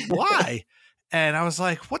like, why? And I was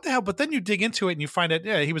like, what the hell? But then you dig into it and you find out,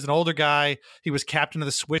 he was an older guy. He was captain of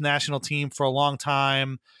the Swiss national team for a long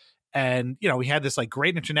time. And, he had this like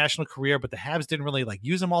great international career, but the Habs didn't really like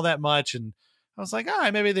use him all that much. And I was like,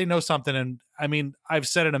 maybe they know something. And I mean, I've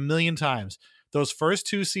said it a million times. Those first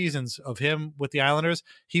 2 seasons of him with the Islanders,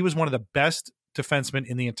 he was one of the best defensemen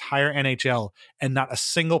in the entire NHL, and not a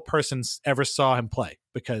single person ever saw him play,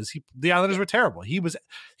 because the Islanders were terrible. He was,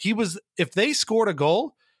 if they scored a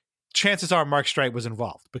goal, chances are Mark Streit was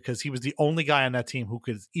involved, because he was the only guy on that team who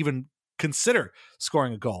could even consider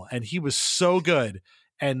scoring a goal. And he was so good,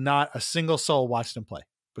 and not a single soul watched him play,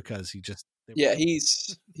 because he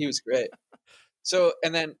was great. So,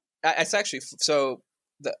 and then it's actually,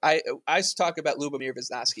 I talk about Lubomir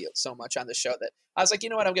Visnovsky so much on the show that I was like, you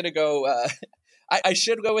know what, I'm going to go, I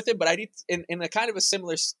should go with him, but I need, in a kind of a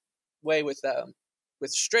similar way with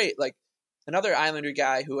Streit, like another Islander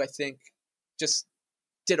guy who I think just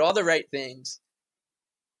did all the right things,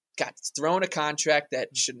 got thrown a contract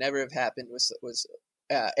that should never have happened, was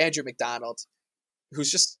Andrew McDonald, I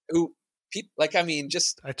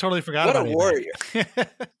totally forgot about him. What a warrior.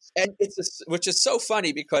 And which is so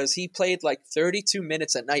funny, because he played like 32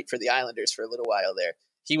 minutes a night for the Islanders for a little while there.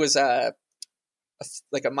 He was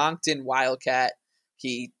like a Moncton Wildcat.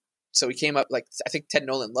 He came up, like, I think Ted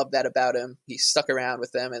Nolan loved that about him. He stuck around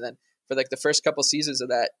with them, and then for like the first couple seasons of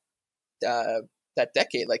that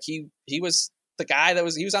decade, like he was the guy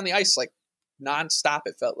he was on the ice like nonstop.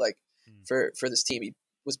 It felt like for this team. He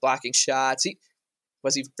was blocking shots.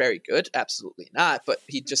 Was he very good? Absolutely not. But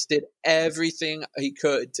he just did everything he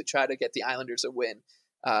could to try to get the Islanders a win.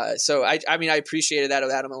 So I appreciated that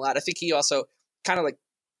about him a lot. I think he also kind of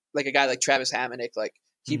like a guy like Travis Hamonic, like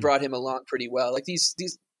he brought him along pretty well. Like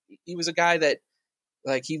he was a guy that,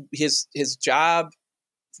 like, his job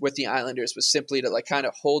with the Islanders was simply to like kind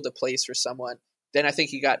of hold a place for someone then I think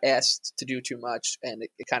he got asked to do too much, and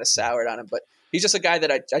it kind of soured on him. But he's just a guy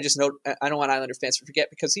that I just know I don't want Islander fans to forget,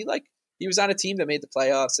 because he was on a team that made the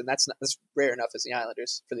playoffs, and that's rare enough as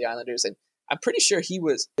for the Islanders. And I'm pretty sure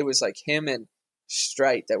it was like him and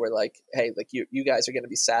Streit that were like, hey, like you guys are going to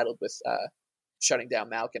be saddled with shutting down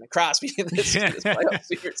Malkin and Crosby in this playoff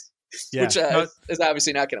series, which is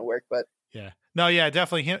obviously not going to work. But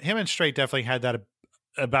definitely him and Streit definitely had that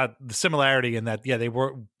about the similarity in that, they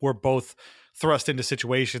were both thrust into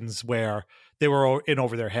situations where they were in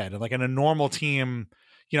over their head. And like in a normal team,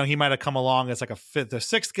 he might have come along as like a fifth or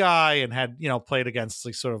sixth guy and had, played against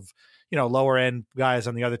like sort of, lower end guys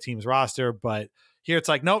on the other team's roster. But here it's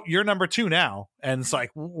like, no, you're number 2 now. And it's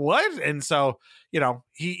like, what? And so,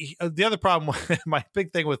 he the other problem, my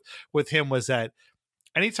big thing with him was that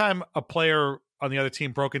anytime a player on the other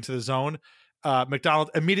team broke into the zone,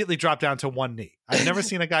 McDonald immediately dropped down to one knee. I've never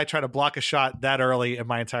seen a guy try to block a shot that early in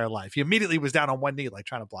my entire life. He immediately was down on one knee, like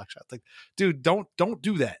trying to block shots. Like, dude, don't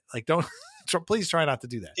do that. Like, don't please try not to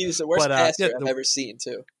do that. He's the worst passer I've ever seen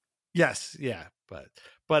too. Yes. Yeah.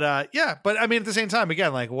 But I mean, at the same time,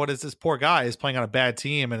 again, like, what is this poor guy is playing on a bad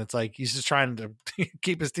team, and it's like he's just trying to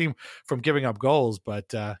keep his team from giving up goals. But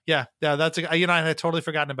that's I had totally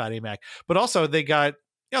forgotten about Amac. But also they got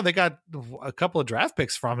a couple of draft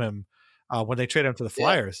picks from him when they traded him to the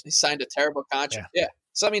Flyers. He signed a terrible contract. Yeah.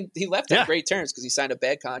 So I mean, he left on great terms because he signed a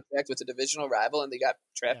bad contract with a divisional rival, and they got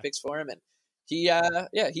draft picks for him. And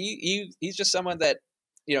he's just someone that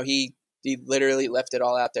he literally left it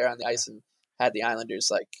all out there on the ice and had the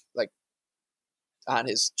Islanders like on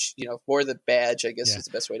his wore the badge, I guess is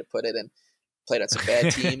the best way to put it, and played on some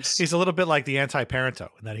bad teams. He's a little bit like the anti-Parento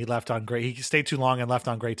in that he left on great. He stayed too long and left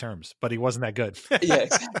on great terms, but he wasn't that good. Yeah,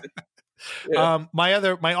 exactly. Yeah.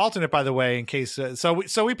 My alternate, by the way, in case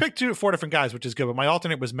so we picked 4 different guys, which is good. But my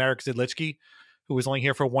alternate was Marek Zidlichky, who was only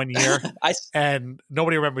here for 1 year, and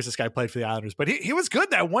nobody remembers this guy played for the Islanders, but he was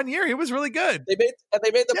good that 1 year. He was really good. They made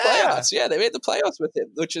the playoffs. Yeah, they made the playoffs with him,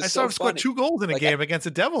 which is I saw him score 2 goals in a game against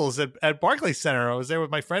the Devils at Barclays Center. I was there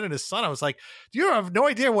with my friend and his son. I was like, you have no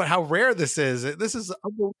idea how rare this is. This is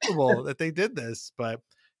unbelievable that they did this. But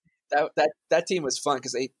that team was fun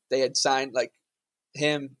because they had signed like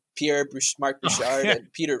him, Marc Bouchard,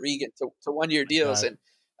 and Peter Regan to 1 year deals, and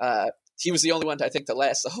he was the only one, I think, to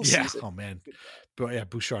last the whole season. Oh man, but yeah,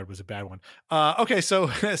 Bouchard was a bad one. Okay, so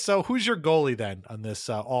who's your goalie then on this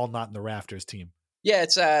all not in the rafters team? Yeah,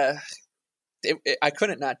 it's I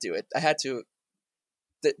couldn't not do it. I had to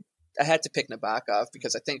pick Nabokov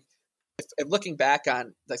because I think if looking back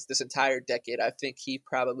on this entire decade, I think he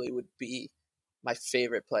probably would be my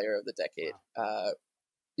favorite player of the decade. Wow.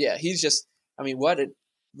 He's just, I mean, what a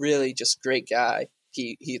really just great guy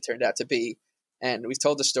he turned out to be. And we've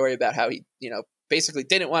told the story about how he, basically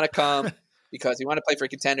didn't want to come because he wanted to play for a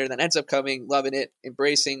contender, then ends up coming, loving it,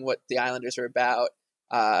 embracing what the Islanders are about.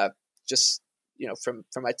 Just, from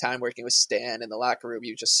my time working with Stan in the locker room,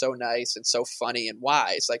 he was just so nice and so funny and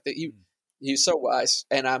wise. Like he was so wise.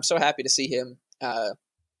 And I'm so happy to see him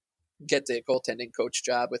get the goaltending coach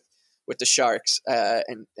job with the Sharks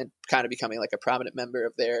and kind of becoming like a prominent member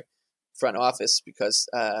of their front office because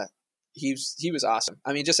he was awesome.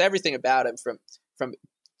 I mean, just everything about him from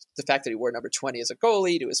the fact that he wore number 20 as a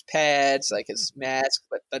goalie to his pads, like his mask,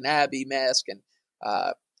 like the Nabby mask, and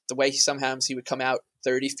the way sometimes he would come out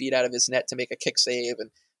 30 feet out of his net to make a kick save, and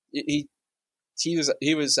he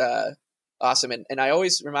was awesome. And I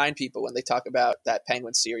always remind people when they talk about that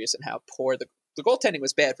Penguins series and how poor the goaltending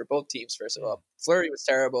was bad for both teams. First of all, Fleury was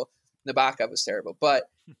terrible, Nabokov was terrible, but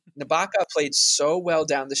Nabokov played so well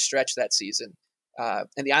down the stretch that season.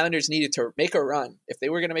 And the Islanders needed to make a run. If they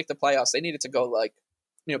were going to make the playoffs, they needed to go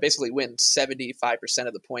basically win 75%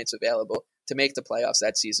 of the points available to make the playoffs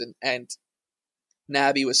that season. And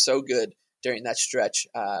Nabby was so good during that stretch.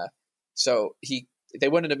 So they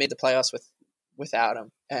wouldn't have made the playoffs without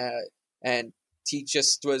him. And he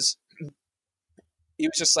was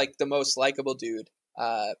just like the most likable dude.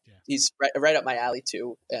 He's right up my alley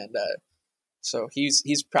too. And so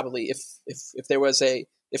he's probably, if there was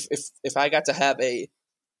if I got to have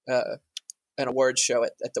an award show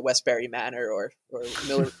at the Westbury Manor or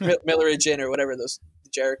Milleridge Inn or whatever, those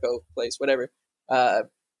Jericho place, whatever,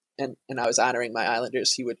 and I was honoring my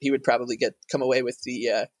Islanders, he would probably come away with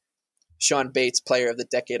the Sean Bates Player of the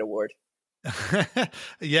Decade award.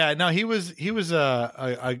 Yeah, no, he was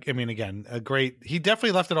I mean, again, a great. He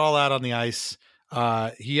definitely left it all out on the ice.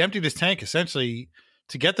 He emptied his tank essentially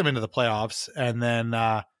to get them into the playoffs, and then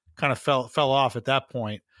kind of fell off at that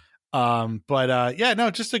point.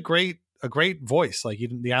 Just a great voice. Like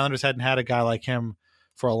the Islanders hadn't had a guy like him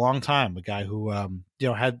for a long time. A guy who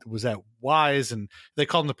was at Wise, and they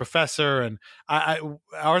called him the professor. And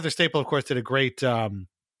Arthur Staple, of course, did a great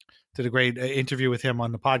interview with him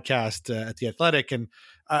on the podcast at The Athletic. And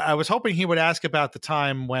I was hoping he would ask about the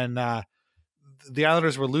time when the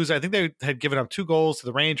Islanders were losing. I think they had given up 2 goals to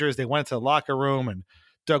the Rangers. They went to the locker room, and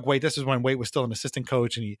Doug Weight, this is when Weight was still an assistant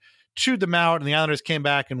coach, and he chewed them out, and the Islanders came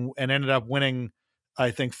back and ended up winning,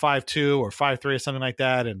 I think 5-2 or 5-3 or something like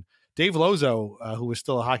that. And Dave Lozo, who was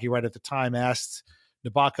still a hockey writer at the time, asked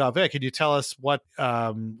Nabokov, "Hey, could you tell us what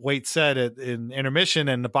Weight said in intermission?"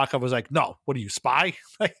 And Nabokov was like, "No, what are you, spy?"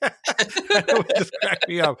 It would just crack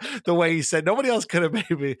me up the way he said. Nobody else could have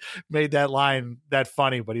maybe made that line that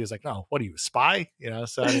funny, but he was like, "No, what are you, spy?"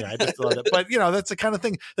 So anyway, I just love it. But that's the kind of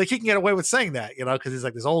thing, like, he can get away with saying that, because he's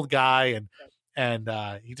like this old guy, and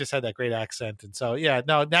he just had that great accent. And so, yeah,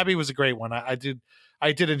 no, Nabby was a great one. I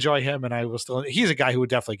did enjoy him, and he's a guy who would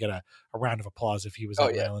definitely get a round of applause if he was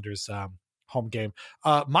at the Islanders home game.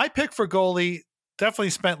 My pick for goalie definitely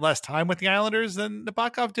spent less time with the Islanders than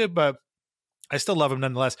Nabokov did, but I still love him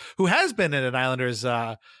nonetheless. Who has been in an Islanders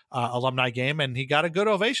alumni game, and he got a good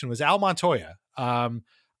ovation, was Al Montoya. I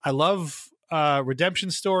love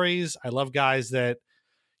redemption stories. I love guys that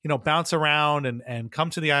bounce around and come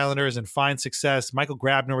to the Islanders and find success. Michael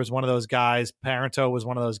Grabner was one of those guys. Parenteau was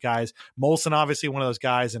one of those guys. Molson, obviously, one of those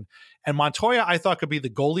guys. And Montoya, I thought, could be the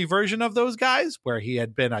goalie version of those guys, where he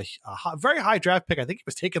had been a very high draft pick. I think he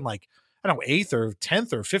was taken 8th or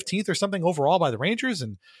 10th or 15th or something overall by the Rangers.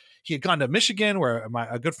 And he had gone to Michigan, where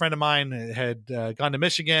a good friend of mine had gone to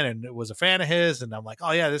Michigan and was a fan of his. And I'm like,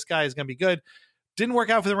 oh, yeah, this guy is going to be good. Didn't work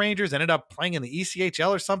out for the Rangers, ended up playing in the ECHL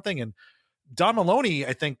or something. And Don Maloney,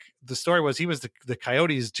 I think the story was, he was the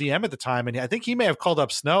Coyotes GM at the time, and I think he may have called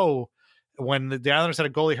up Snow when the Islanders had a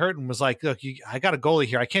goalie hurt and was like, "Look, I got a goalie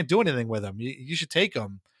here. I can't do anything with him. You should take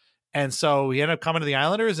him." And so he ended up coming to the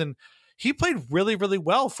Islanders, and he played really, really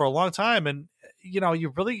well for a long time. And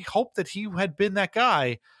you really hope that he had been that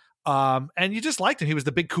guy. And you just liked him. He was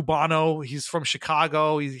the big Cubano. He's from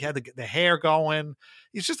Chicago. He had the hair going.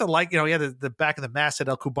 He's just he had the back of the mask at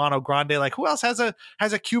El Cubano Grande. Like, who else has a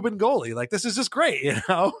Cuban goalie? Like, this is just great.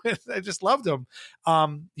 I just loved him.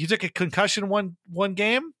 He took a concussion one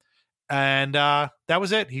game, and that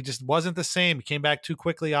was it. He just wasn't the same. He came back too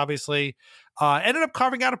quickly, obviously. Ended up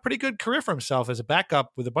carving out a pretty good career for himself as a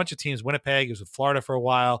backup with a bunch of teams. Winnipeg, he was with Florida for a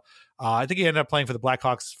while. I think he ended up playing for the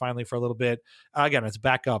Blackhawks finally for a little bit. Again, it's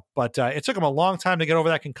backup, but it took him a long time to get over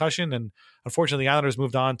that concussion. And unfortunately, the Islanders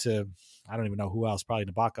moved on to, I don't even know who else, probably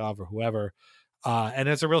Nabokov or whoever. And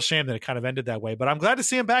it's a real shame that it kind of ended that way. But I'm glad to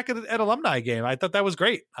see him back at alumni game. I thought that was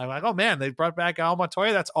great. I'm like, oh man, they brought back Al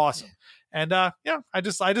Montoya. That's awesome. And I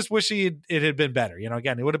just wish it had been better.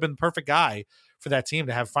 Again, it would have been the perfect guy for that team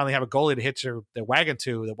to finally have a goalie to hitch their wagon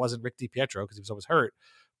to that wasn't Rick DiPietro, because he was always hurt.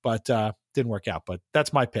 But didn't work out. But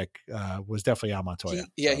that's my pick. Was definitely Al Montoya.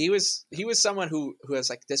 He was someone who was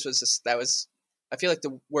like, I feel like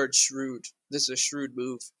the word shrewd. This is a shrewd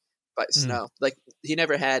move by Snow. Like, he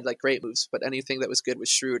never had great moves, but anything that was good was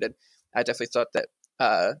shrewd. And I definitely thought that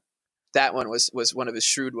that one was one of his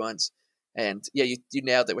shrewd ones. And yeah, you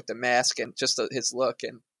nailed it with the mask and just his look.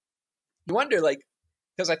 And you wonder,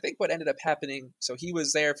 because I think what ended up happening, so he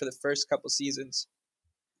was there for the first couple seasons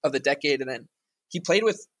of the decade, and then he played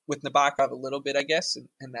with Nabokov a little bit, I guess, in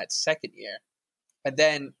that second year. And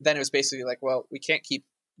then it was basically like, well, we can't keep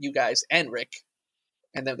you guys and Rick.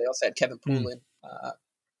 And then they also had Kevin Poulin.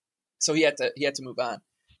 So he had to move on.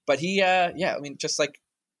 But he, just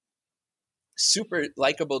super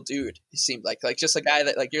likable dude, he seemed like just a guy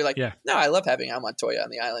that you're like, no, I love having Al Montoya on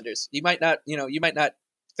the Islanders. You might not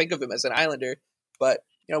think of him as an Islander, but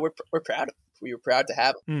we're proud of him. We were proud to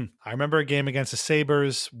have him. I remember a game against the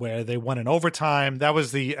Sabres where they won in overtime. That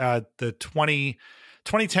was the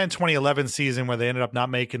 2010-2011 season where they ended up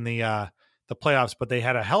not making the playoffs, but they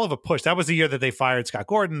had a hell of a push. That was the year that they fired Scott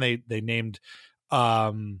Gordon. They named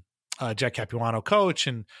Jack Capuano coach,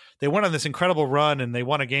 and they went on this incredible run, and they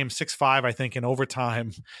won a game 6-5, I think, in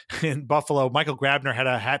overtime in Buffalo. Michael Grabner had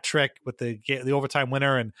a hat trick with the overtime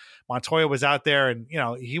winner, and Montoya was out there, and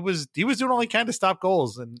he was doing all he can to stop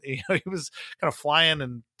goals, and he was kind of flying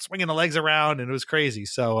and swinging the legs around, and it was crazy.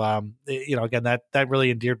 So again, that really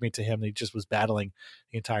endeared me to him. He just was battling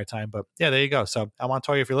the entire time. But yeah, there you go. So Al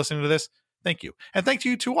Montoya, if you're listening to this, thank you. And thank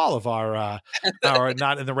you to all of our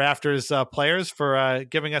Not in the Rafters players for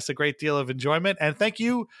giving us a great deal of enjoyment. And thank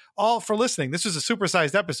you all for listening. This was a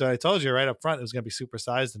supersized episode. I told you right up front it was going to be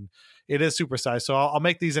supersized, and it is supersized. So I'll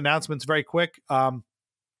make these announcements very quick.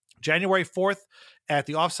 January 4th at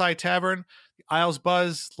the Offside Tavern, the Isles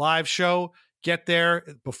Buzz live show. Get there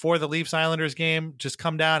before the Leafs Islanders game. Just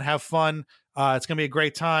come down, have fun. It's going to be a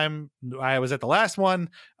great time. I was at the last one.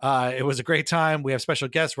 It was a great time. We have special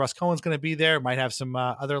guests. Russ Cohen's going to be there. Might have some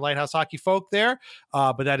other Lighthouse Hockey folk there.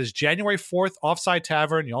 But that is January 4th, Offside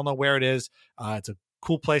Tavern. You all know where it is. It's a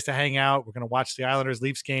cool place to hang out. We're going to watch the Islanders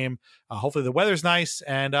Leafs game. Hopefully the weather's nice,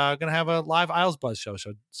 and going to have a live Isles Buzz show.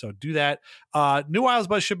 So do that. New Isles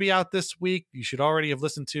Buzz should be out this week. You should already have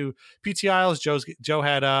listened to PT Isles. Joe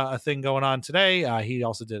had a thing going on today. He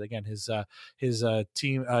also did, again, his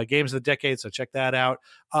team games of the decade. So check that out.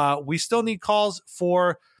 We still need calls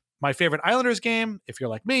for my favorite Islanders game. If you're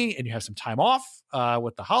like me and you have some time off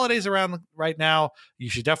with the holidays around right now, you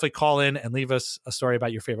should definitely call in and leave us a story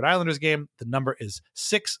about your favorite Islanders game. The number is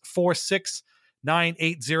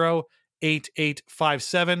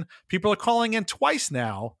 646-980-8857. People are calling in twice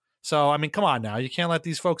now. So, I mean, come on now. You can't let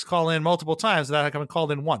these folks call in multiple times without having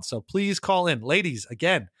called in once. So please call in. Ladies,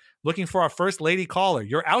 again, looking for our first lady caller.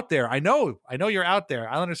 You're out there. I know you're out there.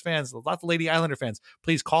 Islanders fans, lots of lady Islander fans.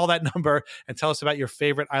 Please call that number and tell us about your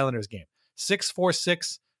favorite Islanders game.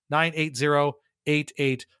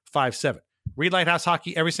 646-980-8857. Read Lighthouse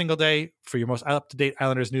Hockey every single day for your most up-to-date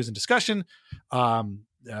Islanders news and discussion. You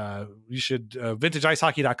should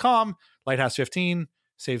vintageicehockey.com, Lighthouse 15,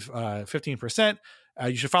 save 15%.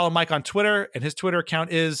 You should follow Mike on Twitter, and his Twitter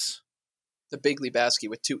account is The Big Lebowski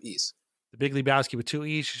with 2 E's. The Big Lebowski with 2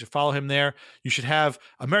 E's. You should follow him there. You should have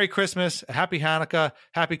a Merry Christmas, a Happy Hanukkah,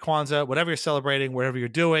 Happy Kwanzaa, whatever you're celebrating, whatever you're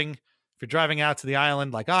doing. If you're driving out to the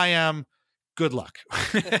island like I am, good luck.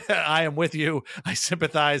 I am with you. I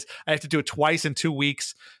sympathize. I have to do it twice in 2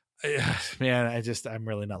 weeks. Man, I'm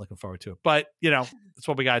really not looking forward to it. But, that's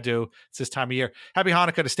what we got to do. It's this time of year. Happy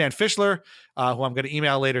Hanukkah to Stan Fischler, who I'm going to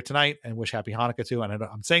email later tonight and wish Happy Hanukkah to. And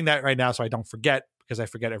I'm saying that right now so I don't forget, because I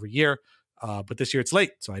forget every year. But this year it's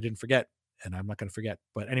late, so I didn't forget. And I'm not going to forget.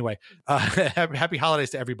 But anyway, happy holidays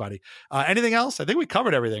to everybody. Anything else? I think we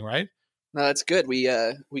covered everything, right? No, that's good. We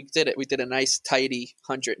did it. We did a nice, tidy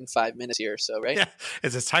 105 minutes here. So, right? Yeah,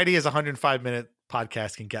 it's as tidy as a 105-minute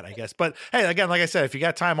podcast can get, I guess. But hey, again, like I said, if you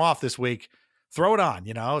got time off this week, throw it on.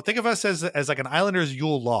 Think of us as like an Islanders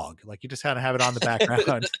Yule log. Like you just had to have it on the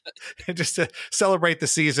background, just to celebrate the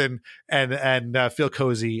season and feel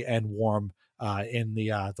cozy and warm in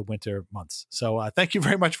the winter months. So thank you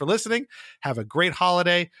very much for listening. Have a great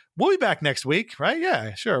holiday. We'll be back next week, right?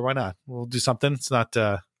 Yeah, sure. Why not? We'll do something. It's not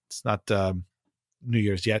New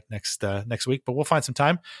Year's yet next week, but we'll find some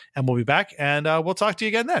time and we'll be back and we'll talk to you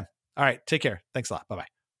again then. All right. Take care. Thanks a lot. Bye-bye.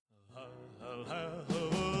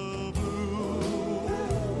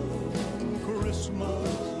 Christmas.